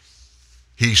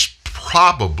 He's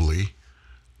probably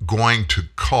going to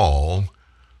call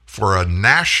for a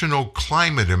national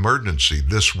climate emergency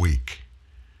this week.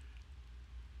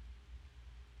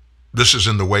 This is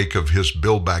in the wake of his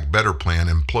Build Back Better plan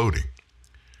imploding.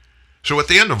 So at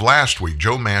the end of last week,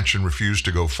 Joe Manchin refused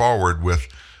to go forward with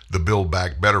the Build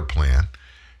Back Better plan.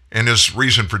 And his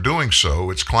reason for doing so,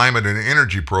 its climate and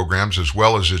energy programs, as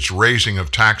well as its raising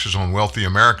of taxes on wealthy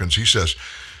Americans, he says,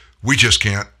 we just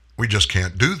can't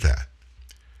do that.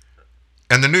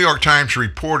 And the New York Times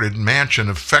reported Manchin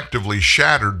effectively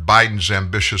shattered Biden's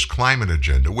ambitious climate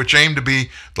agenda, which aimed to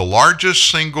be the largest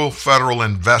single federal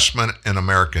investment in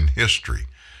American history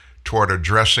toward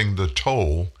addressing the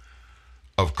toll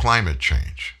of climate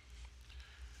change.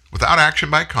 Without action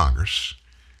by Congress,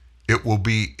 it will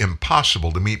be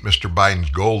impossible to meet Mr. Biden's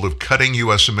goal of cutting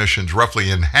U.S. emissions roughly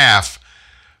in half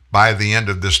by the end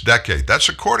of this decade. That's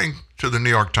according to the New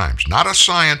York Times. Not a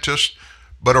scientist,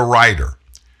 but a writer.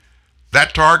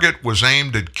 That target was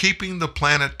aimed at keeping the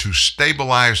planet to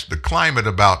stabilize the climate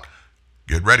about,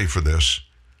 get ready for this,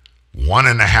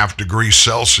 1.5 degrees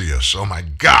Celsius, oh my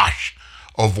gosh,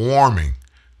 of warming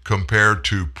compared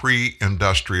to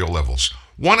pre-industrial levels.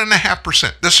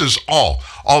 1.5%. This is all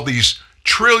these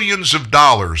trillions of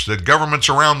dollars that governments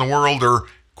around the world are,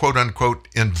 quote unquote,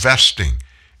 investing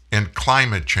in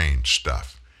climate change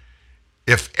stuff.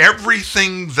 If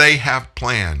everything they have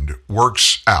planned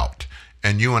works out,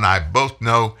 and you and I both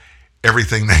know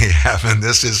everything they have in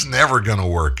this is never going to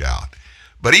work out.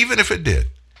 But even if it did,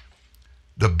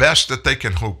 the best that they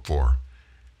can hope for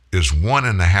is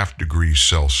 1.5 degrees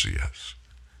Celsius.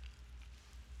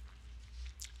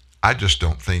 I just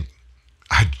don't think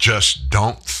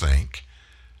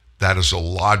that is a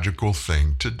logical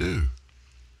thing to do.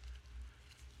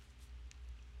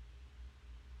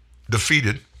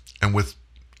 Defeated and with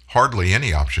hardly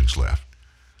any options left.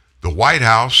 The White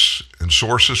House and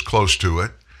sources close to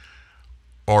it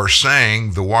are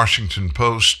saying, the Washington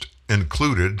Post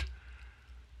included,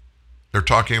 they're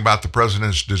talking about the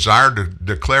president's desire to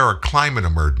declare a climate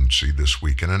emergency this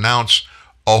week and announce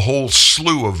a whole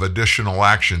slew of additional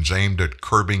actions aimed at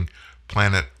curbing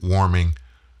planet warming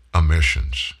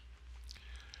emissions.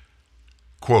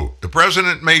 Quote, the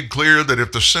president made clear that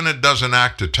if the Senate doesn't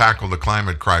act to tackle the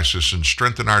climate crisis and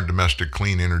strengthen our domestic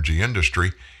clean energy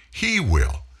industry, he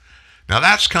will. Now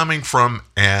that's coming from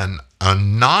an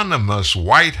anonymous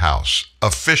White House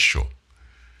official.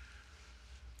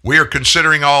 We are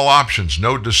considering all options.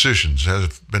 No decisions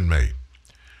have been made.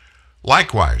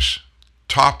 Likewise,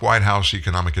 top White House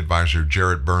economic advisor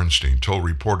Jared Bernstein told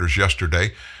reporters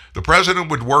yesterday the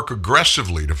president would work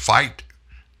aggressively to fight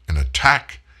and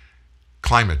attack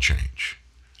climate change.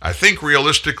 I think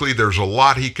realistically there's a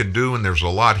lot he can do and there's a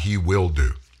lot he will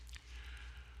do.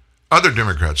 Other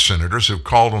Democrat senators have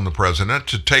called on the president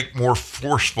to take more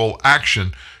forceful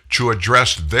action to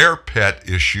address their pet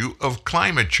issue of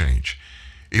climate change,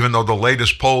 even though the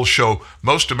latest polls show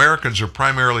most Americans are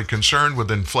primarily concerned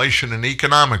with inflation and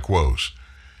economic woes.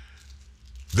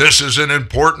 This is an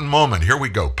important moment. Here we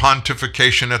go.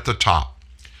 Pontification at the top.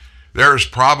 There is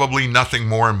probably nothing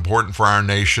more important for our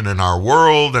nation and our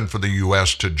world than for the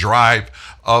U.S. to drive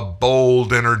a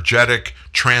bold, energetic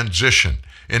transition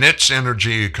in its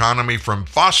energy economy from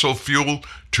fossil fuel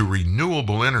to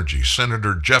renewable energy.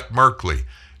 Senator Jeff Merkley,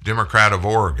 Democrat of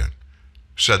Oregon,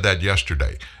 said that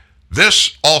yesterday.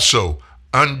 This also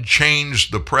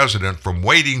unchanged the president from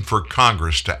waiting for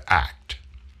Congress to act.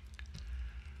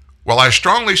 While I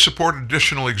strongly support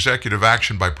additional executive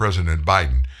action by President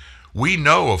Biden, we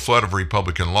know a flood of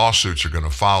Republican lawsuits are going to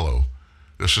follow.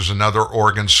 This is another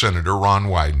Oregon Senator, Ron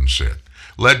Wyden, said.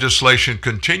 Legislation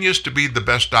continues to be the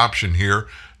best option here.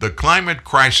 The climate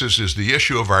crisis is the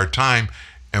issue of our time,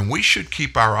 and we should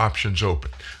keep our options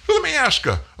open. Let me ask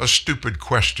a stupid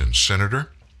question,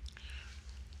 Senator.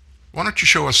 Why don't you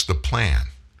show us the plan?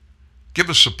 Give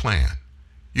us a plan.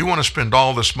 You want to spend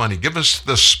all this money. Give us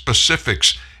the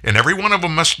specifics. And every one of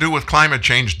them must do with climate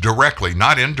change directly,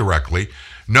 not indirectly.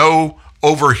 No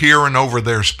over here and over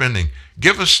there spending.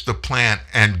 Give us the plan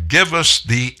and give us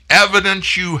the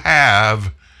evidence you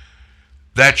have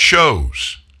that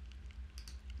shows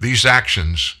these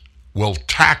actions will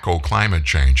tackle climate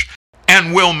change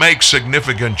and will make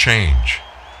significant change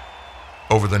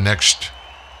over the next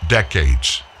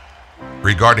decades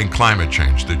regarding climate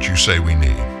change that you say we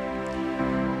need.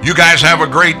 You guys have a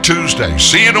great Tuesday.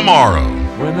 See you tomorrow.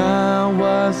 When I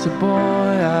was a boy,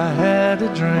 I had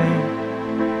a dream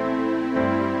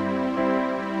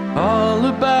all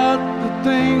about the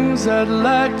things I'd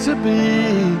like to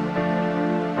be.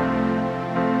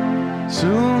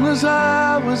 Soon as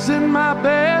I was in my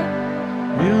bed,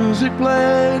 music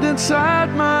played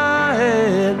inside my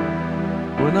head.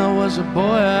 When I was a boy,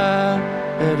 I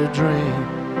had a dream.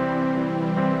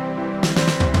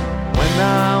 When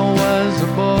I was a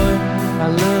boy, I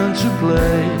learned to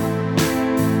play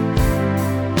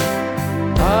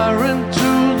far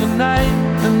into the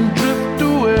night and drift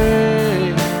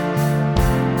away.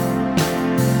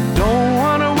 Don't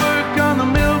wanna work on the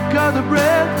milk or the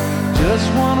bread, just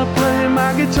wanna play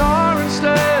my guitar and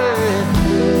stay.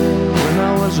 When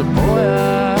I was a boy,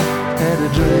 I had a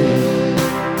dream.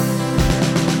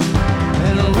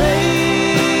 And a radio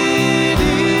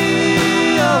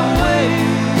wave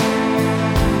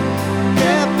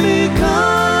kept me company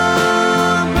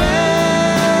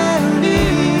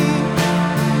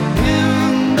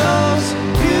in those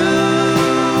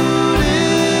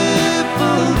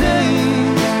beautiful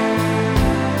days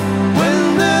when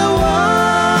there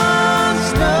was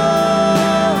no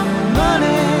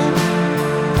money.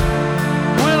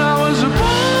 When I was a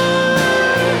boy,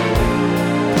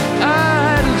 I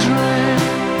had a dream.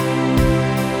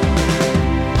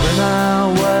 When I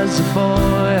was a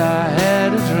boy, I had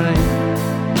a dream.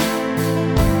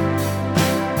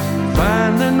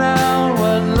 Finding out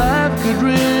what life could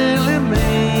really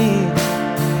mean.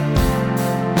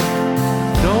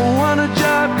 Don't want a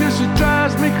job 'cause it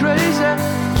drives me crazy.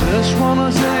 Just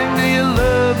wanna sing, do you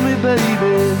love me,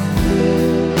 baby?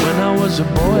 When I was a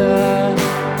boy, I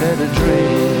had a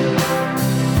dream.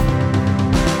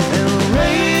 And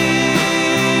radio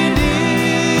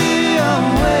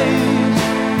waves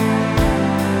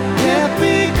kept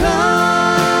me company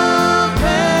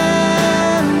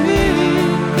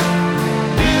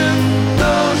in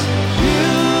those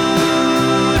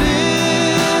beautiful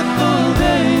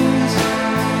days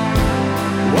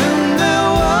when there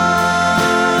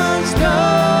was no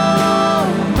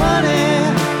money.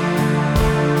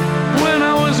 When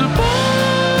I was a boy,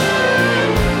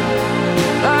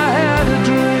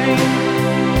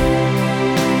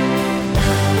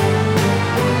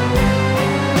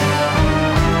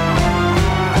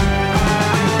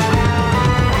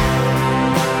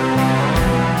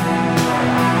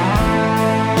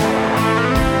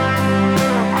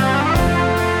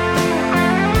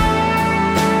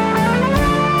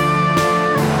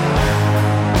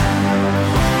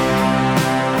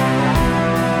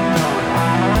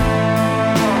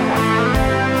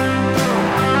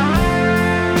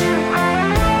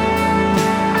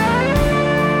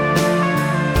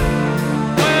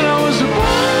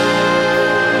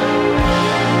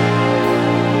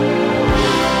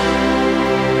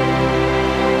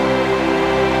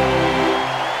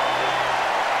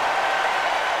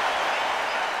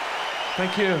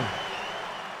 Thank you.